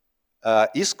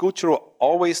 is culture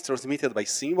always transmitted by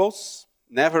symbols,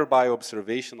 never by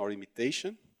observation or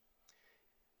imitation?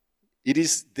 It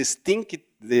is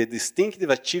the distinctive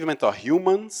achievement of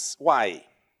humans. Why?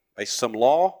 By some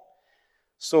law?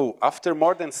 So, after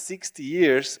more than 60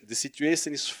 years, the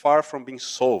situation is far from being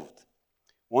solved.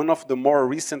 One of the more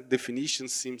recent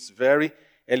definitions seems very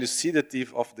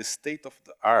elucidative of the state of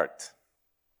the art.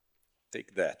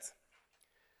 Take that.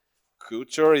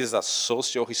 Culture is a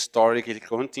socio-historically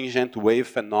contingent wave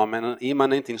phenomenon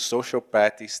immanent in social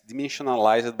practice,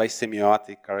 dimensionalized by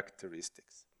semiotic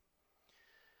characteristics.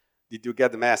 Did you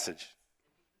get the message?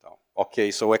 No.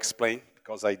 Okay, so explain,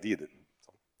 because I didn't.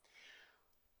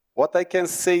 What I can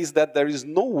say is that there is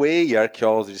no way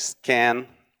archaeologists can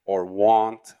or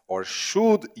want or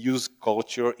should use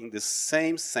culture in the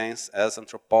same sense as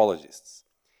anthropologists.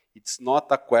 It's not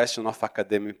a question of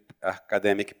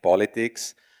academic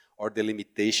politics or the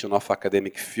limitation of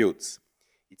academic fields.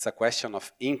 It's a question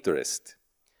of interest.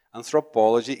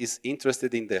 Anthropology is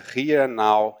interested in the here and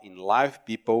now, in live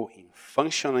people, in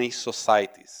functioning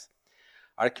societies.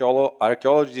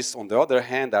 Archaeologists, on the other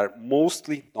hand, are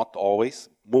mostly, not always,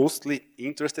 mostly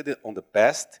interested on the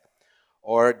past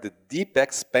or the deep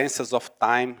expanses of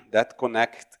time that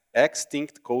connect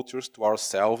extinct cultures to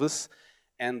ourselves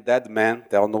and dead men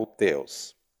tell no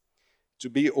tales. To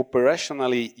be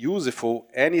operationally useful,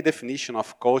 any definition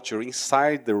of culture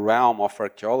inside the realm of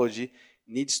archaeology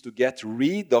needs to get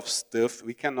rid of stuff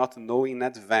we cannot know in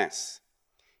advance.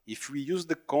 If we use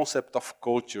the concept of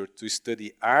culture to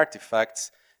study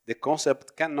artifacts, the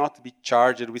concept cannot be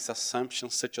charged with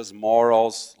assumptions such as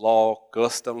morals, law,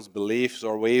 customs, beliefs,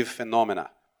 or wave phenomena.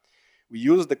 We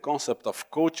use the concept of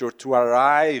culture to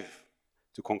arrive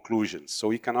to conclusions, so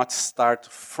we cannot start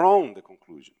from the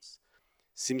conclusions.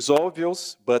 Seems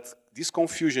obvious, but this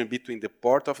confusion between the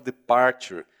port of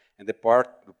departure and the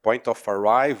point of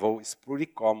arrival is pretty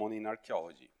common in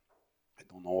archaeology. I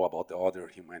don't know about the other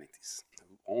humanities. I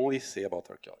will only say about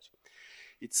archaeology.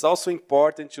 It's also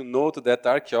important to note that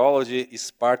archaeology is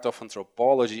part of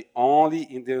anthropology only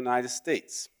in the United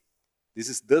States.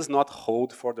 Does not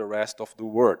hold for the rest of the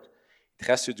world. It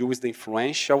has to do with the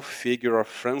influential figure of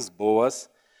Franz Boas,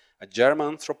 a German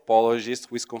anthropologist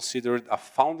who is considered a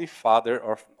founding father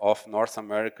of North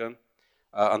American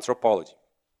anthropology.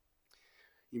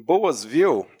 In Boas'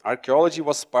 view, archaeology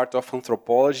was part of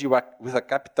anthropology with a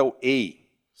capital A.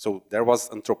 So there was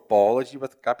anthropology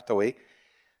with a capital A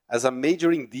as a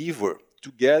major endeavor,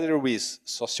 together with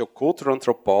sociocultural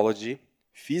anthropology,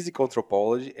 physical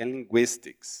anthropology, and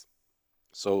linguistics.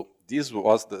 So this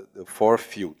was the four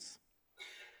fields.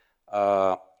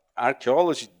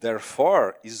 Archaeology,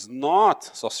 therefore, is not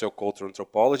sociocultural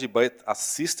anthropology, but a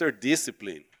sister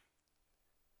discipline.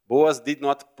 Boas did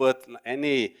not put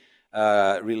any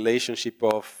relationship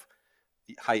of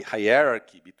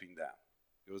hierarchy between them.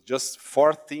 It was just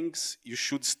four things you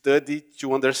should study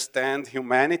to understand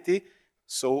humanity,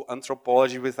 so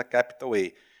anthropology with a capital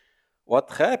A. What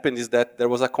happened is that there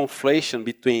was a conflation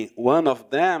between one of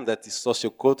them, that is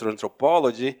sociocultural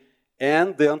anthropology,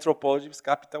 and the anthropology with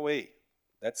capital A.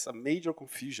 That's a major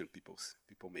confusion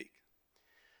people make.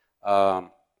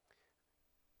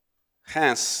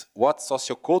 Hence, what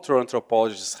sociocultural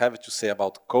anthropologists have to say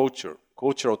about culture,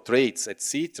 cultural traits,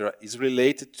 etc., is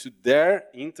related to their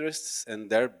interests and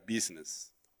their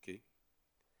business. Okay?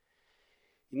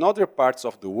 In other parts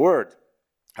of the world,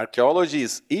 archaeology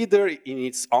is either in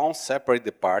its own separate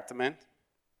department,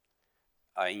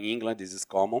 in England this is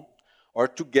common, or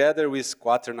together with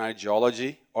quaternary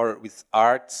geology, or with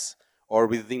arts, or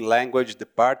within language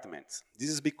departments. This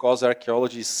is because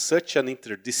archaeology is such an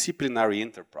interdisciplinary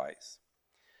enterprise.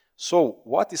 So,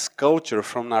 what is culture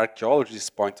from an archaeologist's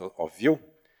point of view?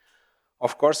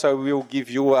 Of course, I will give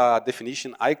you a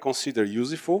definition I consider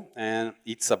useful, and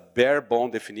it's a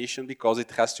bare-bone definition because it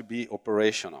has to be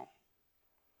operational.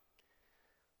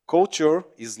 Culture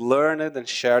is learned and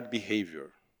shared behavior.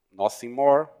 Nothing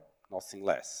more, nothing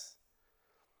less.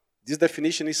 This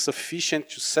definition is sufficient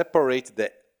to separate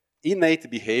the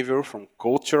innate behavior from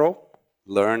cultural,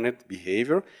 learned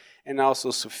behavior, and also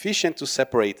sufficient to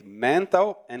separate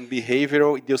mental and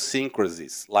behavioral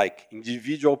idiosyncrasies, like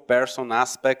individual person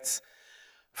aspects,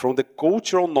 from the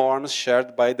cultural norms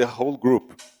shared by the whole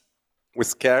group,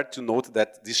 with care to note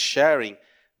that this sharing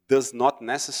does not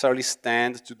necessarily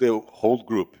stand to the whole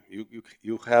group.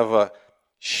 You have a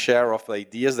share of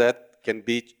ideas that can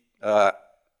be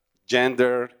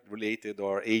gender-related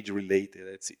or age-related,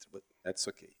 etc., but that's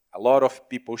okay. A lot of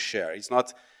people share. It's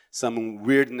not some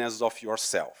weirdness of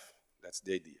yourself. That's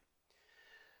the idea.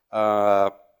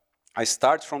 I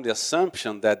start from the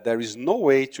assumption that there is no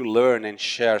way to learn and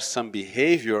share some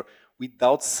behavior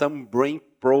without some brain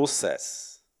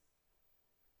process.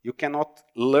 You cannot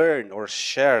learn or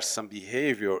share some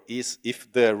behavior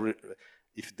if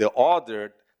the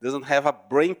other doesn't have a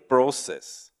brain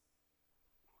process.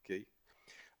 Okay?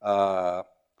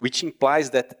 Which implies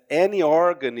that any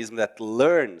organism that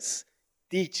learns,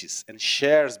 teaches, and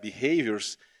shares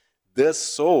behaviors does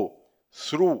so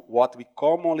through what we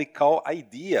commonly call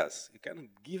ideas. You can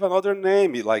give another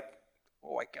name, like,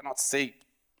 oh, I cannot say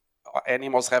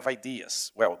animals have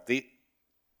ideas. Well, they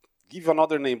give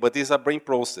another name, but it's a brain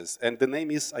process, and the name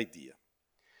is idea.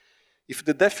 If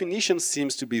the definition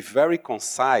seems to be very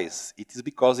concise, it is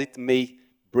because it may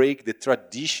break the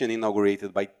tradition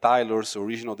inaugurated by Taylor's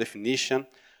original definition,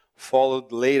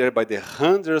 followed later by the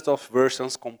hundreds of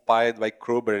versions compiled by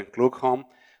Kroeber and Klugholm,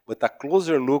 but a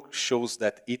closer look shows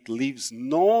that it leaves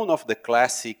none of the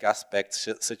classic aspects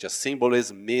such as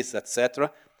symbolism, myths, etc.,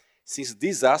 since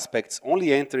these aspects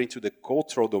only enter into the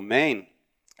cultural domain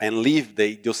and leave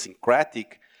the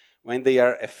idiosyncratic when they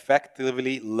are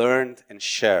effectively learned and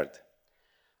shared.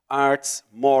 Arts,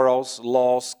 morals,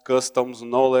 laws, customs,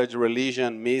 knowledge,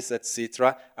 religion, myths,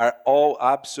 etc. are all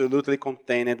absolutely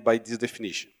contained by this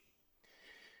definition.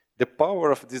 The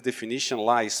power of this definition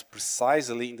lies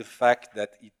precisely in the fact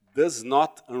that it does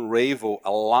not unravel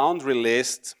a laundry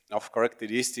list of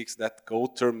characteristics that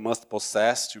culture must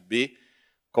possess to be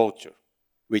culture,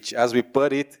 which, as we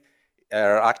put it,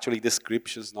 are actually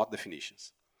descriptions, not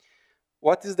definitions.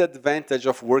 What is the advantage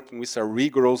of working with a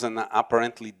rigorous and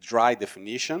apparently dry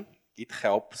definition? It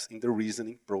helps in the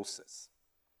reasoning process.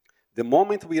 The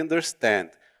moment we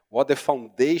understand what the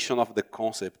foundation of the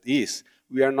concept is,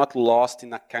 we are not lost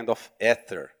in a kind of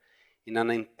ether, in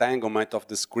an entanglement of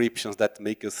descriptions that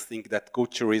make us think that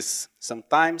culture is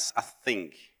sometimes a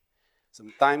thing,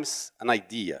 sometimes an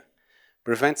idea.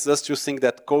 Prevents us to think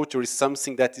that culture is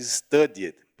something that is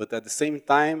studied, but at the same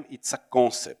time, it's a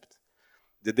concept.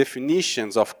 The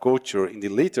definitions of culture in the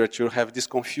literature have this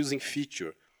confusing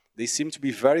feature. They seem to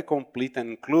be very complete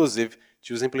and inclusive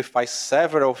to exemplify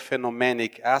several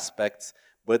phenomenomic aspects,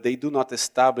 but they do not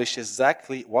establish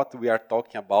exactly what we are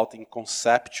talking about in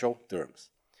conceptual terms.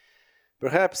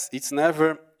 Perhaps it's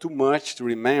never too much to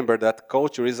remember that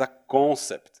culture is a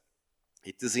concept.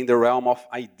 It is in the realm of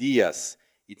ideas.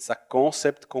 It's a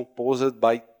concept composed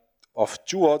of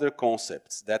two other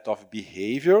concepts, that of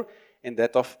behavior and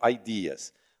that of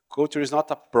ideas. Culture is not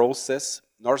a process,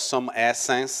 nor some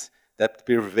essence that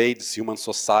pervades human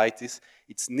societies.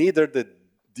 It's neither the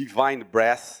divine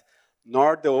breath,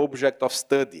 nor the object of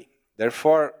study.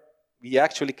 Therefore, we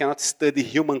actually cannot study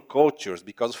human cultures,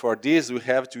 because for this we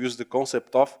have to use the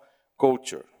concept of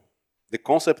culture. The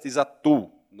concept is a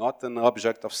tool, not an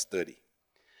object of study.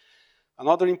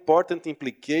 Another important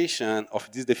implication of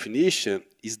this definition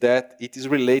is that it is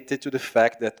related to the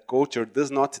fact that culture does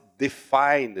not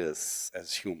define us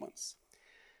as humans.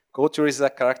 Culture is a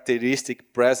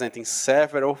characteristic present in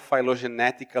several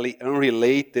phylogenetically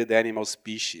unrelated animal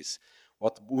species,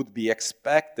 what would be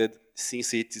expected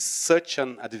since it is such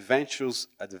an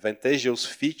advantageous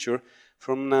feature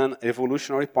from an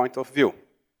evolutionary point of view.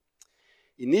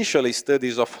 Initially,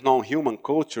 studies of non-human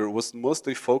culture was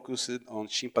mostly focused on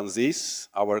chimpanzees,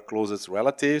 our closest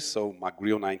relatives, so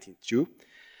McGreal 1902,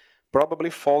 probably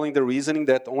following the reasoning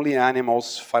that only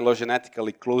animals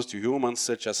phylogenetically close to humans,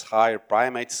 such as higher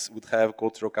primates, would have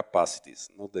cultural capacities.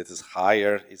 Note that it's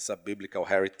higher, it's a biblical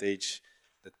heritage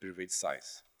that pervades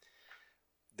science.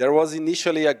 There was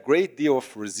initially a great deal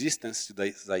of resistance to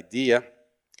this idea,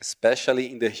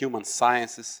 especially in the human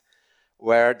sciences,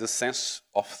 where the sense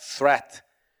of threat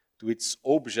to its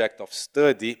object of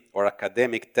study or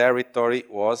academic territory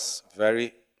was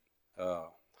very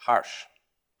harsh.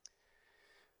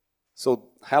 So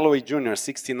Holloway Jr.,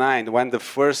 1969, when the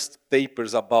first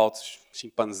papers about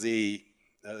chimpanzee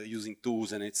using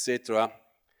tools and etc.,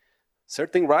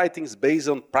 certain writings based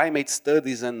on primate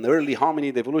studies and early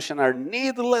hominid evolution are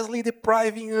needlessly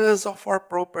depriving us of our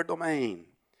proper domain.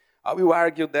 I will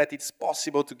argue that it's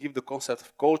possible to give the concept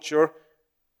of culture,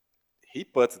 he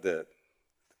puts the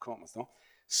commas, no?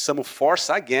 Some force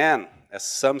again as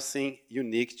something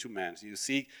unique to man. So you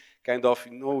see, kind of,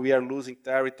 we are losing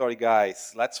territory,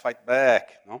 guys. Let's fight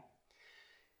back, no?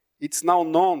 It's now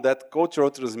known that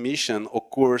cultural transmission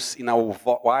occurs in a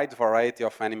wide variety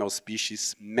of animal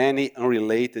species, many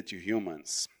unrelated to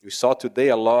humans. We saw today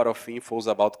a lot of infos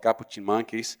about capuchin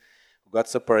monkeys who got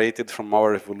separated from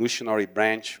our evolutionary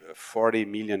branch 40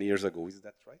 million years ago. Is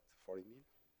that right? 40 million?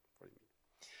 40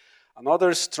 million.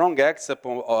 Another strong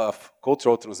example of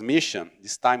cultural transmission,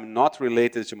 this time not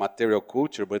related to material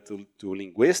culture but to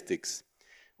linguistics,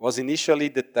 was initially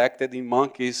detected in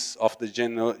monkeys of the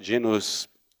genus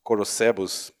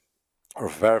Corocebus, or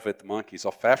vervet monkeys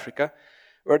of Africa,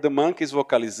 where the monkeys'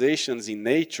 vocalizations in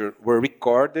nature were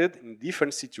recorded in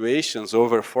different situations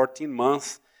over 14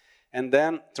 months and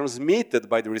then transmitted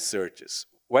by the researchers.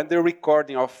 When the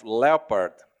recording of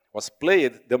leopard was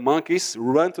played, the monkeys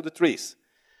ran to the trees.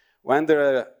 When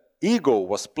the eagle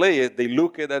was played, they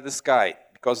looked at the sky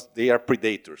because they are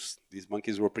predators. These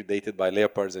monkeys were predated by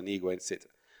leopards and eagles, etc.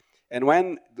 And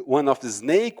when one of the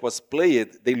snake was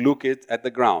played, they looked at the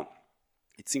ground.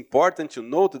 It's important to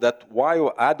note that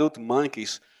while adult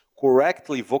monkeys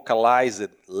correctly vocalized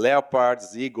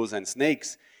leopards, eagles, and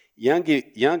snakes,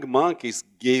 young monkeys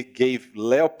gave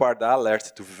leopard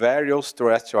alerts to various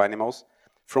terrestrial animals,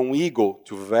 from eagle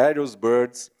to various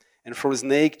birds, and from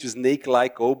snake to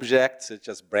snake-like objects such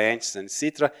as branches,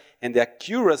 etc. And the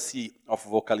accuracy of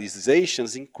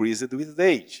vocalizations increased with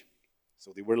age.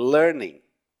 So they were learning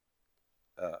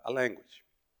a language.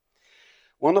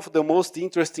 One of the most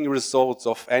interesting results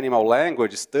of animal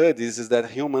language studies is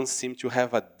that humans seem to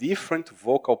have a different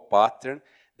vocal pattern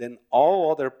than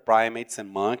all other primates and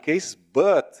monkeys,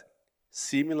 but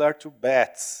similar to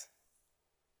bats,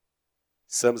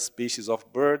 some species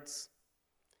of birds,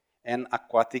 and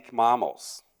aquatic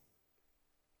mammals.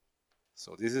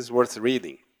 So this is worth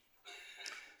reading.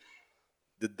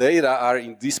 The data are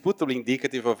indisputably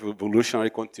indicative of evolutionary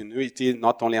continuity,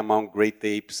 not only among great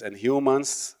apes and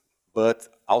humans, but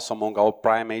also among all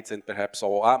primates and perhaps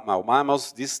all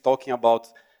mammals. This is talking about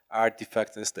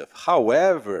artifacts and stuff.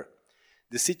 However,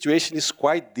 the situation is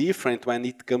quite different when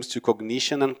it comes to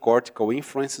cognition and cortical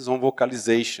influences on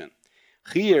vocalization.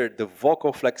 Here, the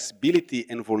vocal flexibility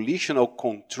and volitional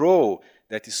control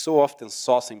that is so often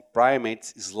sought in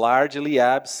primates is largely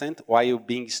absent while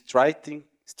being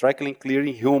strikingly clear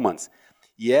in humans,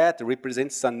 yet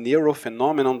represents a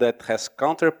neurophenomenon that has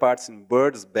counterparts in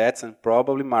birds, bats, and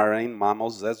probably marine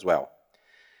mammals as well.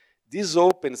 This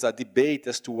opens a debate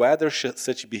as to whether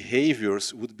such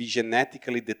behaviors would be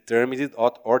genetically determined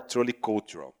or truly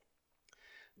cultural.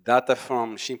 Data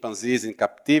from chimpanzees in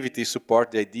captivity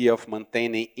support the idea of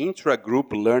maintaining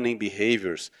intra-group learning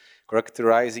behaviors,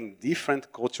 characterizing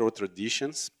different cultural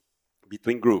traditions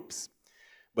between groups.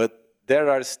 But there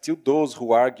are still those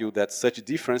who argue that such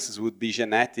differences would be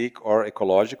genetic or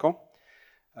ecological.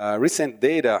 Recent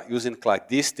data using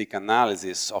cladistic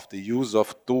analysis of the use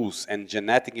of tools and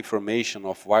genetic information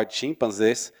of wild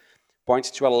chimpanzees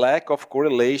points to a lack of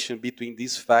correlation between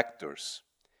these factors,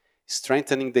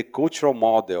 strengthening the cultural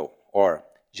model, or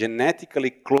genetically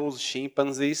close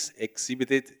chimpanzees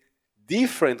exhibited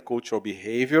different cultural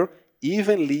behavior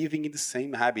even living in the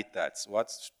same habitats. What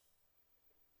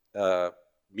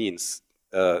means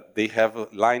they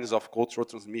have lines of cultural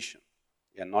transmission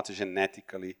and not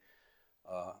genetically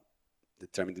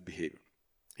determined behavior.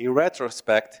 In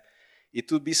retrospect,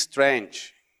 it would be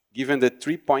strange, given the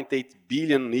 3.8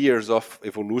 billion years of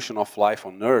evolution of life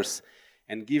on Earth,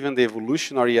 and given the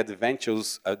evolutionary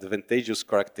advantageous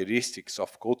characteristics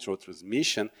of cultural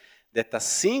transmission, that a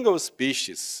single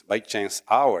species, by chance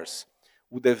ours,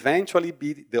 would eventually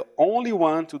be the only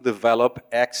one to develop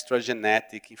extra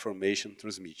genetic information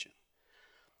transmission.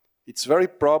 It's very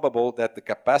probable that the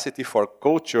capacity for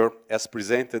culture, as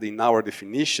presented in our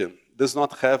definition, does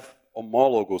not have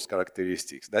homologous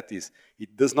characteristics. That is,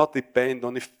 it does not depend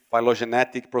on the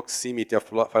phylogenetic proximity of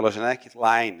phylogenetic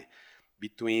line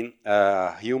between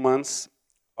humans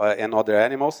and other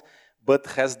animals, but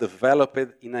has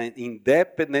developed in an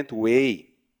independent way,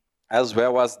 as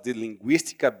well as the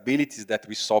linguistic abilities that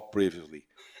we saw previously.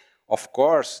 Of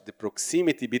course, the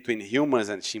proximity between humans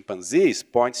and chimpanzees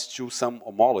points to some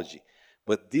homology,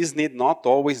 but this need not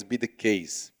always be the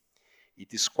case.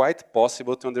 It is quite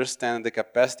possible to understand the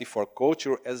capacity for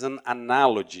culture as an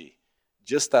analogy,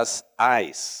 just as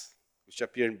eyes, which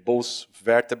appear in both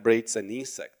vertebrates and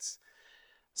insects,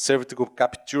 serve to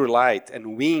capture light,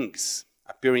 and wings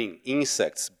appear in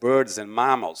insects, birds, and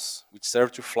mammals, which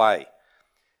serve to fly.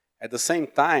 At the same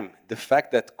time, the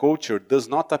fact that culture does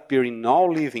not appear in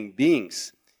all living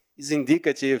beings is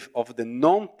indicative of the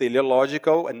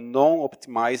non-teleological and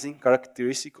non-optimizing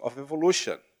characteristic of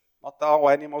evolution. Not all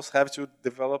animals have to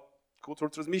develop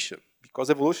cultural transmission, because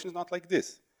evolution is not like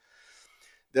this.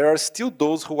 There are still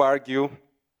those who argue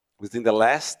within the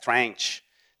last tranche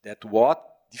that what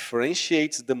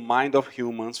differentiates the mind of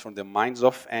humans from the minds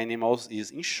of animals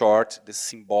is, in short, the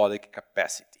symbolic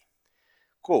capacity.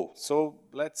 Cool, so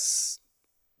let's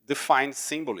define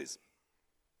symbolism.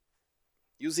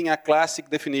 Using a classic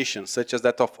definition, such as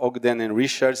that of Ogden and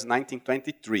Richards,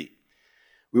 1923,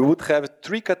 we would have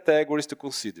three categories to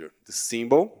consider: the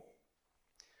symbol,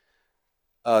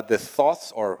 the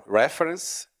thought or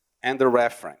reference, and the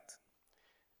referent.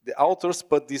 The authors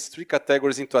put these three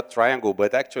categories into a triangle,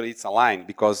 but actually it's a line,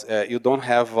 because you don't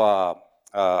have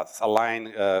a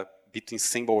line between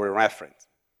symbol and referent.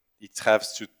 It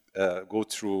has to go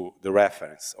through the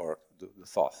reference or the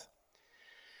thought.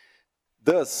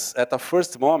 Thus, at a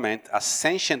first moment, a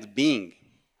sentient being,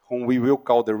 whom we will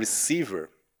call the receiver,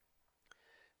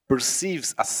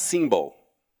 perceives a symbol,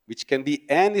 which can be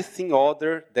anything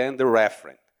other than the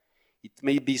referent. It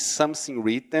may be something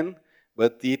written,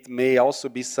 but it may also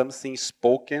be something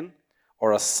spoken,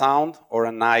 or a sound, or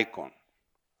an icon.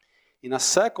 In a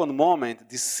second moment,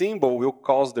 this symbol will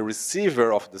cause the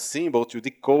receiver of the symbol to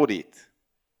decode it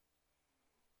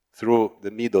through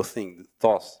the middle thing, the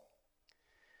thought.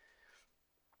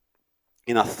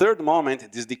 In a third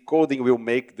moment, this decoding will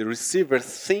make the receiver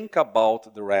think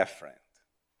about the referent.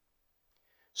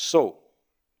 So,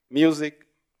 music,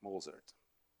 Mozart,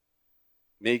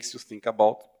 makes you think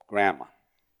about grandma.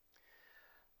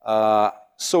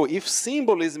 So if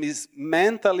symbolism is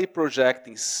mentally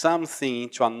projecting something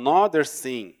into another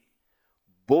thing,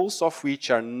 both of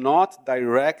which are not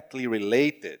directly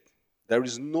related, there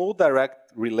is no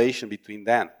direct relation between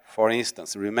them. For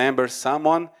instance, remember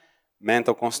someone,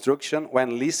 mental construction,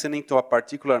 when listening to a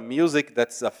particular music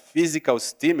that's a physical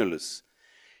stimulus,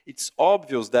 it's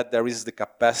obvious that there is the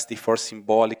capacity for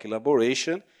symbolic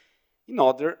elaboration in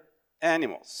other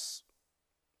animals.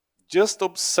 Just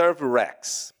observe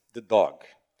Rex, the dog,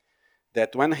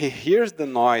 that when he hears the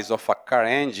noise of a car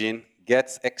engine,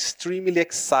 gets extremely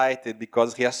excited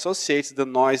because he associates the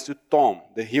noise to Tom,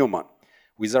 the human,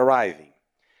 who is arriving.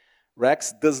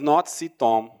 Rex does not see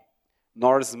Tom,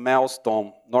 nor smells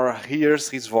Tom, nor hears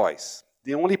his voice.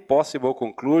 The only possible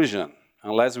conclusion,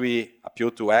 unless we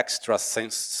appeal to extra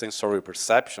sensory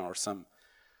perception or some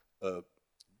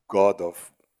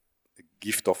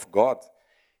gift of God,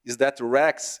 is that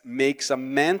Rex makes a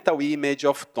mental image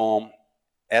of Tom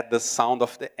at the sound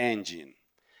of the engine.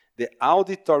 The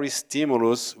auditory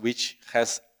stimulus, which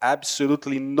has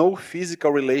absolutely no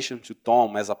physical relation to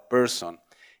Tom as a person,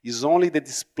 is only the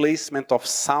displacement of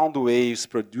sound waves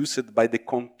produced by the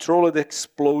controlled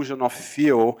explosion of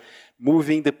fuel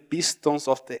moving the pistons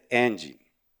of the engine.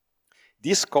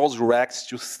 This calls Rex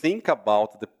to think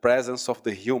about the presence of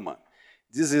the human.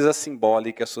 This is a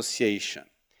symbolic association.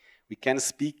 We can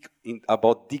speak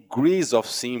about degrees of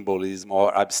symbolism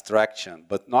or abstraction,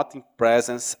 but not in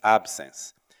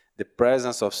presence-absence. The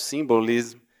presence of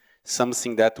symbolism,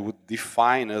 something that would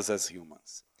define us as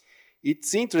humans.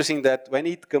 It's interesting that when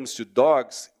it comes to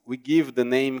dogs, we give the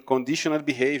name conditional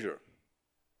behavior.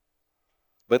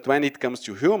 But when it comes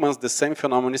to humans, the same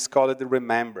phenomenon is called the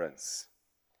remembrance.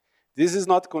 This is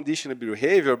not conditional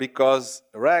behavior because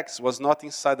Rex was not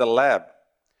inside a lab.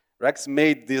 Rex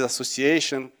made this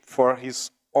association for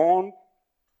his own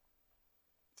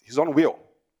will.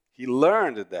 He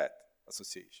learned that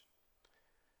association.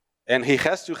 And he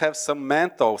has to have some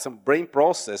brain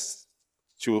process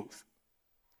to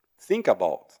think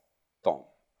about Tom.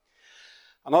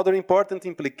 Another important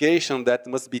implication that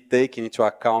must be taken into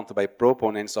account by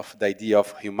proponents of the idea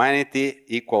of humanity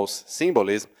equals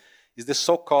symbolism is the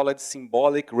so-called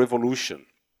symbolic revolution,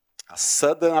 a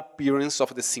sudden appearance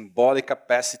of the symbolic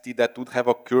capacity that would have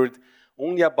occurred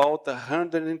only about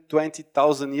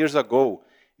 120,000 years ago,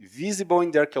 visible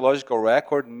in the archaeological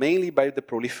record mainly by the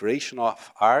proliferation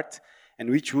of art, and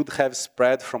which would have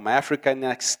spread from Africa in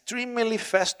an extremely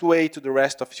fast way to the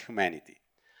rest of humanity.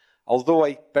 Although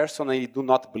I personally do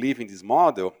not believe in this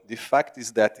model, the fact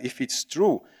is that if it's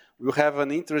true, we'll have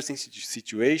an interesting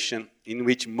situation in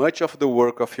which much of the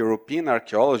work of European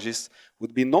archaeologists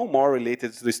would be no more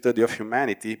related to the study of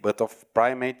humanity, but of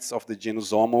primates of the genus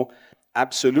Homo,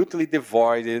 absolutely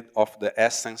devoid of the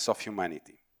essence of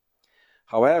humanity.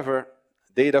 However,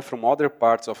 data from other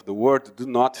parts of the world do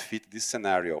not fit this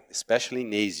scenario, especially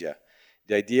in Asia.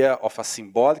 The idea of a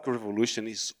symbolic revolution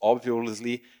is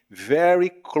obviously very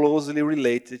closely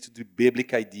related to the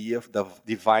biblical idea of the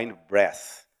divine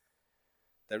breath.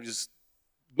 There is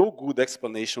no good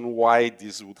explanation why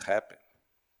this would happen.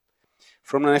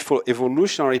 From an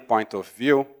evolutionary point of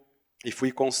view, if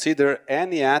we consider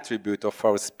any attribute of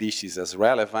our species as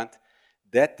relevant,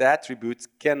 that attribute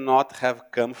cannot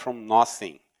have come from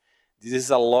nothing. This is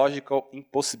a logical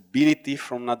impossibility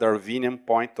from a Darwinian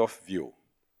point of view.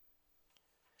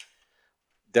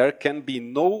 There can be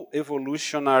no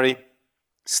evolutionary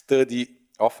study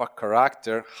of a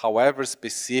character, however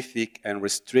specific and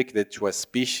restricted to a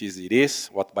species it is,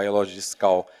 what biologists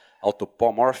call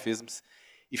autapomorphisms,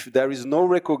 if there is no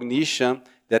recognition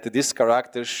that this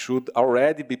character should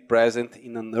already be present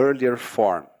in an earlier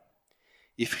form.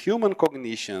 If human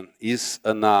cognition is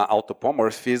an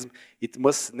autapomorphism, it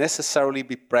must necessarily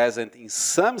be present in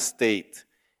some state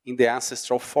in the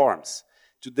ancestral forms.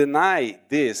 To deny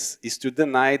this is to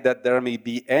deny that there may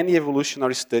be any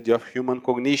evolutionary study of human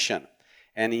cognition.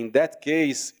 And in that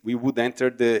case, we would enter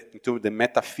into the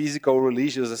metaphysical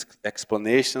religious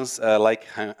explanations like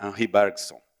Henri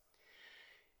Bergson.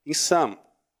 In sum,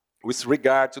 with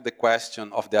regard to the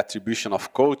question of the attribution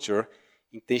of culture,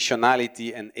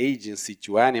 intentionality and agency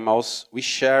to animals, we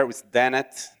share with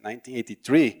Dennett,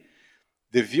 1983,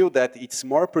 the view that it's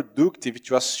more productive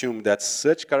to assume that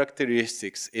such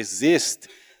characteristics exist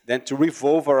than to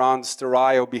revolve around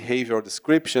sterile behavioral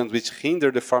descriptions which hinder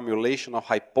the formulation of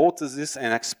hypotheses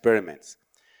and experiments.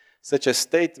 Such a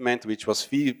statement, which was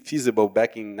feasible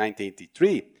back in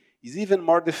 1983, is even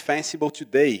more defensible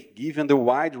today, given the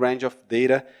wide range of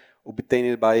data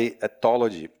obtained by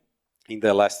ethology in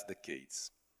the last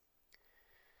decades.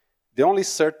 The only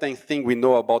certain thing we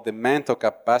know about the mental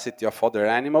capacity of other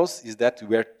animals is that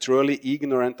we are truly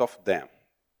ignorant of them.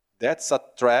 That's a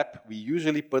trap we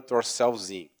usually put ourselves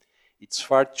in. It's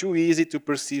far too easy to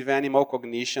perceive animal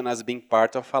cognition as being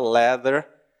part of a ladder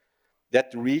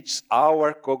that reaches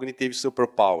our cognitive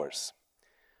superpowers.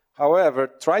 However,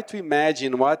 try to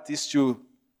imagine what it is to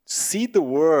see the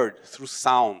world through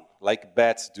sound, like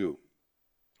bats do,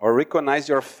 or recognize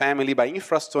your family by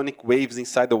infrasonic waves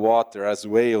inside the water, as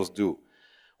whales do,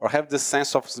 or have the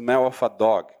sense of smell of a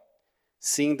dog,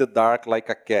 seeing the dark like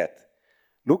a cat.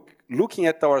 Looking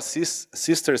at our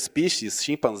sister species,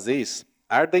 chimpanzees,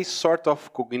 are they sort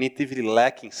of cognitively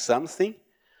lacking something?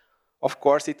 Of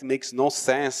course, it makes no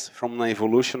sense from an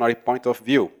evolutionary point of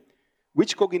view.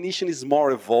 Which cognition is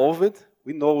more evolved?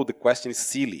 We know the question is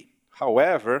silly.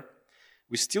 However,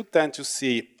 we still tend to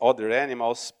see other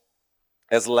animals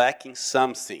as lacking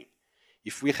something.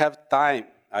 If we have time,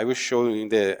 I will show you in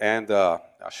the end a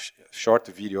short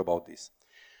video about this.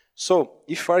 So,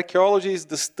 if archaeology is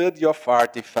the study of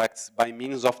artifacts by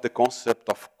means of the concept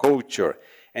of culture,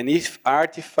 and if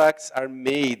artifacts are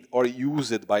made or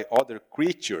used by other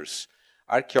creatures,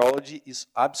 archaeology is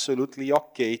absolutely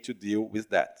okay to deal with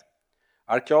that.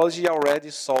 Archaeology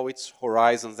already saw its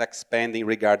horizons expanding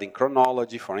regarding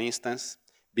chronology, for instance,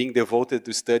 being devoted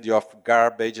to study of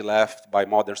garbage left by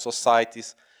modern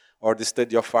societies, or the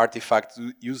study of artifacts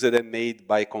used and made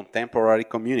by contemporary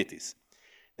communities.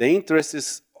 The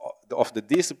interests of the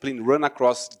discipline run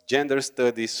across gender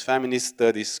studies, feminist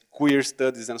studies, queer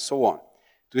studies, and so on.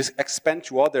 To expand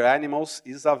to other animals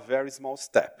is a very small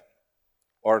step,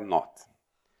 or not.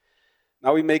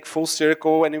 Now we make full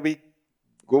circle and we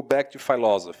go back to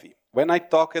philosophy. When I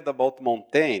talked about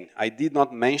Montaigne, I did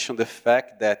not mention the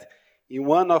fact that in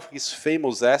one of his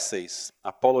famous essays,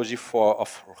 Apology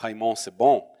of Raymond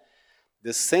Sebon,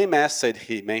 the same essay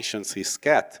he mentions his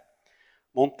cat,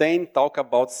 Montaigne talked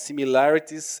about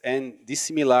similarities and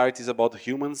dissimilarities about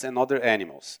humans and other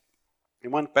animals.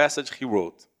 In one passage he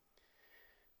wrote,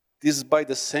 "This is by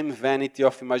the same vanity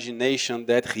of imagination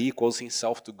that he equals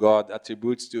himself to God,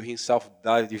 attributes to himself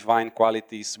divine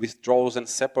qualities, withdraws and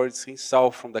separates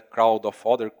himself from the crowd of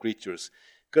other creatures,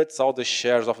 cuts out the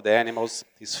shares of the animals,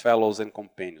 his fellows and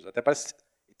companions."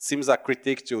 It seems a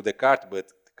critique to Descartes, but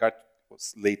Descartes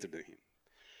was later than him.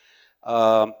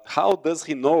 How does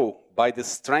he know, by the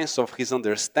strength of his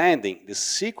understanding, the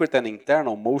secret and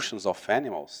internal motions of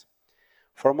animals?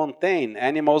 For Montaigne,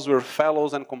 animals were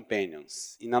fellows and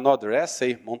companions. In another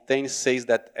essay, Montaigne says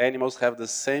that animals have the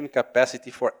same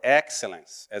capacity for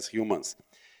excellence as humans.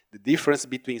 The difference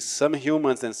between some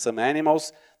humans and some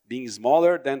animals being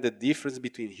smaller than the difference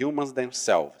between humans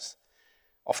themselves.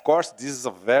 Of course, this is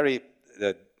a very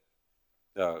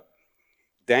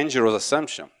dangerous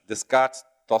assumption. Descartes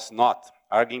does not,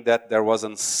 arguing that there was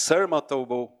an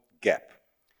insurmountable gap.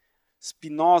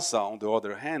 Spinoza, on the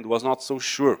other hand, was not so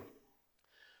sure.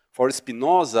 For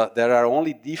Spinoza, there are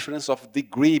only differences of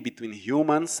degree between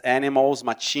humans, animals,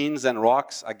 machines, and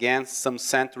rocks against some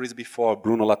centuries before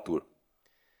Bruno Latour.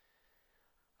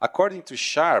 According to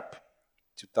Sharp,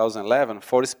 2011,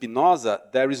 for Spinoza,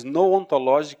 there is no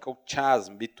ontological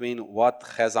chasm between what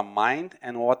has a mind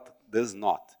and what does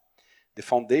not. The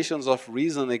foundations of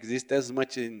reason exist as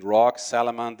much in rocks,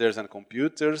 salamanders, and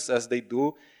computers as they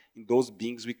do in those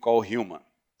beings we call human.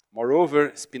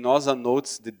 Moreover, Spinoza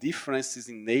notes the differences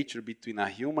in nature between a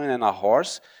human and a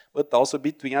horse, but also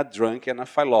between a drunk and a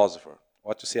philosopher.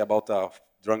 What to say about a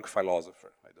drunk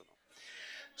philosopher? I don't know.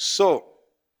 So,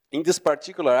 in this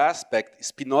particular aspect,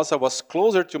 Spinoza was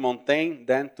closer to Montaigne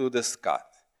than to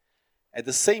Descartes. At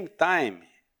the same time,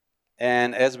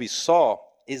 and as we saw,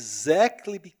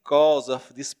 exactly because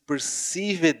of this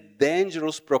perceived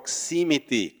dangerous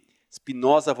proximity,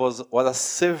 Spinoza was a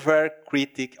severe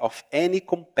critic of any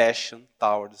compassion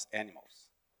towards animals.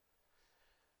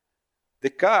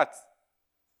 Descartes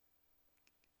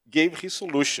gave his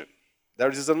solution. There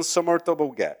is an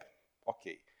insurmountable gap.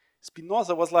 Okay.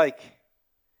 Spinoza was like,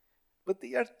 but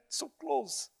they are so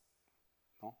close.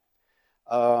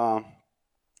 No?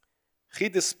 He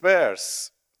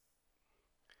despairs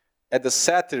at the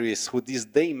satirists who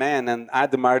disdain man and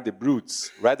admire the brutes,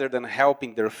 rather than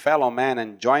helping their fellow man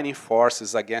and joining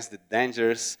forces against the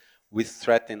dangers we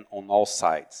threaten on all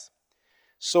sides.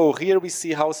 So here we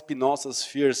see how Spinoza's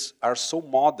fears are so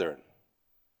modern,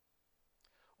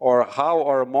 or how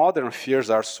our modern fears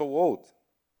are so old.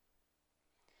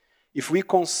 If we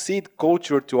concede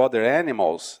culture to other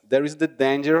animals, there is the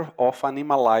danger of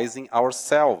animalizing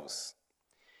ourselves.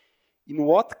 In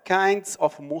what kinds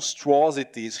of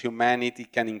monstrosities humanity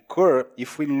can incur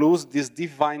if we lose this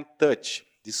divine touch,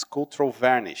 this cultural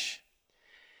varnish?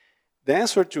 The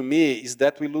answer to me is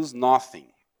that we lose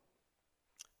nothing.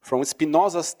 From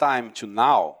Spinoza's time to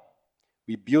now,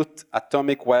 we built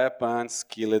atomic weapons,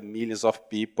 killed millions of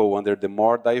people under the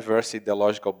more diverse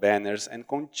ideological banners, and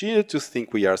continue to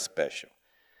think we are special.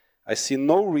 I see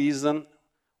no reason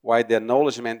why the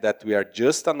acknowledgement that we are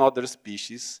just another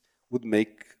species would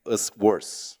make us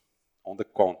worse. On the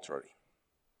contrary.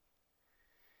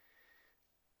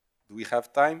 Do we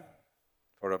have time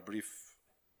for a brief?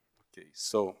 Okay,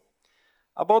 so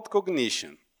about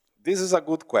cognition. This is a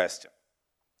good question.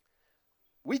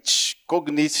 Which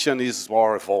cognition is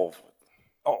more evolved?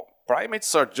 Oh,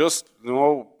 primates are just,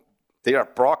 they are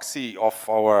proxy of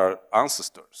our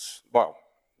ancestors. Well,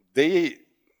 they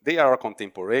are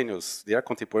contemporaneous. They are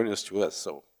contemporaneous to us,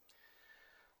 so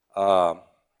let's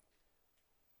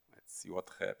see what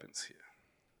happens here.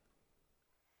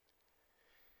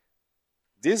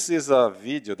 This is a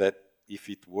video that, if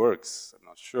it works, I'm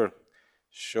not sure,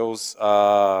 shows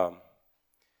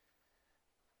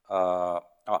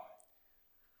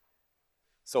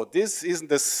so this is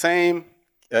the same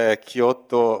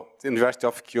Kyoto, University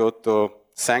of Kyoto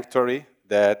sanctuary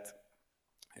that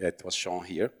it was shown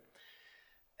here.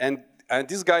 And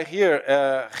this guy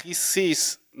here, he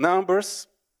sees numbers,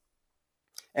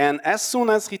 and as soon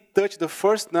as he touched the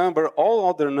first number, all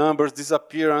other numbers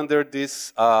disappear under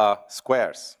these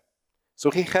squares.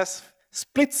 So he has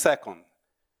split second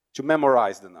to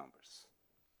memorize the numbers.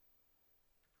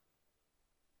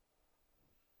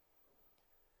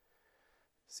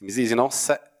 Seems easy,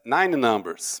 9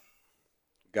 numbers.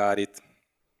 Got it.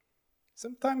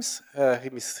 Sometimes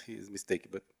he's mistaken,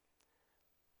 but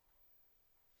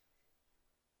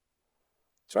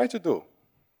try to do.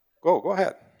 Go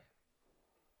ahead.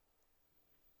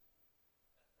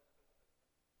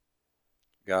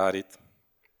 Got it.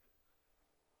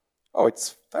 Oh,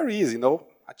 it's very easy, no?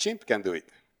 A chimp can do it.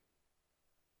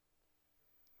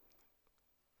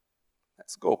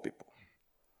 Let's go, people.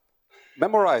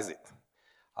 Memorize it.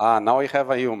 Now we have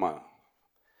a human.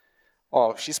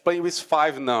 Oh, she's playing with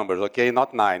 5 numbers, okay?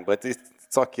 Not 9, but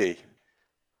it's okay.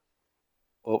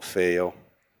 Oh, fail.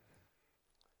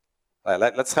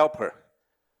 Let's help her.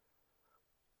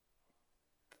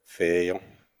 Fail.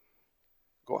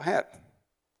 Go ahead.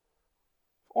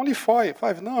 Only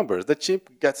 5 numbers. The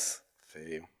chimp gets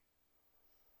fail.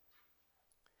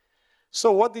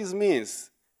 So what this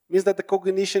means? Means that the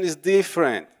cognition is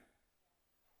different.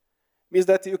 Means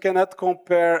that you cannot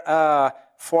compare a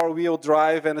 4-wheel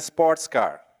drive and a sports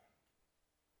car.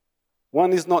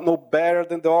 One is no better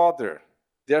than the other.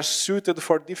 They are suited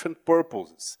for different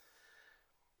purposes.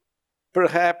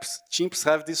 Perhaps chimps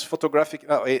have this photographic,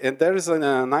 and there is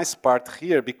a nice part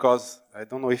here, because I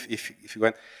don't know if you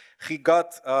went. He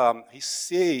got, he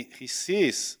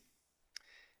sees,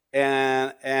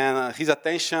 and his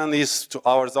attention is to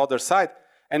our other side,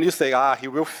 and you say, he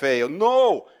will fail.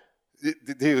 No!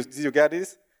 Did you get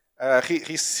this?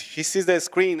 He sees the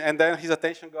screen, and then his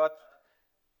attention got,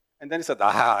 and then he said,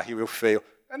 he will fail.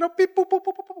 And people.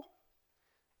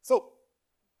 So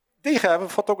they have a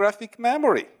photographic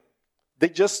memory. They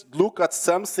just look at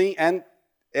something and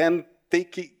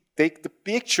take the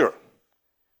picture.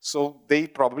 So they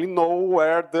probably know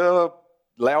where the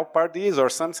leopard is or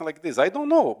something like this. I don't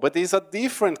know, but it's a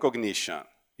different cognition.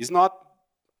 It's not,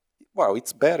 well,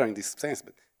 it's better in this sense,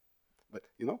 but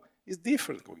it's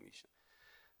different cognition.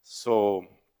 So,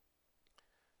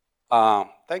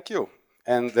 thank you.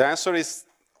 And the answer is,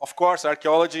 of course,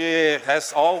 archaeology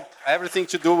has everything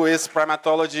to do with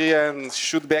primatology and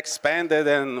should be expanded,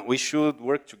 and we should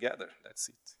work together. That's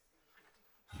it.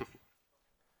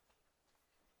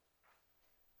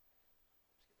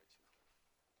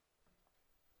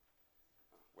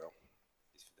 Well,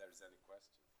 if there's any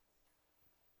question.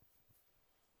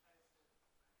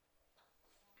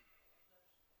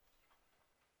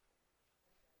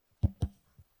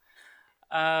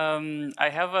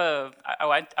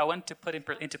 I want to put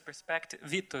into perspective,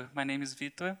 Vitor, my name is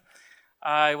Vitor.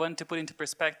 I want to put into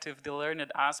perspective the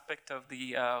learned aspect of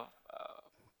the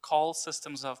call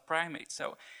systems of primates.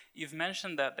 So you've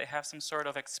mentioned that they have some sort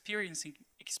of experience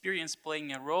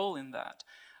playing a role in that,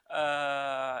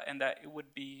 and that it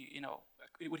would be,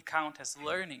 it would count as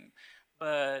learning.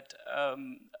 But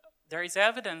there is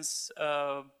evidence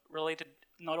related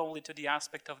not only to the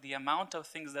aspect of the amount of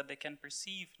things that they can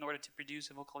perceive in order to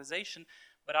produce a vocalization,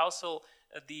 but also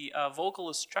the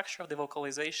vocal structure of the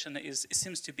vocalization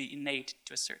seems to be innate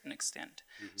to a certain extent.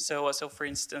 Mm-hmm. So for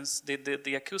instance,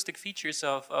 the acoustic features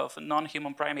of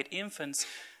non-human primate infants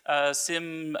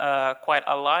seem quite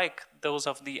alike those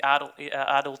of the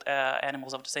adult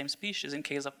animals of the same species in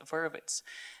case of the vervets.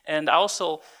 And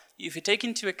also, if you take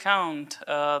into account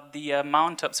the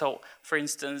amount of, so for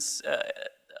instance,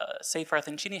 Seyfarth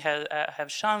and Cheney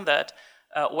have shown that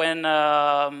when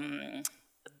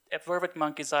vervet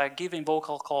monkeys are giving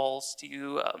vocal calls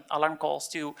to alarm calls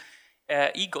to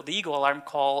the eagle alarm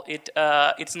call,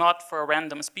 it's not for a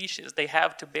random species. They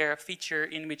have to bear a feature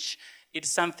in which it's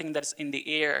something that's in the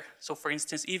air. So, for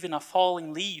instance, even a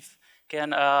falling leaf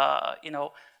can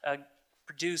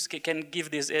can give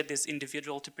this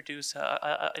individual to produce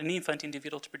an infant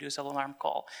individual to produce an alarm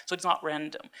call. So it's not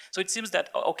random. So it seems that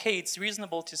okay, it's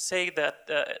reasonable to say that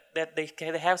that they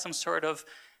have some sort of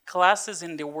classes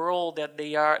in the world that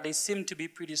they seem to be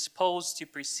predisposed to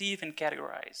perceive and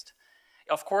categorized.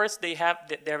 Of course,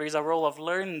 there is a role of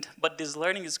learned, but this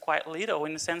learning is quite little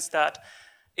in the sense that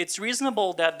it's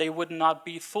reasonable that they would not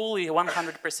be fully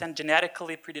 100%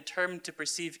 genetically predetermined to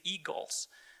perceive eagles,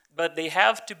 but they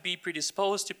have to be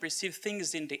predisposed to perceive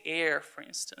things in the air, for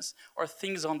instance, or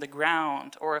things on the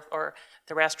ground, or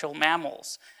terrestrial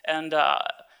mammals. And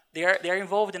they are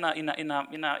involved in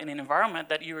an environment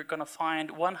that you're going to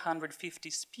find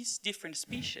 150 different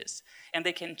species, and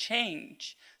they can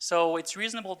change. So it's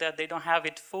reasonable that they don't have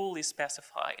it fully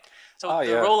specified. So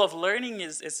the role of learning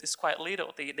is quite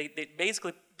little. They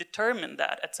basically determine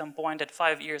that at some point at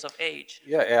 5 years of age.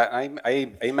 Yeah, I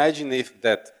imagine if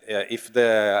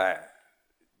the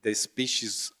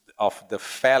species of the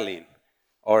feline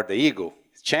or the eagle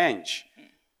change,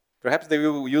 perhaps they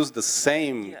will use the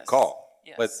same call.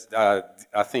 Yes. But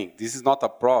I think this is not a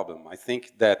problem. I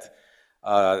think that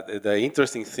the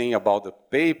interesting thing about the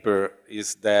paper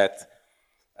is that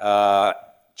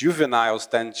juveniles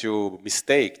tend to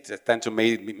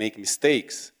make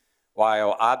mistakes,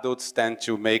 while adults tend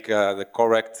to make the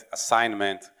correct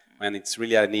assignment when it's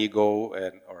really an eagle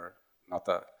or not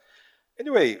a.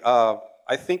 Anyway,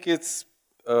 I think it's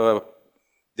the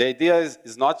idea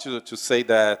is not to say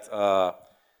that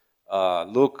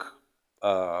look.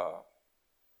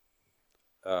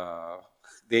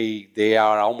 They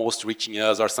are almost reaching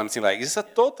us or something like. It's a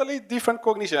totally different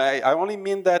cognition. I only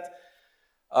mean that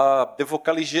the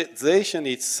vocalization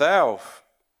itself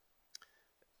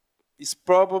is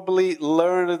probably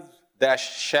learned /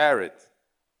 shared.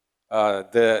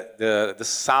 The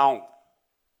sound,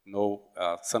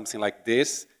 something like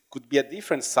this could be a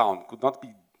different sound, could not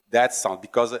be that sound,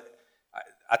 because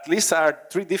at least there are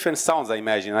 3 different sounds. I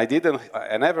imagine.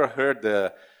 I never heard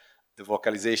the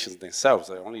vocalizations themselves.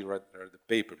 I only read the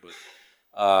paper, but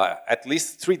at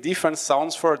least 3 different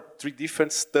sounds for 3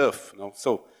 different stuff.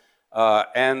 So,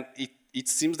 and it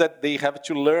seems that they have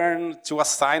to learn to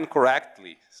assign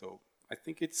correctly. So I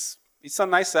think it's a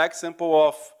nice example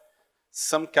of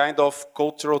some kind of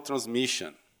cultural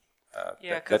transmission.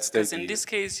 Yeah, because in this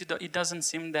case, it doesn't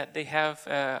seem that they have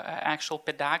actual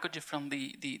pedagogy from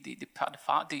the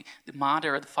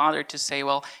mother or the father to say,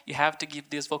 well, you have to give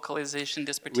this vocalization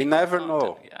this particular. We never content.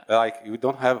 know. Yeah. Like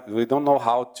we don't know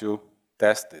how to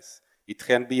test this. It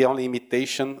can be only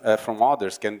imitation from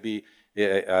others. Can be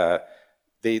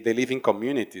they live in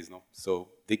communities, so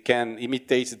they can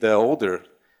imitate the older,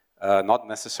 not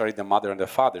necessarily the mother and the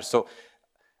father. So.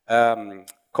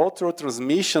 Cultural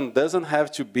transmission doesn't have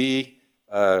to be,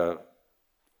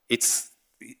 it's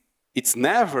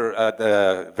never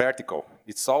the vertical,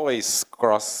 it's always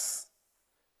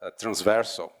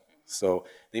transversal. So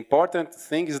the important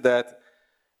thing is that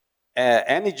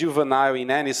any juvenile in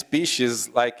any species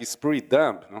is pretty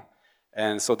dumb,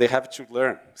 and so they have to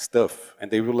learn stuff,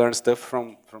 and they will learn stuff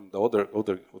from the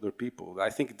older people. I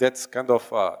think that's kind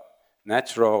of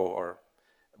natural or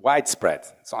widespread.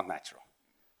 It's not natural.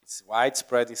 It's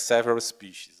widespread in several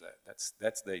species.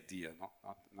 That's the idea,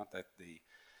 not that they.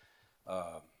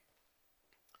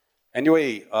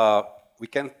 Anyway, we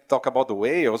can talk about the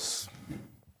whales.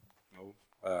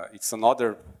 It's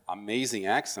another amazing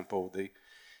example.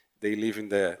 They live in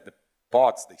the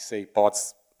pods. They say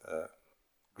pods,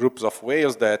 groups of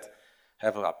whales that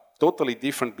have totally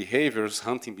different behaviors,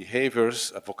 hunting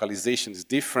behaviors. Vocalization is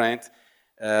different.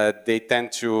 They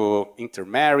tend to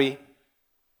intramarry,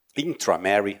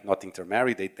 not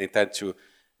intermarry. They tend to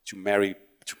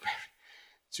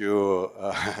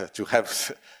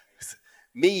have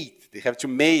mate. They have to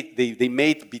mate. They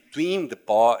mate between the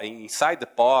pod, inside the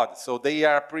pod. So they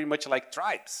are pretty much like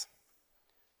tribes.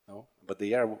 But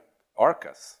they are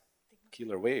orcas,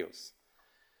 killer whales.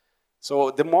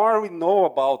 So the more we know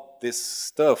about this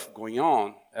stuff going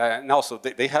on, and also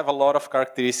they have a lot of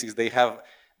characteristics.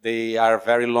 They are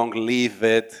very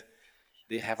long-lived.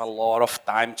 They have a lot of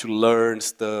time to learn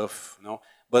stuff,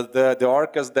 But the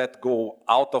orcas that go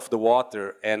out of the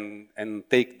water and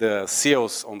take the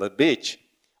seals on the beach,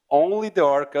 only the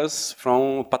orcas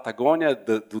from Patagonia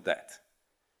do that.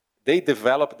 They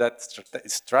develop that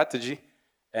strategy,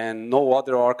 and no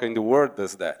other orca in the world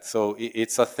does that. So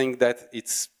it's a thing that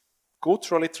it's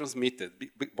culturally transmitted.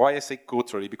 Why I say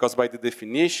culturally? Because by the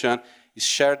definition, it's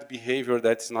shared behavior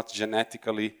that's not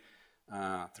genetically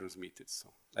transmitted.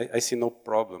 So I see no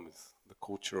problem with the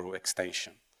cultural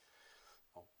extension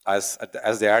as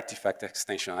the artifact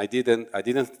extension. I didn't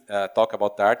talk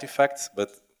about the artifacts, but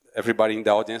everybody in the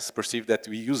audience perceived that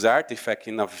we use artifact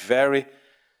in a very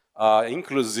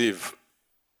inclusive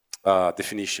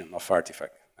definition of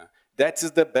artifact. That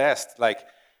is the best. Like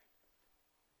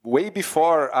way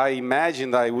before I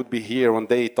imagined I would be here one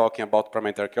day talking about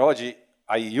primate archaeology,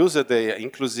 I used the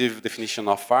inclusive definition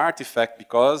of artifact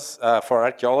because for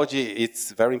archaeology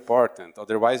it's very important.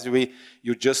 Otherwise,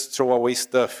 you just throw away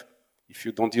stuff. If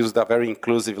you don't use the very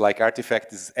inclusive, like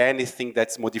artifact is anything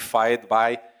that's modified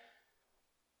by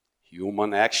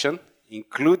human action,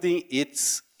 including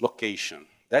its location.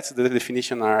 That's the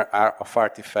definition of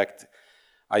artifact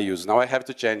I use. Now I have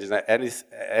to change that.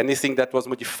 Anything that was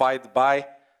modified by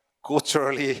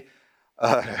culturally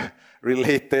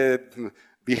related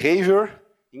behavior,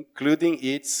 including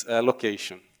its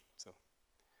location. So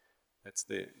that's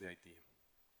the idea.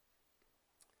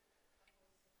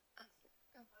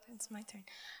 It's my turn.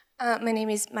 My name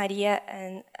is Maria,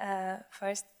 and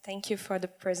first, thank you for the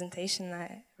presentation.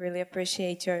 I really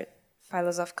appreciate your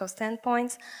philosophical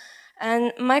standpoints.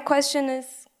 And my question is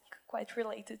quite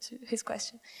related to his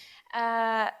question.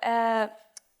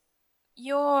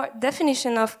 Your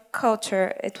definition of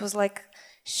culture, it was like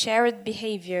shared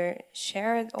behavior,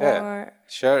 shared or... Yeah,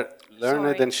 shared,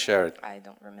 learned and shared. I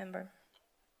don't remember.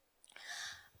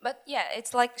 But yeah,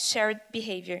 it's like shared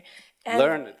behavior. And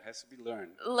learned, it has to be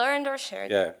learned. Learned or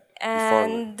shared. Yeah.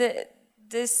 And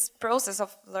this process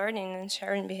of learning and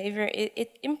sharing behavior,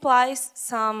 it implies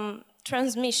some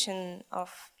transmission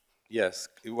of... Yes,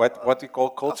 what we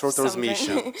call cultural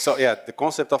transmission. So yeah, the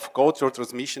concept of cultural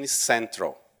transmission is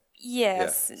central.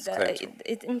 Yes, yeah,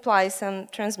 it implies some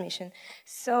transmission.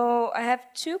 So I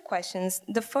have two questions.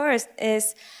 The first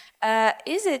is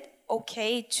it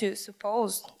okay to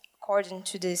suppose, according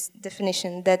to this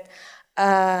definition, that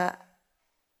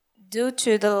due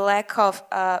to the lack of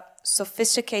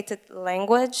sophisticated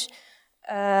language,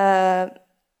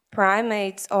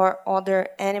 primates or other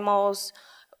animals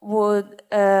would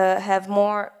have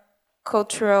more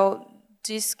cultural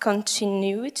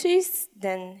discontinuities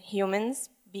than humans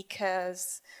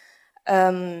because,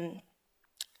 you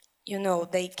know,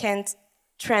 they can't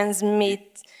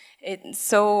transmit it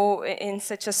so in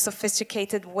such a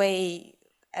sophisticated way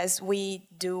as we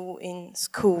do in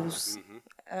schools.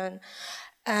 Mm-hmm.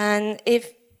 And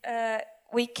if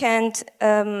we can't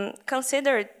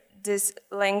consider this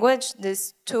language,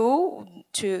 this tool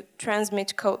to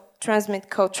transmit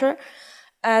culture,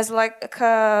 as like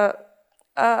a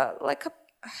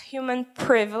human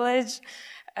privilege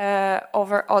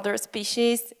over other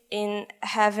species in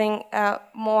having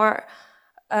more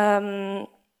having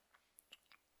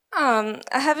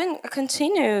a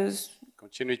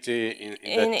continuity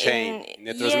in the chain, in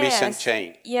the transmission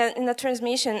chain. Yeah, in the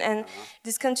transmission, and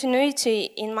this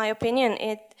continuity, in my opinion,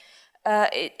 it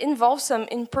involves some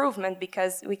improvement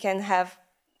because we can have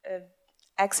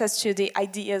access to the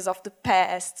ideas of the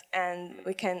past, and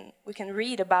we can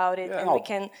read about it, and we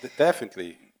can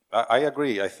definitely. I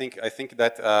agree. I think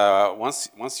that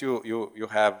once you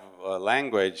have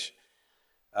language,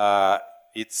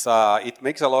 it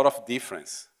makes a lot of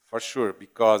difference for sure.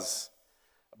 Because,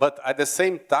 but at the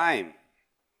same time,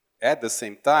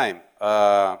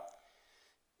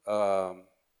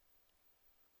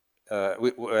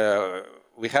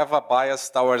 we have a bias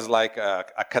towards like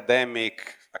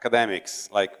academics.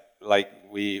 Like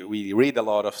we read a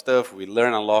lot of stuff, we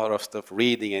learn a lot of stuff,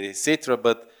 reading and etc.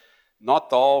 But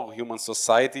not all human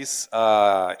societies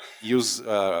use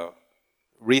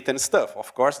written stuff.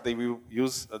 Of course, they will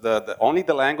use only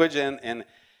the language, and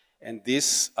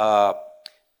this. I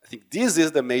think this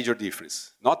is the major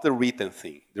difference, not the written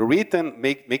thing. The written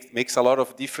makes a lot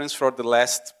of difference for the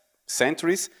last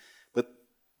centuries, but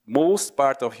most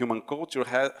part of human culture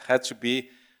had to be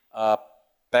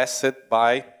passed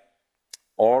by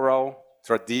oral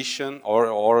tradition or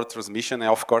oral transmission, and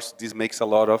of course this makes a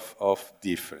lot of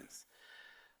difference.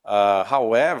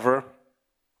 However,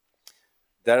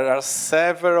 there are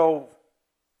several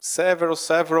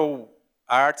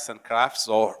arts and crafts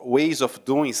or ways of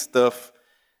doing stuff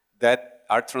that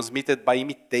are transmitted by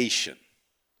imitation.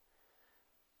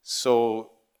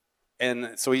 So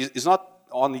it's not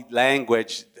only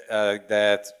language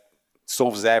that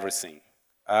solves everything.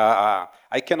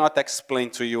 I cannot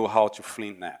explain to you how to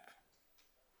flint knap.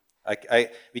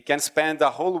 We can spend a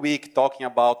whole week talking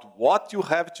about what you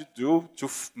have to do to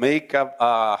make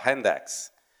a hand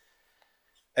axe,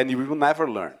 and you will never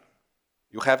learn.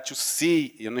 You have to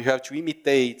see, you have to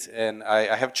imitate, and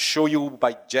I have to show you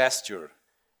by gesture,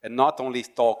 and not only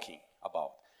talking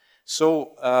about.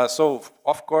 So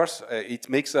of course, it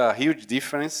makes a huge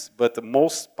difference, but the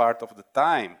most part of the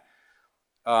time,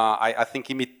 I think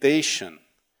imitation,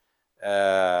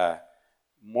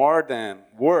 more than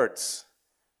words,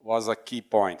 was a key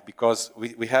point, because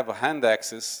we have a hand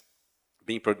axes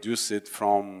being produced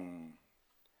from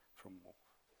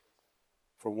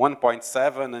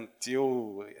 1.7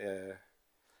 until,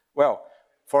 well,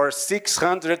 for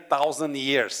 600,000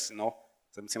 years,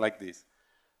 something like this.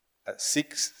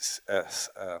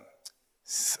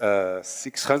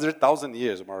 600,000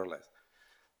 years, more or less.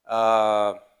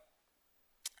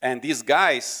 And these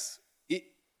guys,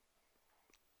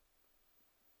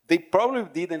 they probably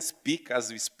didn't speak as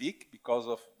we speak because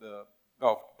of the,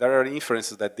 well, there are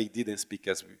inferences that they didn't speak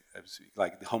as we speak,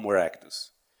 like the Homo erectus.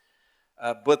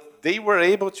 But they were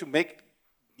able to make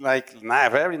like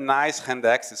very nice hand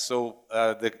axes. So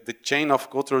the chain of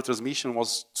cultural transmission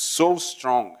was so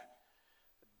strong.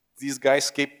 These guys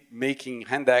kept making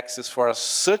hand axes for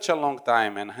such a long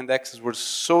time, and hand axes were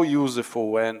so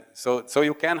useful. And so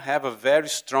you can have a very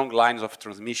strong lines of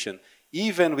transmission,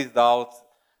 even without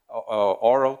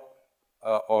oral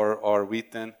or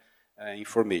written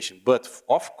information. But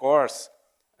of course,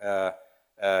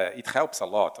 it helps a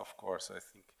lot. Of course,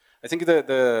 I think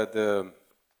the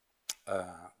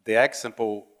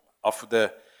example of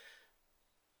the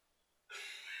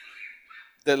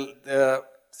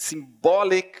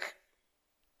symbolic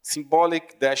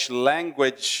dash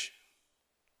language,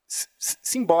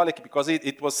 symbolic because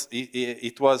it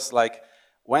was like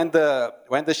when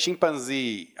the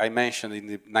chimpanzee I mentioned in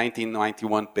the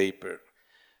 1991 paper,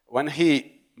 when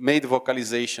he made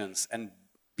vocalizations and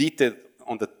beat it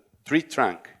on the tree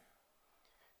trunk,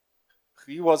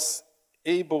 he was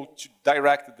able to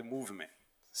direct the movement.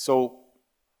 So,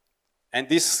 and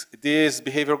this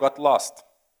behavior got lost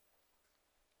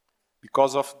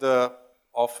because of the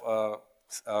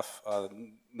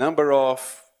number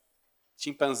of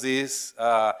chimpanzees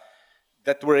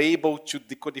that were able to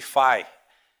decodify,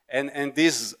 and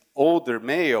this older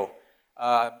male,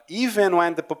 even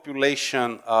when the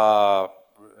population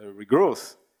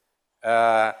regrowth,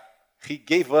 he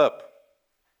gave up.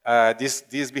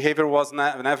 This behavior was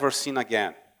never seen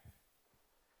again.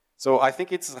 So I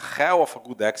think it's a hell of a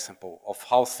good example of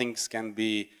how things can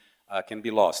be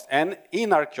lost. And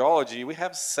in archaeology, we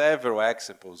have several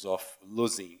examples of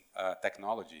losing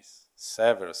technologies.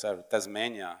 Several.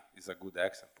 Tasmania is a good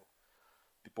example.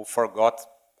 People forgot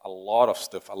a lot of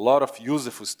stuff, a lot of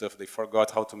useful stuff. They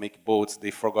forgot how to make boats. They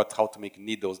forgot how to make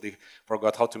needles. They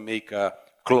forgot how to make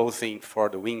clothing for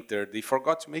the winter. They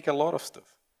forgot to make a lot of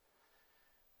stuff.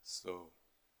 So,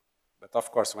 but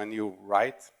of course, when you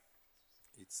write,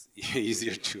 it's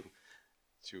easier to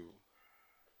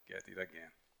get it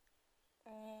again.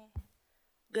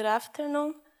 Good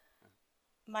afternoon.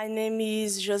 My name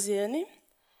is Josiane,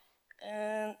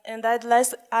 and I'd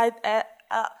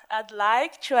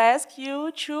like to ask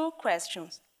you 2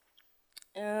 questions.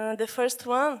 The first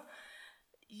one,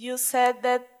 you said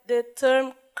that the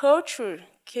term culture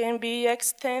can be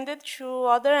extended to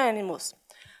other animals.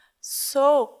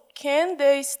 So, can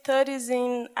the studies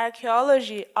in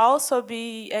archaeology also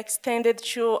be extended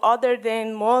to other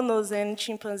than monos and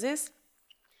chimpanzees?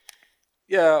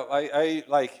 Yeah, I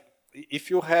like, if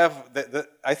you have,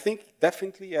 I think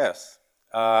definitely yes.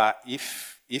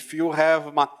 If you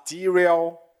have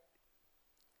material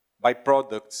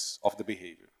byproducts of the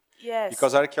behavior. Yes.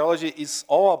 Because archaeology is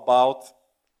all about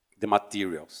the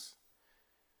materials.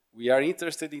 We are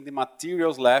interested in the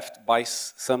materials left by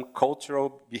some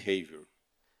cultural behavior.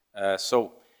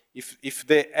 So if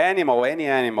the animal, any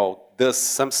animal, does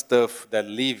some stuff that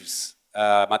leaves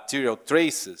material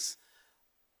traces,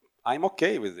 I'm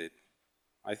okay with it.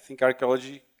 I think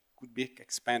archaeology could be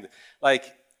expanded.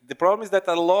 Like, the problem is that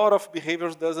a lot of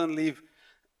behaviors doesn't leave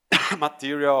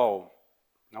material,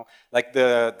 you know? Like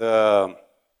the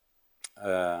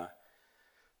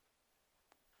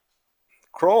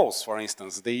crows, for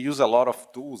instance, they use a lot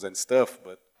of tools and stuff,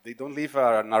 but they don't leave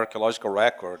an archaeological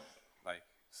record. Like,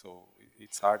 so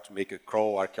it's hard to make a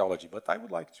crow archaeology, but I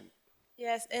would like to.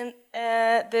 Yes, and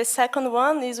the second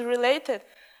one is related.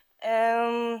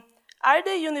 Are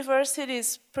the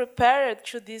universities prepared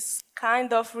to this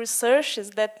kind of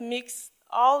researches that mix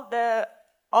all the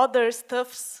other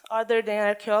stuffs other than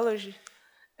archaeology?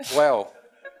 Well,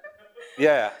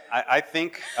 yeah, I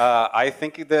think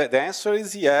the answer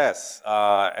is yes,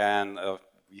 and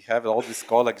we have all these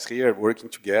colleagues here working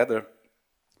together,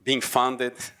 being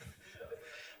funded.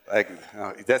 Like,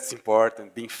 that's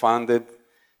important, being funded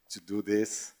to do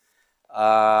this.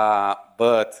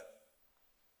 But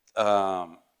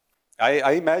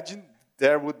I imagine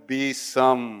there would be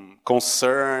some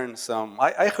concern,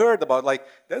 I heard about, like,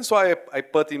 that's why I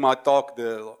put in my talk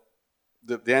the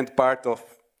end part of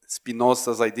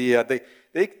Spinoza's idea.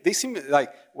 They seem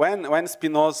like, when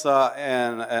Spinoza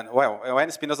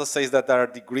when Spinoza says that there are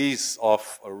degrees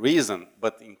of reason,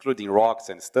 but including rocks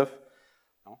and stuff,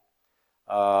 no?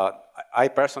 I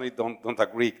personally don't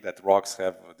agree that rocks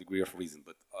have a degree of reason,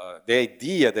 but the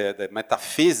idea, the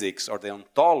metaphysics or the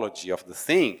ontology of the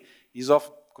thing is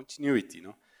of continuity,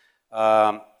 no?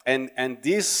 And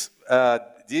this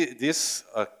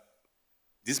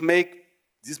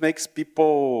makes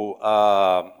people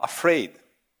afraid.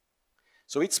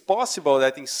 So it's possible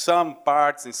that in some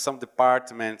parts, in some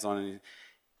departments, on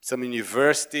some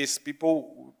universities,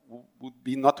 people would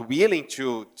be not willing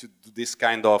to do this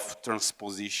kind of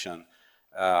transposition.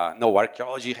 No,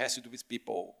 archaeology has to do with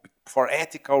people for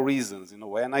ethical reasons, in a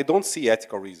way. And I don't see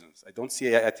ethical reasons. I don't see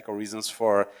ethical reasons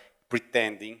for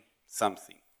pretending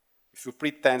something. If you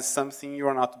pretend something, you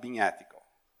are not being ethical.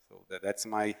 So that's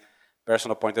my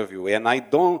personal point of view. And I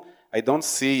don't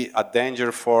see a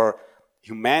danger for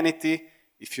humanity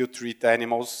if you treat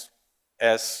animals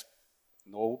as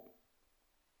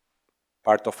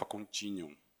part of a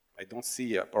continuum. I don't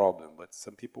see a problem, but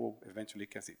some people eventually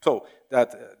can see. So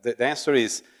the answer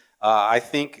is, I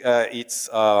think it's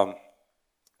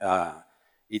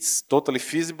totally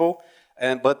feasible,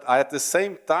 but at the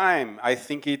same time, I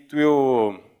think it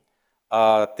will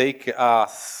take a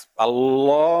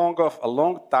long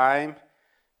time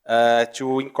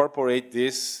to incorporate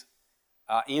this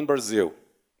in Brazil,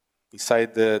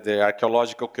 inside the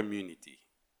archaeological community.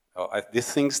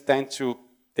 These things tend to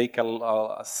take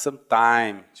some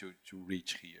time to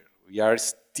reach here. We are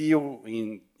still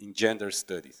in gender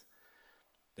studies.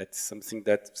 That's something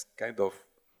that's kind of,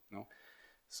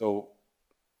 So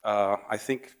I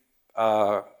think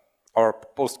our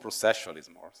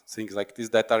post-processualism or things like this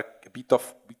that are a bit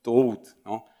old,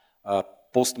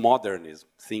 postmodernism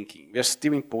thinking. We are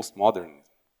still in postmodernism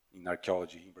in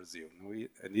archaeology in Brazil.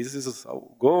 And this is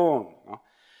gone.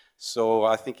 So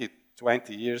I think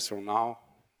 20 years from now,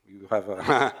 you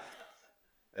have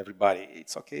everybody,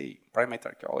 it's okay, primate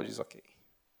archaeology is okay.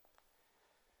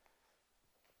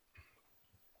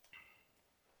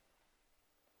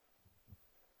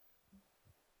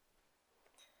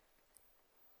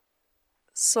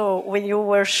 So when you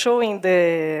were showing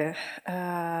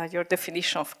your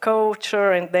definition of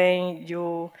culture, and then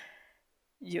you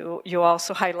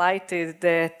also highlighted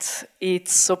that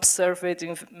it's observed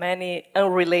in many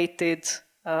unrelated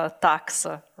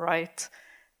taxa, right?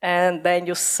 And then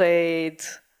you said,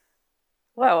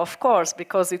 well, of course,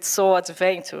 because it's so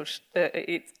advantageous.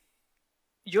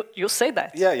 You say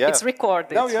that. Yeah. It's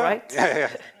recorded, right?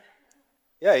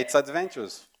 Yeah, it's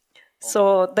advantageous.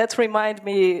 So that reminds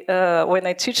me when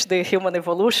I teach the human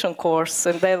evolution course,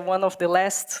 and then one of the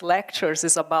last lectures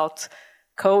is about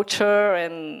culture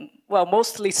and, well,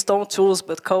 mostly stone tools,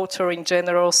 but culture in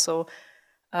general. So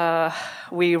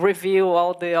we review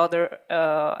all the other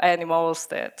animals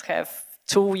that have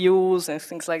tool use and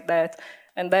things like that.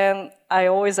 And then I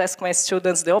always ask my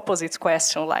students the opposite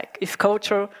question, like, if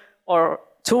culture or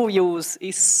tool use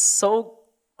is so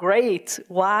great,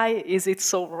 why is it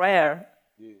so rare?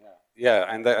 Yeah,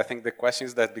 and I think the question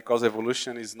is that because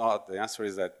evolution is not, the answer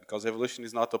is that because evolution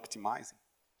is not optimizing.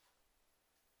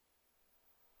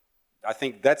 I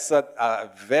think that's a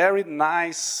very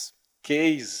nice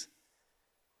case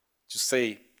to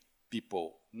say,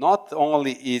 people, not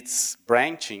only it's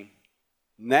branching,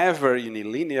 never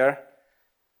unilinear,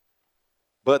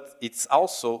 but it's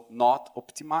also not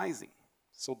optimizing.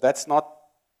 So that's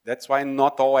why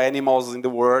not all animals in the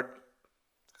world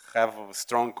have a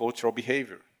strong cultural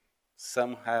behavior.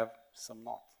 Some have, some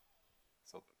not.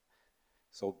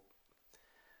 So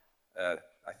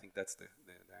I think that's the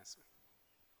answer.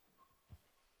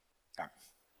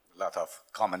 A lot of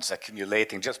comments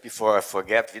accumulating. Just before I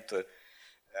forget, Vitor,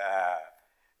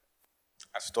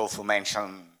 Astolfo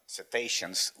mentioned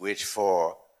cetaceans, which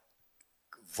for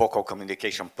vocal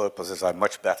communication purposes are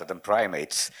much better than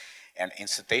primates. And in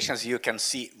cetaceans, you can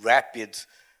see rapid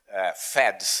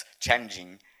feds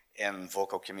changing in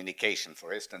vocal communication.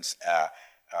 For instance,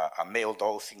 a male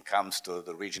dolphin comes to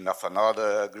the region of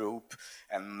another group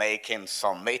and making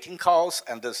some mating calls,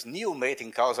 and those new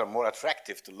mating calls are more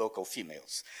attractive to local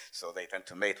females. So they tend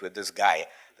to mate with this guy.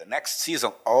 The next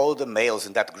season, all the males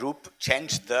in that group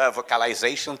change their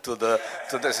vocalization to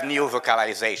this new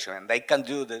vocalization, and they can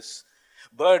do this.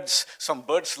 Some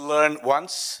birds learn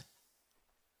once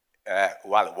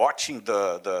while watching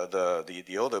the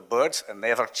other birds and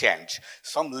never change.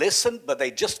 Some listen, but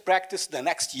they just practice the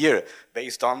next year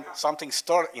based on something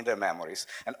stored in their memories.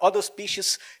 And other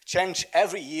species change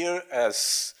every year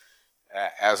as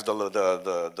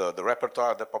the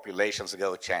repertoire of the populations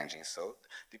go changing. So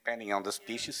depending on the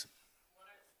species.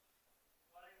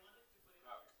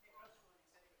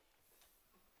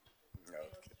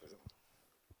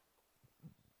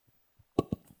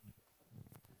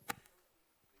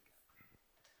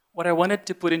 What I wanted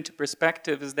to put into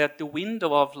perspective is that the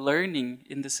window of learning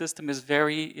in the system is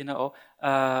very,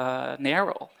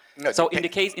 narrow. No, so in the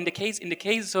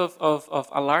case of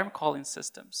alarm calling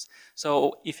systems,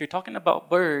 so if you're talking about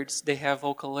birds, they have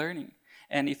vocal learning.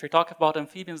 And if you're talking about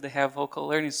amphibians, they have vocal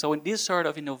learning. So in this sort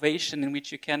of innovation in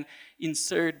which you can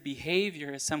insert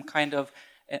behavior as some kind of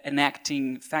an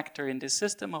acting factor in this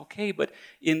system, okay. But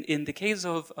in the case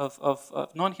of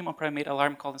non-human primate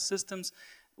alarm calling systems,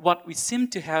 what we seem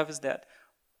to have is that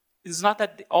it's not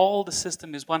that all the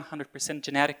system is 100%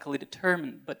 genetically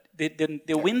determined, but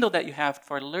the window that you have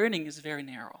for learning is very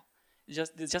narrow. It's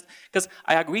just because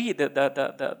I agree that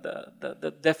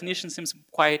the definition seems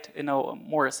quite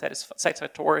more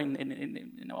satisfactory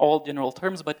in all general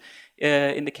terms, but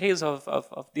in the case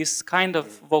of this kind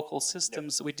of vocal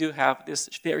systems, we do have this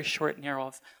very short narrow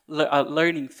of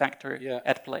learning factor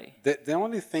at play. The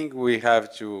only thing we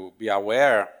have to be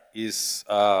aware is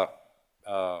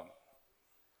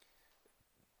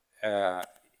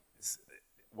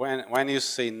when you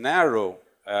say narrow,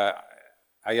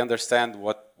 I understand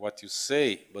what you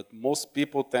say, but most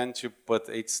people tend to put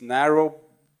it's narrow,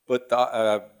 but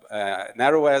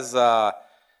narrow as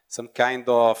some kind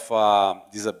of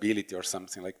disability or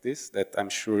something like this. That I'm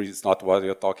sure is not what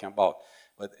you're talking about.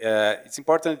 But it's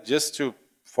important just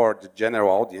for the general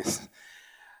audience,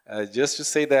 just to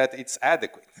say that it's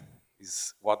adequate.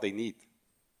 Is what they need.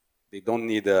 They don't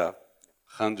need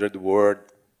 100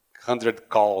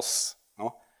 calls.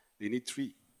 No, they need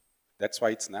 3. That's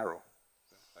why it's narrow.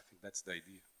 I think that's the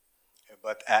idea.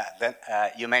 But then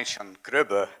you mentioned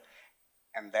Kröber,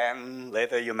 and then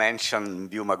later you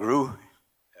mentioned Bill McGrew,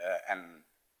 and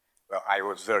well, I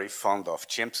was very fond of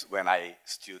chimps when I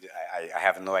studied. I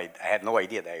had no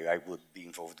idea that I would be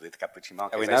involved with capuchin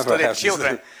monkeys. I studied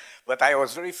children, but I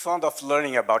was very fond of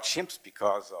learning about chimps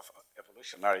because of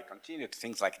evolutionary continuity,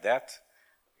 things like that.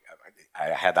 I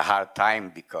had a hard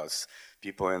time because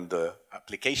people in the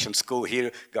application school here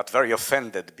got very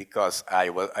offended because I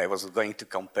was going to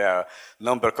compare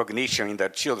number cognition in their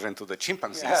children to the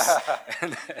chimpanzees.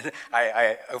 And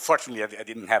unfortunately, I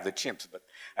didn't have the chimps, but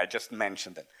I just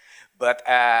mentioned it. But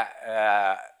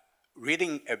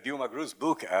reading Bill McGrew's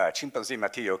book, Chimpanzee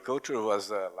Material Culture,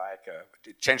 was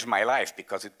it changed my life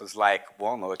because it was like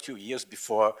 1 or 2 years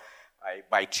before I,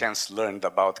 by chance, learned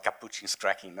about capuchins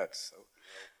cracking nuts. So,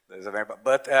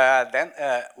 but then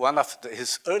one of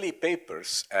his early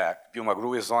papers, Bill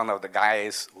McGrew is one of the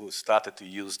guys who started to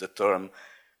use the term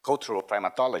cultural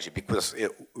primatology because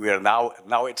we are now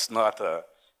it's not a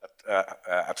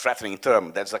threatening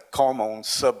term. There's a common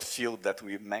subfield that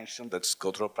we mentioned, that's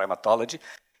cultural primatology.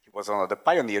 He was one of the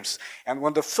pioneers. And one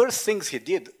of the first things he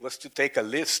did was to take a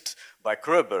list by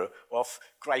Kröber of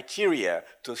criteria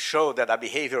to show that a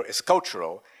behavior is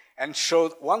cultural, and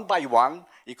showed one by one.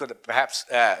 He could perhaps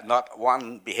not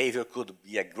one behavior could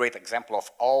be a great example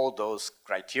of all those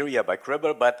criteria by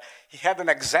Kröber, but he had an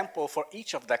example for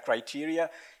each of the criteria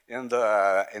in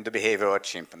the behavior of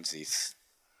chimpanzees.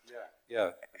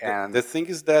 Yeah. And the thing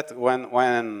is that when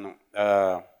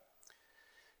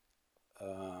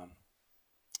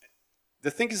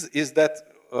the thing is that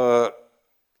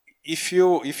if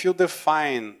you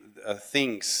define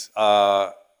things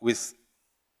with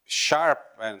sharp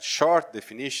and short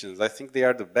definitions, I think they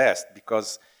are the best,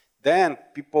 because then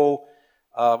people,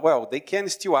 well, they can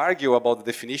still argue about the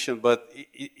definition, but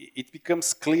it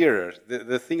becomes clearer.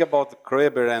 The thing about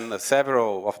Kröber and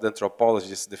several of the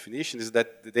anthropologists' definition is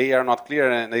that they are not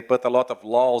clear, and they put a lot of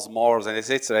laws, morals, and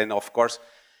etc. And of course,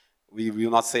 we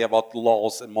will not say about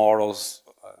laws and morals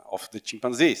of the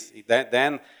chimpanzees.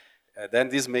 Then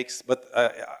this makes, but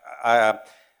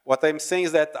what I'm saying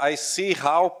is that I see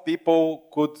how people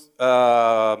could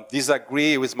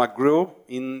disagree with McGrew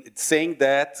in saying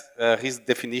that his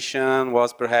definition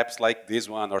was perhaps like this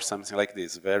one or something like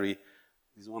this.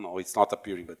 This one, oh, it's not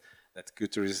appearing, but that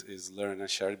culture is learned and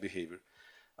shared behavior.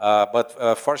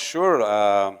 But for sure,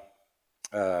 I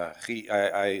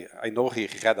know he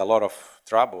had a lot of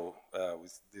trouble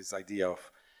with this idea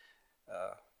of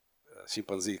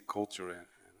chimpanzee culture, and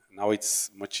now it's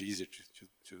much easier to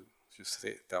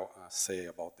say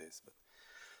about this. But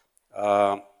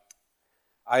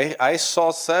I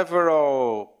saw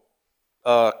several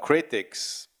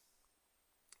critics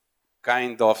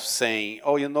kind of saying,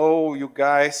 oh, you know, you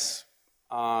guys,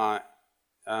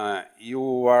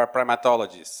 you are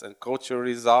primatologists, and culture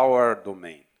is our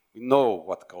domain. We know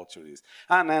what culture is.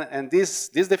 And this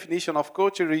definition of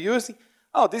culture you're using,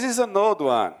 oh, this is an old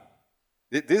one.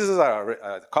 This is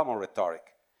a common rhetoric.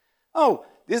 Oh,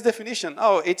 this definition,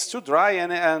 oh, it's too dry,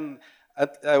 and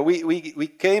we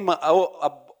came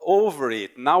over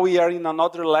it. Now we are in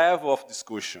another level of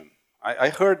discussion. I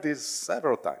heard this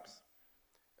several times.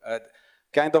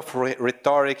 kind of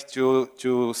rhetoric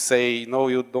to say, no,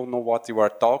 you don't know what you are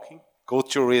talking.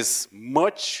 Culture is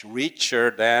much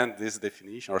richer than this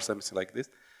definition or something like this.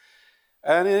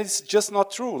 And it's just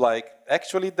not true. Like,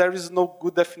 actually, there is no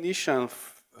good definition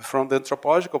from the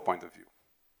anthropological point of view.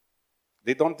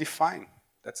 They don't define.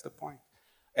 That's the point.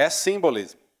 As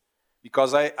symbolism,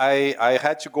 because I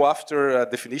had to go after a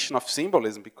definition of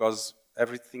symbolism because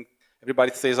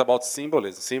everybody says about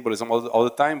symbolism all the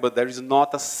time, but there is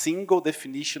not a single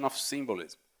definition of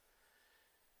symbolism.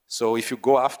 So if you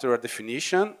go after a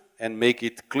definition and make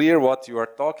it clear what you are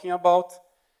talking about,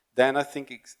 then I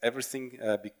think everything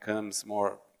becomes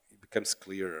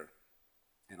clearer.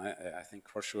 And I think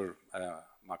for sure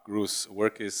McGrew's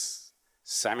work is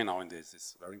seminal in this.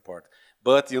 It's very important.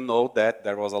 But you know that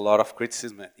there was a lot of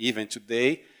criticism even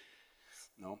today.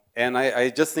 No? And I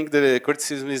just think the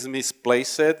criticism is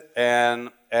misplaced, and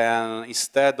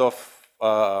instead of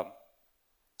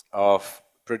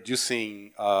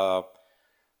producing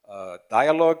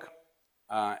dialogue,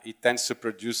 it tends to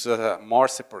produce more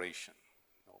separation.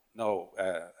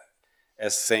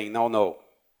 As saying, no.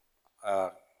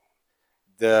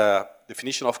 The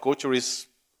definition of culture is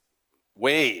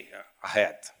way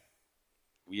ahead.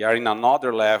 We are in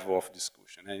another level of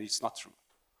discussion, and it's not true.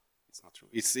 It's not true.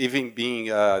 It's even being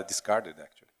discarded,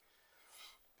 actually,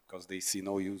 because they see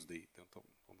no use. They don't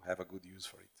have a good use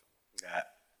for it.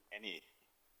 Any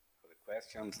other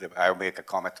questions? I'll make a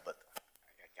comment, but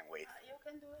I can wait. You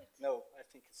can do it. No, I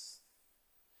think it's...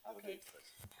 Okay.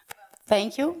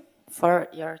 Thank you for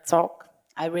your talk.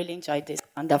 I really enjoyed this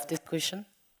kind of discussion.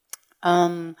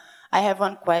 I have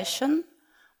one question,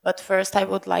 but first I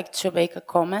would like to make a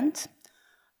comment.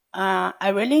 I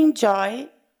really enjoy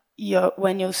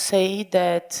when you say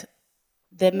that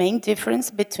the main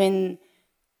difference between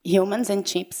humans and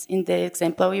chimps in the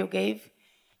example you gave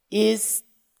is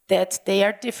that they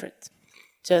are different,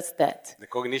 just that. The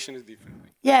cognition is different.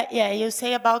 Yeah, you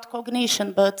say about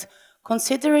cognition, but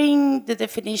considering the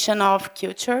definition of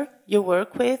culture you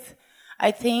work with,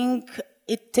 I think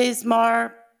it is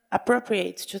more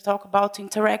appropriate to talk about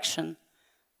interaction.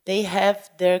 They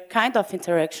have their kind of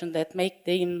interaction that make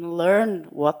them learn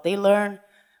what they learn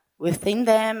within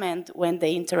them and when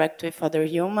they interact with other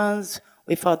humans,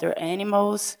 with other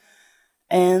animals.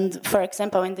 And for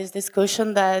example, in this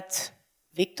discussion that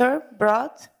Victor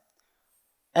brought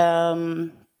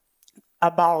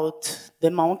about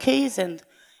the monkeys and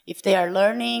if they are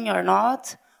learning or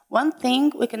not, one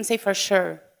thing we can say for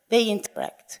sure, they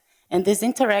interact. And this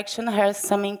interaction has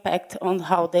some impact on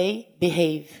how they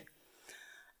behave.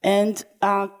 And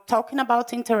talking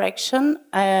about interaction,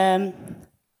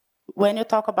 when we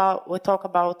talk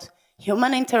about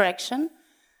human interaction,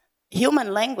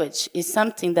 human language is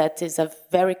something that is a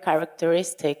very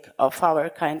characteristic of our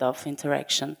kind of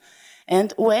interaction.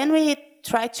 And when we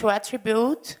try to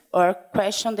attribute or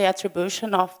question the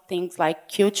attribution of things like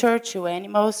culture to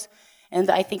animals, and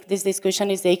I think this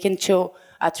discussion is taken to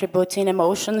attributing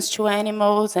emotions to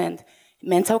animals and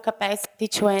mental capacity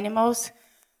to animals.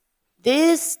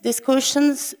 These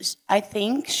discussions, I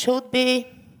think,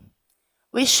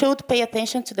 we should pay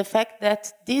attention to the fact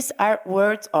that these are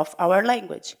words of our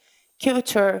language.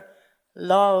 Culture,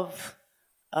 love,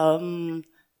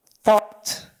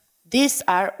 thought, these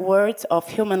are words of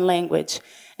human language.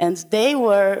 And they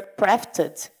were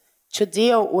crafted to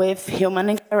deal with human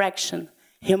interaction,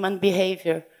 human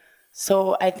behavior.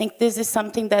 So I think this is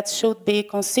something that should be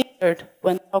considered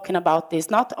when talking about this,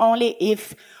 not only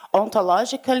if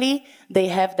ontologically they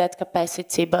have that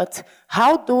capacity, but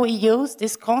how do we use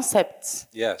these concepts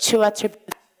to attribute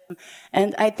them?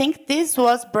 And I think this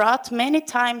was brought many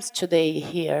times today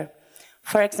here.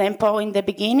 For example, in the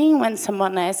beginning, when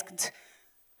someone asked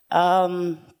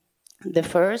the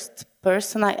first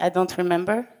person, I don't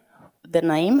remember the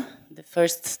name, the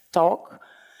first talk,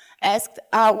 asked,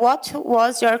 what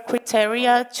was your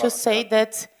criteria to say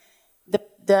that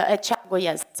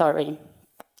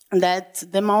that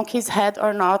the monkeys had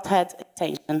or not had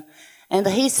attention? And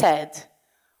he said,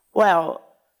 well,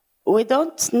 we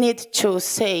don't need to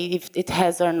say if it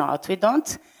has or not. We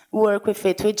don't work with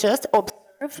it. We just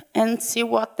observe and see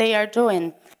what they are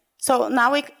doing. So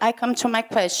now I come to my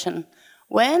question.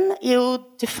 When you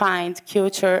defined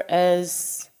culture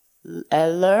as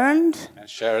learned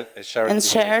and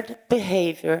shared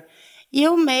behavior,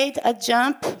 you made a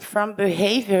jump from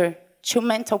behavior to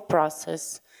mental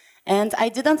process. And I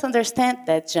didn't understand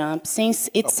that jump, since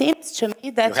it seems to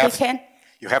me that we can...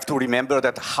 You have to remember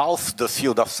that half the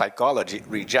field of psychology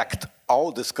reject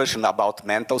all discussion about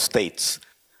mental states.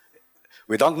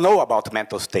 We don't know about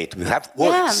mental state. We have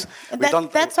words.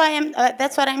 Yeah,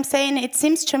 that's what I'm saying. It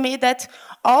seems to me that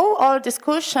all our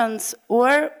discussions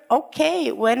were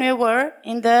okay when we were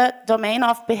in the domain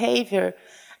of behavior.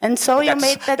 And so you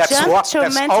made that jump to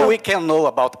that's mental... all we can know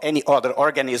about any other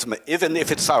organism, even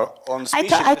if it's our own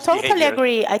species. I totally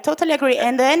agree. I totally agree.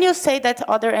 And then you say that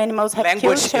other animals have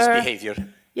Language culture. is behavior.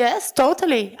 Yes,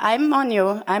 totally. I'm on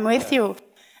you. I'm with you.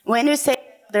 When you say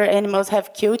other animals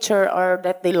have culture or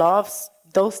that they love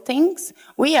those things,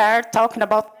 we are talking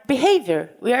about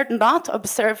behavior. We are not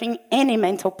observing any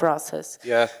mental process.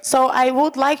 Yeah. So I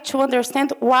would like to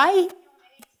understand why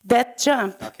that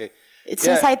jump. Okay.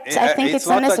 Since I think it's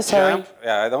unnecessary.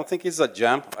 Yeah, I don't think it's a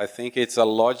jump. I think it's a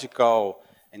logical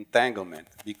entanglement.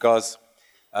 Because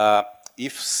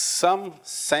if some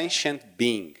sentient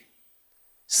being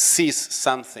sees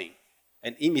something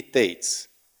and imitates,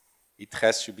 it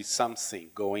has to be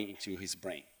something going into his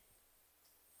brain.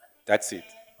 That's it.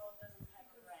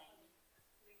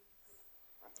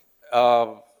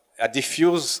 A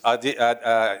diffuse,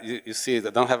 you see,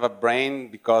 they don't have a brain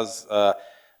because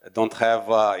don't have,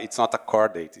 it's not a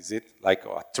chordate, is it? Like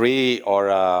a tree or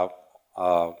a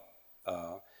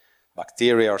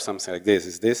bacteria or something like this,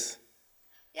 is this?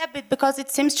 Yeah, but because it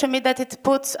seems to me that it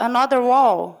puts another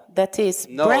wall that is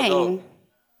brain.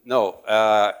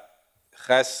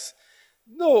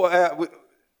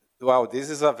 Wow, this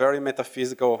is a very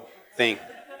metaphysical thing.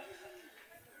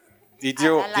 Did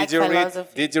you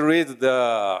read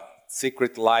The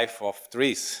Secret Life of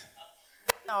Trees?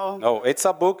 No. No, it's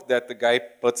a book that the guy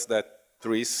puts that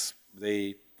trees,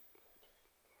 they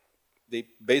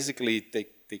basically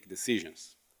take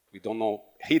decisions. We don't know,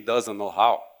 he doesn't know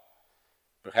how.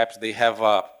 Perhaps they have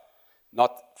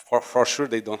not, for sure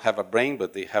they don't have a brain,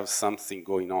 but they have something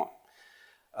going on.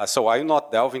 So I will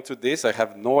not delve into this, I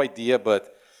have no idea,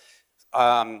 but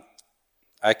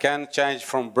I can change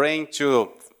from brain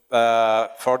to,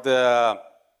 for the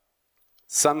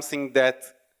something that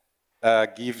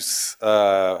gives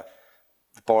the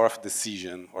power of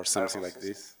decision or something like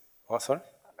this. Oh, sorry?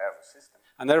 A nervous system.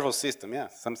 A nervous system, yeah,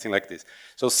 something like this.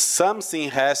 So something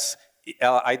has,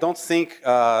 I don't think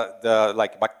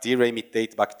like bacteria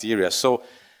imitate bacteria. So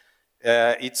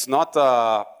it's not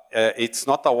a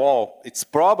wall. It's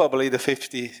probably the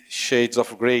 50 Shades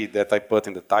of Grey that I put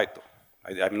in the title.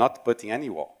 I'm not putting any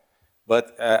wall.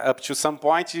 But up to some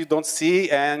point you don't see,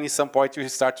 and at some point you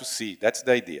start to see. That's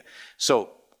the idea. So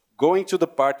going to the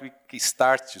part we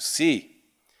start to see,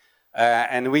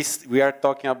 and we are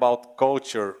talking about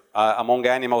culture among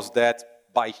animals that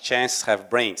by chance have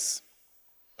brains.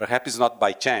 Perhaps it's not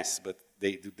by chance, but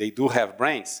they do have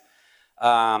brains.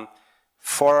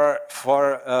 For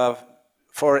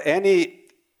any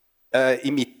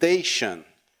imitation,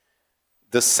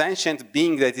 the sentient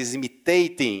being that is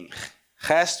imitating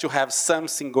has to have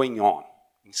something going on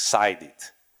inside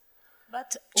it.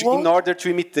 But in order to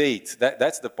imitate,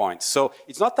 that's the point. So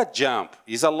it's not a jump,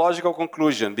 it's a logical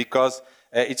conclusion because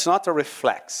it's not a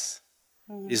reflex.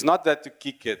 Mm-hmm. It's not that you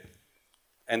kick it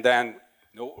and then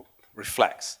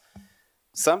reflex.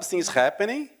 Something is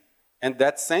happening, and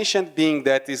that sentient being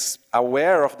that is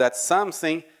aware of that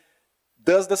something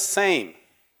does the same.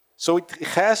 So it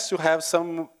has to have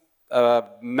some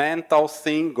mental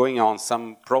thing going on,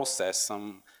 some process,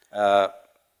 some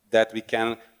that we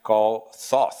can call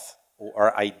thought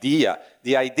or idea.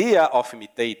 The idea of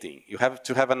imitating. You have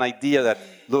to have an idea that,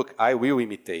 look, I will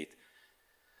imitate.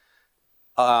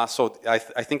 So I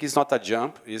think it's not a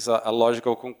jump, it's a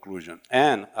logical conclusion.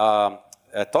 And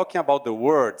talking about the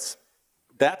words,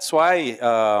 that's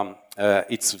why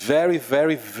it's very,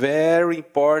 very, very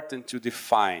important to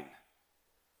define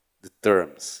the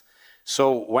terms.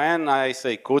 So when I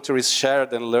say culture is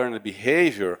shared and learned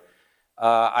behavior,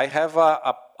 I have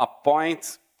a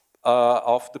point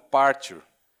of departure.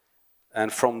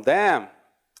 And from them,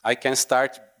 I can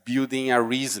start building a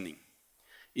reasoning.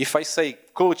 If I say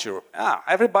culture,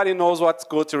 everybody knows what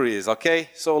culture is, okay?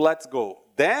 So let's go.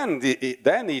 Then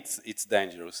it's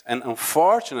dangerous. And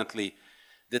unfortunately,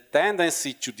 the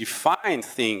tendency to define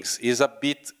things is a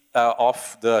bit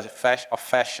off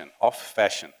fashion.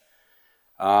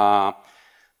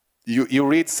 You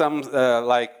read some,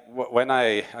 like when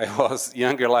I was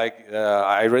younger, like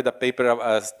I read a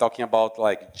paper talking about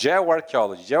like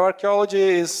geoarchaeology.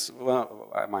 Geoarchaeology is,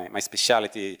 my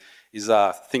specialty is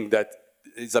a thing that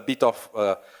is a bit of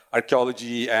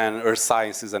archaeology and earth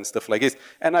sciences and stuff like this.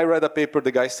 And I read a paper,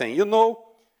 the guy saying,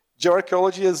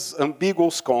 geoarchaeology is an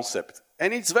ambiguous concept.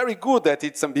 And it's very good that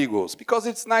it's ambiguous, because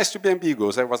it's nice to be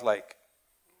ambiguous. I was like,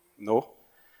 no,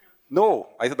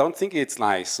 I don't think it's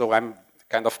nice. So I'm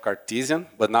kind of Cartesian,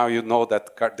 but now you know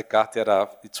that Descartes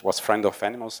it was friend of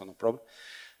animals, so no problem.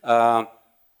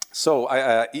 So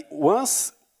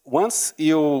once once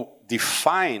you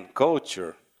define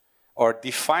culture or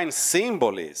define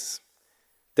symbolism,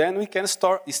 then we can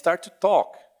start to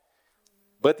talk.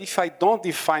 But if I don't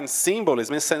define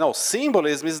symbolism and say, no,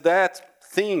 symbolism is that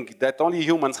thing that only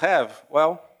humans have,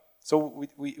 well, so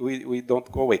we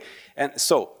don't go away. And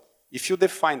so, if you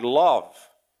define love,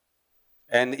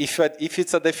 and if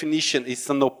it's a definition, it's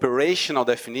an operational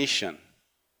definition,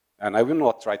 and I will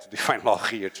not try to define love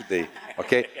here today,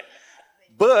 okay?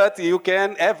 But you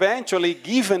can eventually,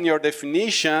 given your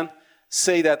definition,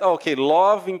 say that, okay,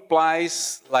 love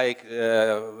implies like,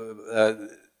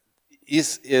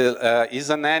 is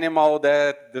an animal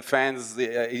that defends the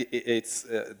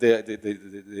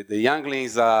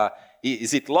younglings,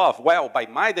 is it love? Well, by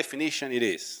my definition, it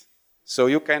is. So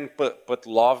you can put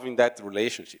love in that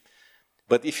relationship.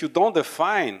 But if you don't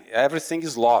define, everything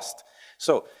is lost.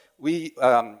 So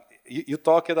you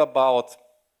talked about,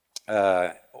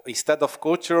 instead of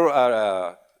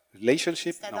culture,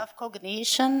 relationship? Instead of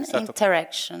cognition,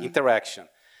 interaction. Interaction.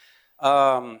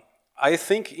 I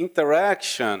think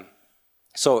interaction,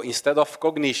 so instead of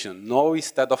cognition, no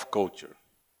instead of culture.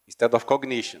 Instead of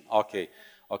cognition, okay.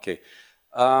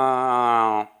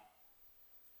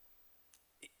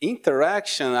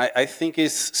 Interaction, I think,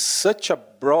 is such a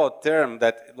broad term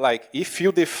that, like, if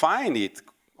you define it,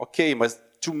 okay,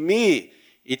 but to me,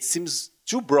 it seems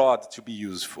too broad to be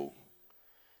useful.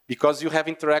 Because you have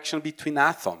interaction between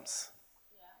atoms.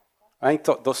 Right?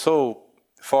 So,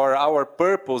 for our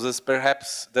purposes,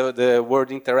 perhaps the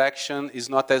word interaction is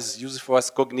not as useful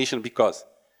as cognition, because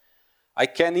I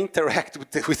can interact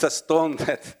with a stone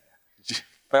that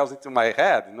falls into my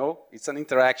head, you know? It's an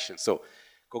interaction. So,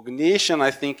 cognition,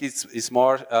 I think, is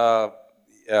more,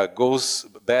 goes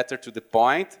better to the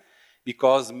point,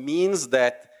 because means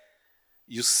that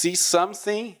you see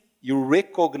something, you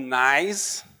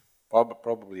recognize,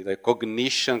 probably the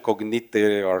cognition,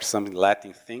 cognite, or some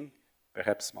Latin thing,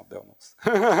 perhaps Mabel knows.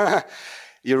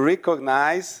 You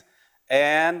recognize,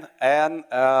 and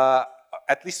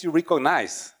at least you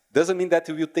recognize. Doesn't mean that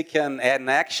we will take an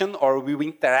action or we will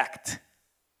interact.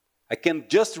 I can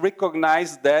just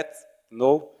recognize that,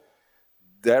 no,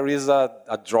 there is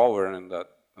a drawer in the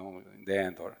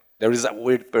end, or there is a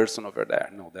weird person over there.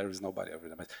 No, there is nobody over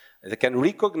there. But I can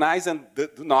recognize and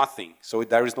do nothing, so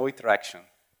there is no interaction.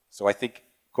 So I think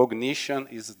cognition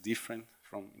is different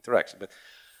from interaction, but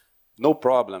no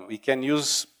problem. We can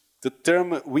use the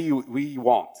term we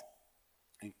want.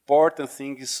 Important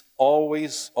thing is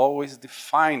always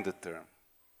define the term.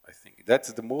 I think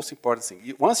that's the most important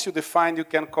thing. Once you define, you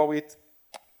can call it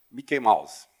Mickey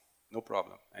Mouse. No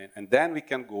problem. And then we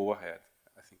can go ahead.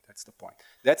 I think that's the point.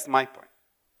 That's my point.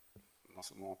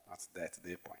 Not that's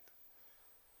the point.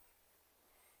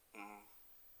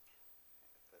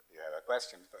 You have a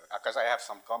question? Because I have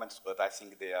some comments, but I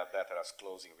think they are better as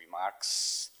closing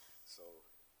remarks. So.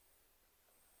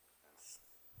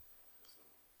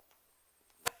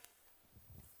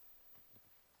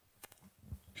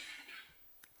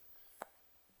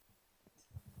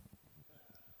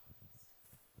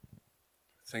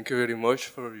 Thank you very much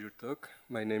for your talk.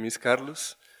 My name is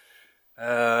Carlos.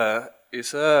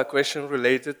 It's a question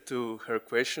related to her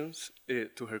question.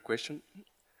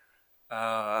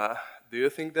 Do you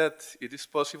think that it is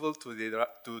possible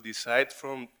to decide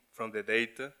from the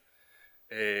data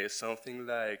something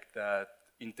like that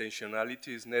intentionality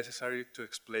is necessary to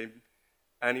explain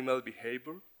animal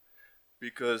behavior?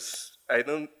 Because I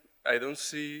don't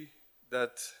see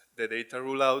that the data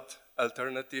rule out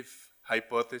alternative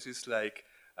hypotheses like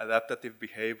adaptive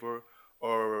behavior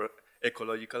or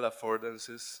ecological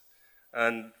affordances.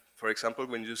 And for example,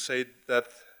 when you say that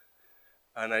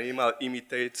an animal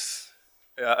imitates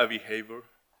a behavior,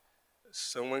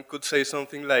 someone could say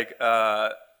something like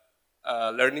a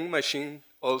learning machine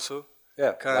also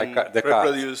can like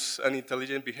reproduce an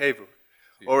intelligent behavior,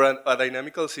 or a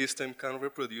dynamical system can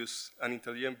reproduce an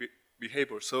intelligent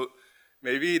behavior. So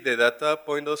maybe the data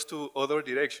point us to other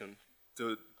direction,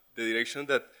 to the direction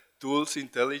that tools,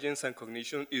 intelligence, and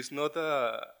cognition is not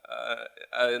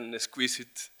an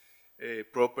exquisite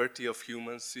property of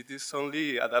humans. It is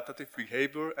only adaptive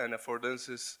behavior and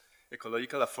affordances,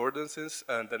 ecological affordances,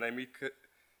 and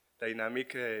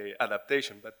dynamic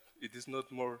adaptation, but it is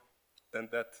not more than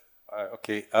that.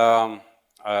 Okay.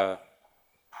 I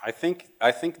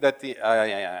think that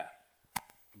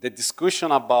the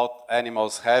discussion about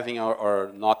animals having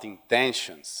or not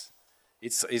intentions,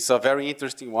 it's a very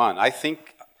interesting one. I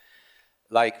think,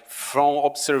 like, from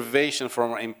observation,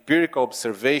 from empirical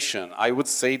observation, I would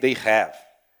say they have,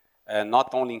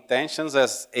 not only intentions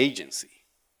as agency.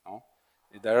 No?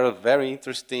 There are very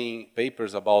interesting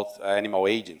papers about animal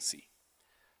agency.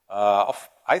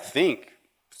 I think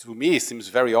to me, it seems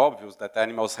very obvious that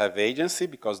animals have agency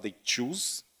because they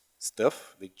choose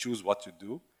stuff, they choose what to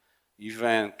do.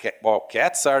 Even, well,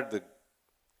 cats are the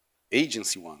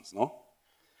agency ones, no?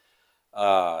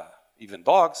 Even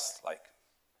dogs, like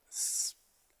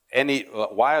any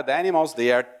wild animals, they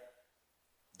have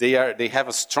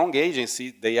a strong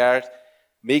agency. They are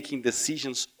making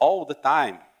decisions all the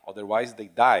time, otherwise they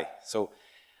die. So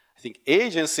I think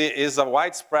agency is a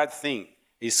widespread thing.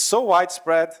 It's so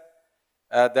widespread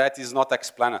that is not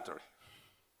explanatory.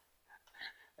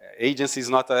 Agency is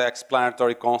not an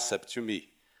explanatory concept to me,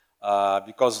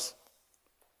 because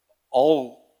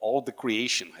all the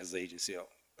creation has agency.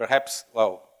 Perhaps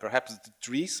the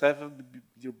trees have a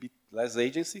little bit less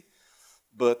agency,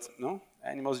 but no,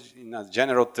 animals in a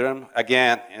general term,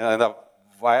 again, in a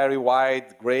very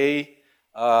wide gray,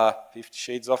 50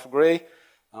 shades of gray,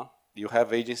 you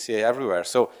have agency everywhere.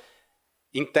 So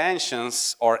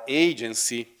intentions or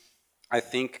agency, I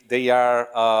think they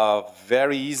are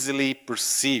very easily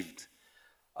perceived.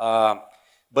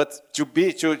 But to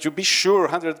be sure,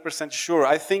 100% sure,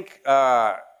 I think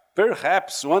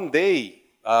perhaps one day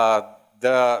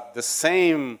the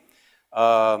same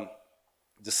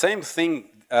thing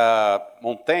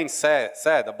Montaigne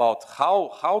said about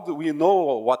how do we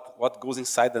know what goes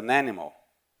inside an animal?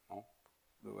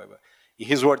 In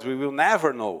his words, we will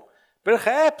never know.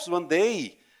 Perhaps one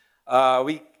day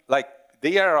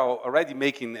they are already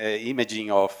making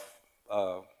imaging of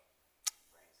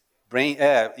brain.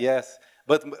 Yes,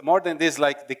 but more than this,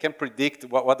 like they can predict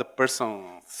what the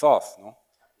person thought.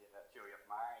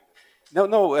 No,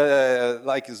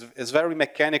 like it's very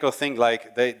mechanical thing.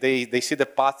 Like they see the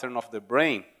pattern of the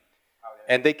brain,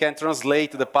 and they can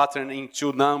translate the pattern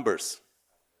into numbers.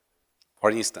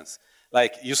 For instance,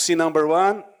 like you see number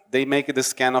 1, they make the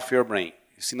scan of your brain.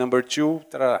 You see number 2,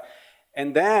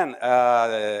 and then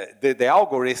the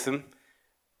algorithm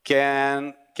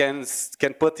can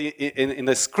put in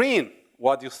the screen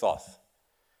what you thought.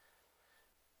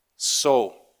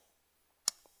 So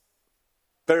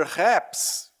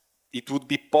perhaps it would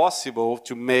be possible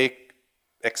to make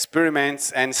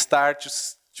experiments and start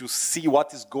to see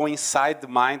what is going inside the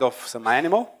mind of some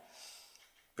animal.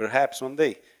 Perhaps one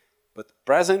day, but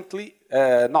presently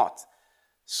not.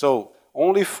 So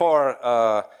only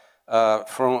from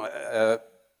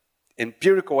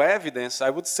empirical evidence, I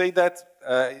would say that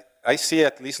I see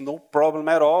at least no problem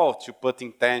at all to put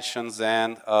intentions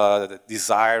and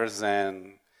desires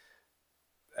and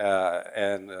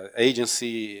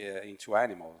agency into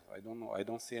animals. I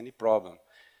don't see any problem.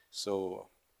 So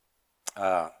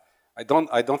I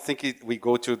don't think we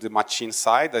go to the machine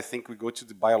side. I think we go to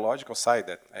the biological side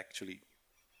that actually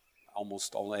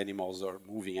almost all animals or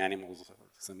moving animals,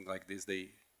 something like this,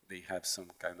 they have some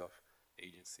kind of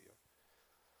agency.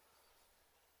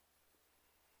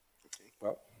 Okay.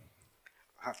 Well,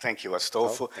 thank you,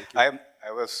 Astolfo. Thank you.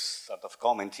 I was sort of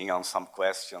commenting on some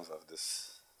questions of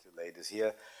these two ladies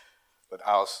here, but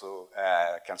also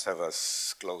can serve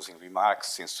as closing remarks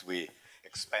since we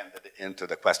expanded into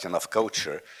the question of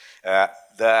culture.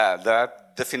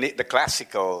 The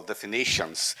classical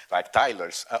definitions, like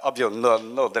Tyler's, obviously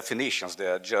no definitions, they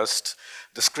are just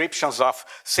descriptions of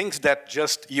things that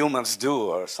just humans do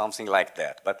or something like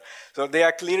that. But so they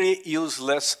are clearly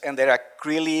useless, and they are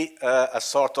clearly a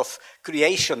sort of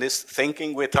creationist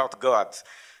thinking without God.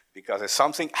 Because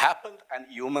something happened and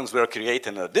humans were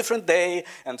created on a different day,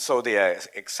 and so they are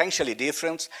essentially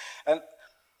different.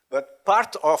 But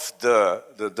part of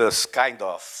this kind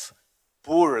of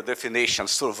poor definition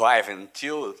surviving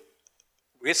until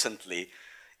recently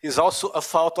is also a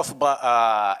fault of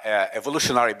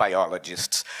evolutionary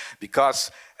biologists,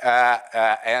 because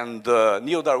and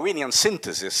neo-Darwinian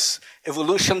synthesis,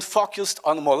 evolution focused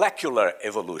on molecular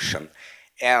evolution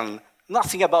and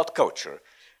nothing about culture.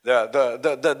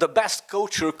 The best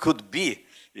culture could be,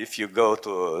 if you go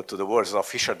to the words of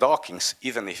Richard Dawkins,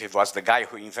 even if it was the guy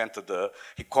who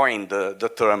he coined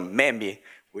the term meme,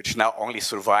 which now only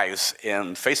survives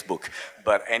in Facebook,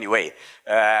 but anyway.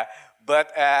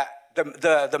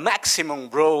 The maximum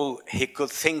role he could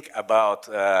think about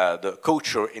the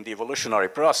culture in the evolutionary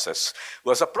process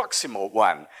was a proximal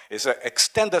one. It's an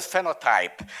extended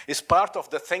phenotype. It's part of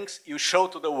the things you show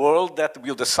to the world that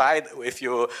will decide if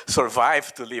you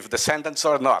survive to leave descendants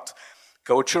or not.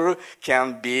 Culture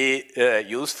can be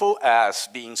useful as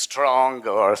being strong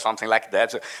or something like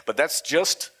that, but that's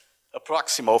just a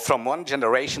proximal from one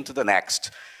generation to the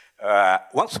next.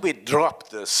 Once we drop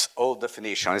this old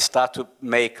definition and start to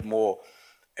make more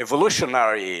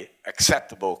evolutionary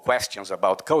acceptable questions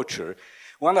about culture,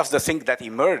 one of the things that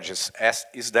emerges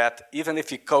is that even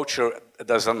if a culture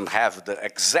doesn't have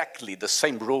exactly the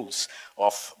same rules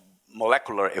of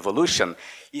molecular evolution,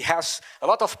 it has a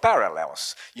lot of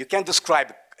parallels. You cannot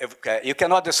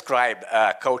describe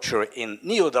culture in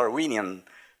neo-Darwinian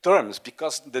terms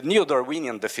because the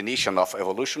neo-Darwinian definition of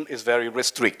evolution is very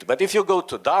restricted. But if you go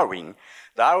to Darwin,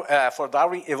 for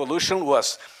Darwin, evolution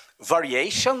was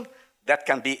variation that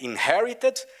can be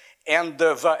inherited, and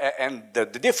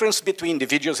the difference between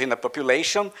individuals in a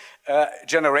population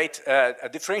generate a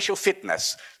differential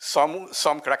fitness.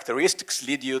 Some characteristics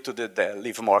lead you to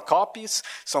leave more copies,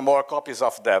 some more copies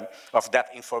of that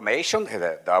information.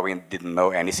 Darwin didn't know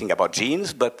anything about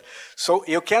genes, but so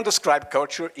you can describe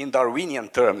culture in Darwinian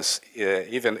terms,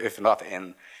 even if not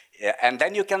in, and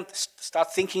then you can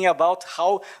start thinking about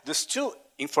how these two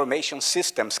information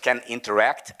systems can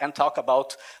interact and talk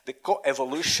about the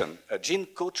co-evolution,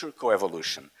 gene-culture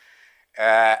co-evolution.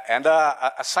 And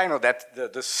a sign of that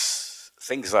these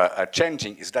things are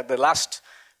changing is that the last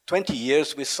 20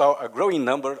 years we saw a growing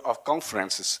number of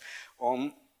conferences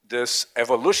on this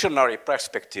evolutionary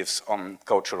perspectives on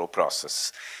cultural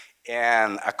process.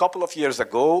 And a couple of years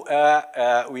ago,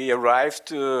 we arrived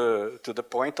to the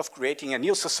point of creating a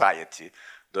new society,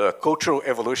 the Cultural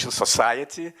Evolution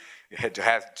Society. It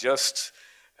had just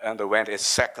underwent its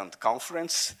second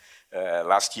conference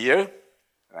last year.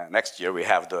 Next year we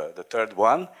have the third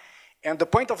one. And the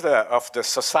point of the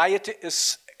society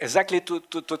is exactly to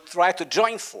try to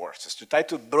join forces, to try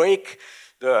to break,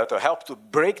 to help to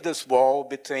break this wall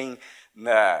between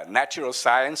natural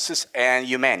sciences and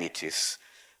humanities.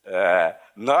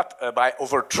 Not by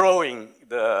overthrowing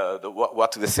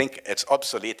what we think is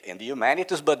obsolete in the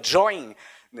humanities, but joining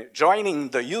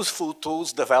the useful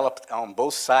tools developed on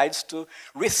both sides to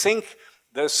rethink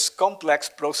this complex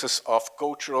process of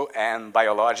cultural and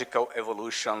biological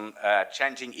evolution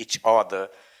changing each other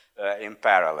in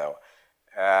parallel.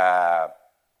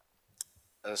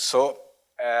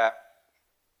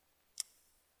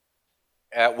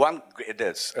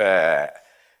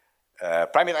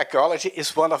 Primate archaeology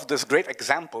is one of those great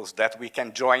examples that we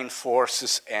can join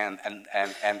forces and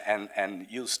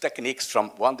use techniques from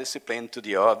one discipline to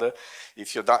the other.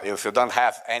 If you don't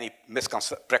have any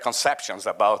preconceptions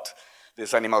about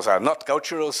these animals are not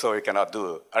cultural, so you cannot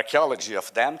do archaeology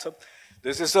of them. So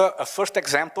this is a first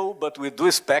example, but we do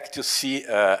expect to see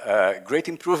great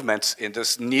improvements in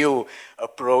this new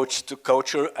approach to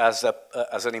culture as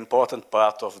an important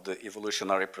part of the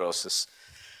evolutionary process.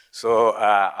 So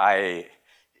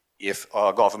if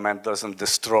our government doesn't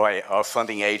destroy our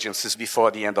funding agencies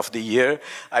before the end of the year,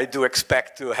 I do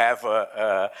expect to have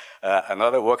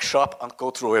another workshop on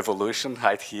cultural evolution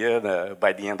right here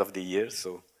by the end of the year.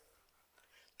 So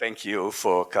thank you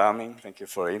for coming. Thank you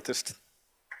for your interest.